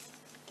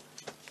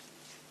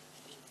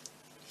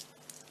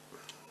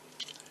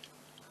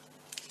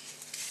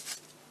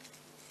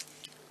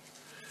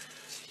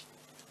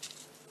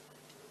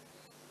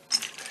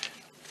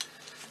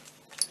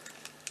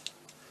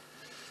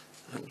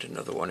 And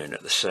another one in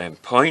at the same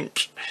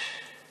point.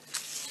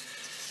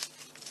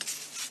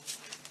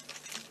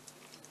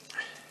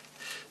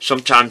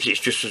 Sometimes it's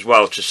just as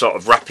well to sort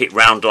of wrap it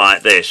round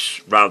like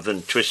this rather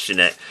than twisting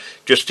it,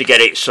 just to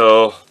get it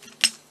so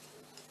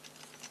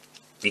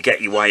you get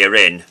your wire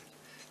in,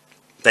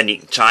 then you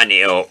can tighten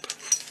it up,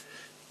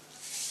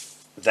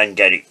 then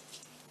get it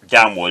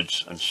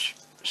downwards and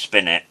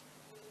spin it.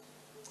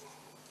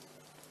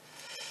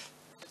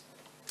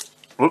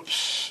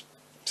 Whoops,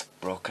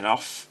 broken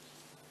off.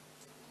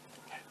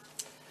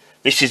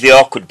 This is the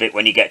awkward bit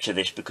when you get to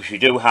this, because you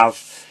do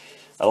have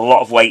a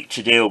lot of weight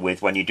to deal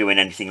with when you're doing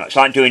anything like, it's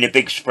like doing a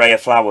big spray of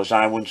flowers.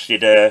 I once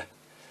did a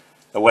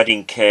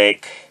wedding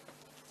cake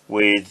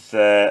with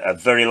a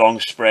very long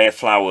spray of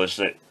flowers,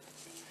 that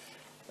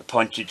a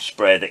pointed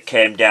spray that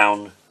came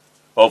down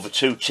over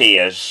 2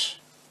 tiers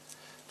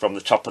from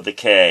the top of the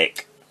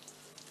cake,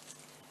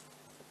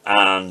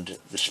 and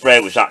the spray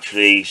was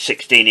actually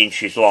 16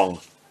 inches long.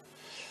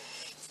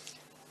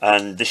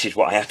 And this is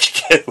what I had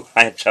to do.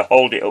 I had to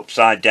hold it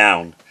upside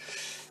down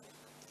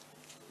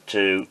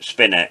to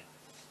spin it.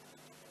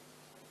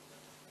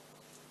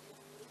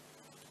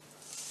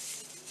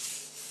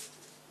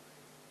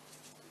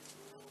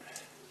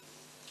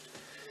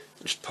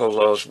 Just pull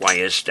those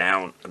wires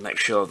down and make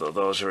sure that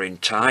those are in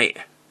tight.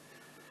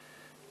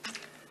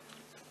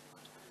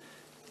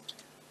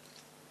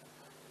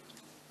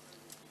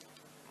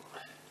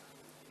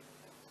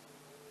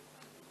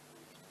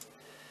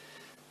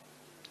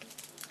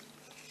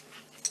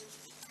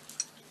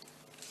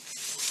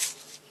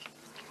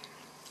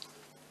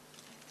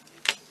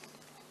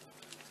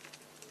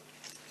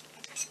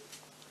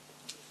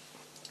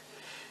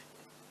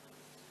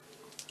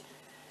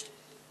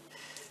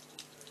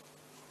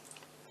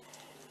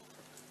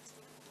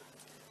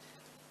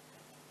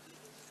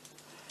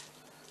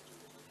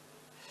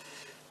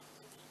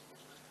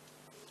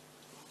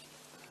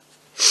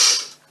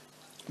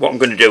 what I'm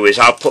going to do is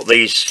I'll put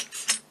these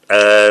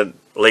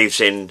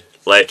leaves in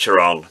later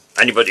on.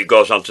 Anybody who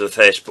goes onto the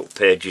Facebook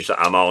pages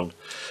that I'm on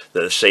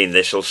that have seen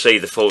this will see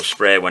the full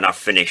spray when I've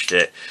finished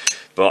it.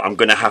 But I'm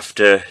going to have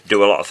to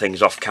do a lot of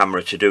things off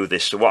camera to do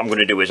this. So what I'm going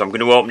to do is I'm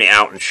going to open it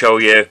out and show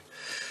you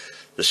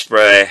the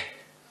spray,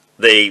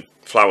 the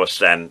flower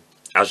stem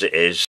as it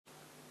is.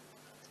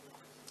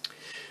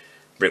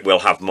 But it will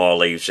have more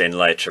leaves in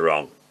later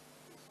on.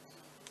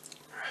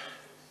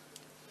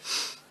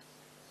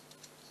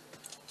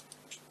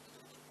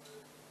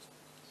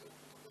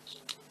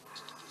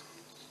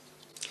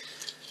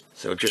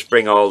 So just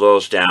bring all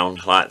those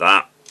down like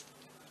that.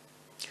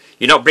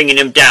 You're not bringing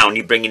them down,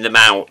 you're bringing them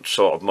out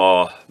sort of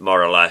more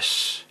or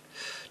less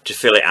to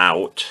fill it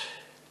out.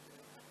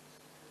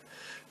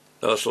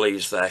 Those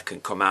leaves there can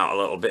come out a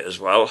little bit as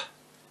well.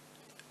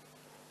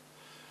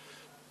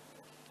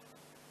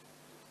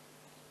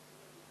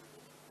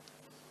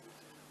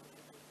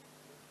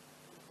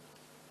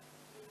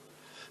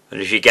 And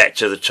as you get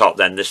to the top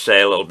then they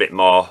stay a little bit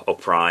more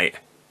upright.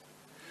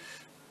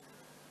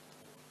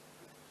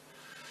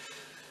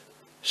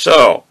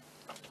 So,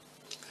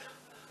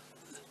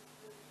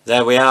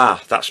 there we are,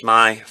 that's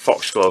my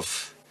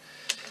foxglove.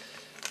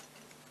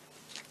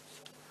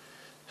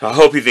 I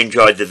hope you've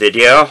enjoyed the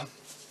video,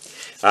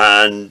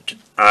 and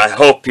I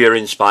hope you're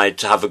inspired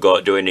to have a go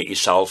at doing it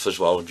yourself as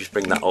well. Just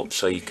bring that up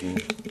so you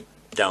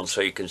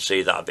can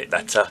see that a bit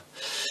better.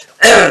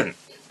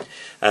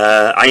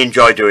 I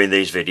enjoy doing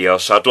these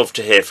videos, so I'd love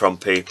to hear from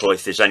people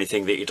if there's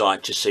anything that you'd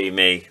like to see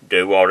me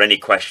do, or any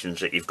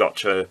questions that you've got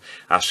to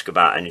ask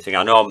about anything.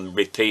 I know I'm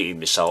repeating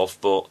myself,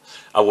 but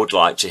I would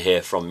like to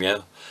hear from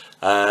you.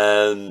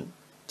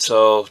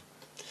 So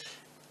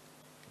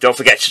don't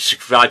forget to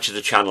subscribe to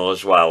the channel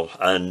as well,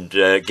 and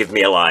give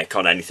me a like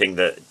on anything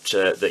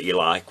that you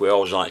like. We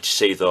always like to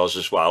see those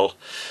as well.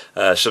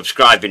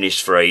 Subscribing is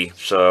free,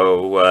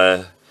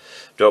 so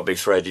don't be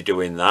afraid of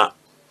doing that.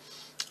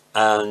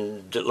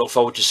 And look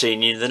forward to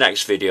seeing you in the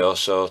next video.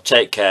 So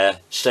take care,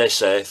 stay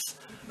safe,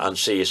 and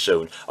see you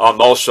soon. I'm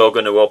also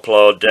going to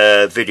upload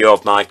a video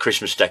of my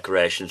Christmas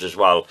decorations as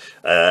well,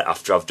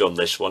 after I've done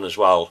this one, as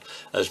well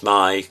as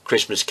my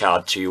Christmas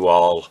card to you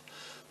all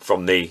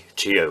from me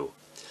to you.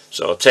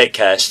 So take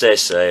care, stay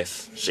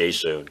safe, see you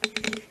soon.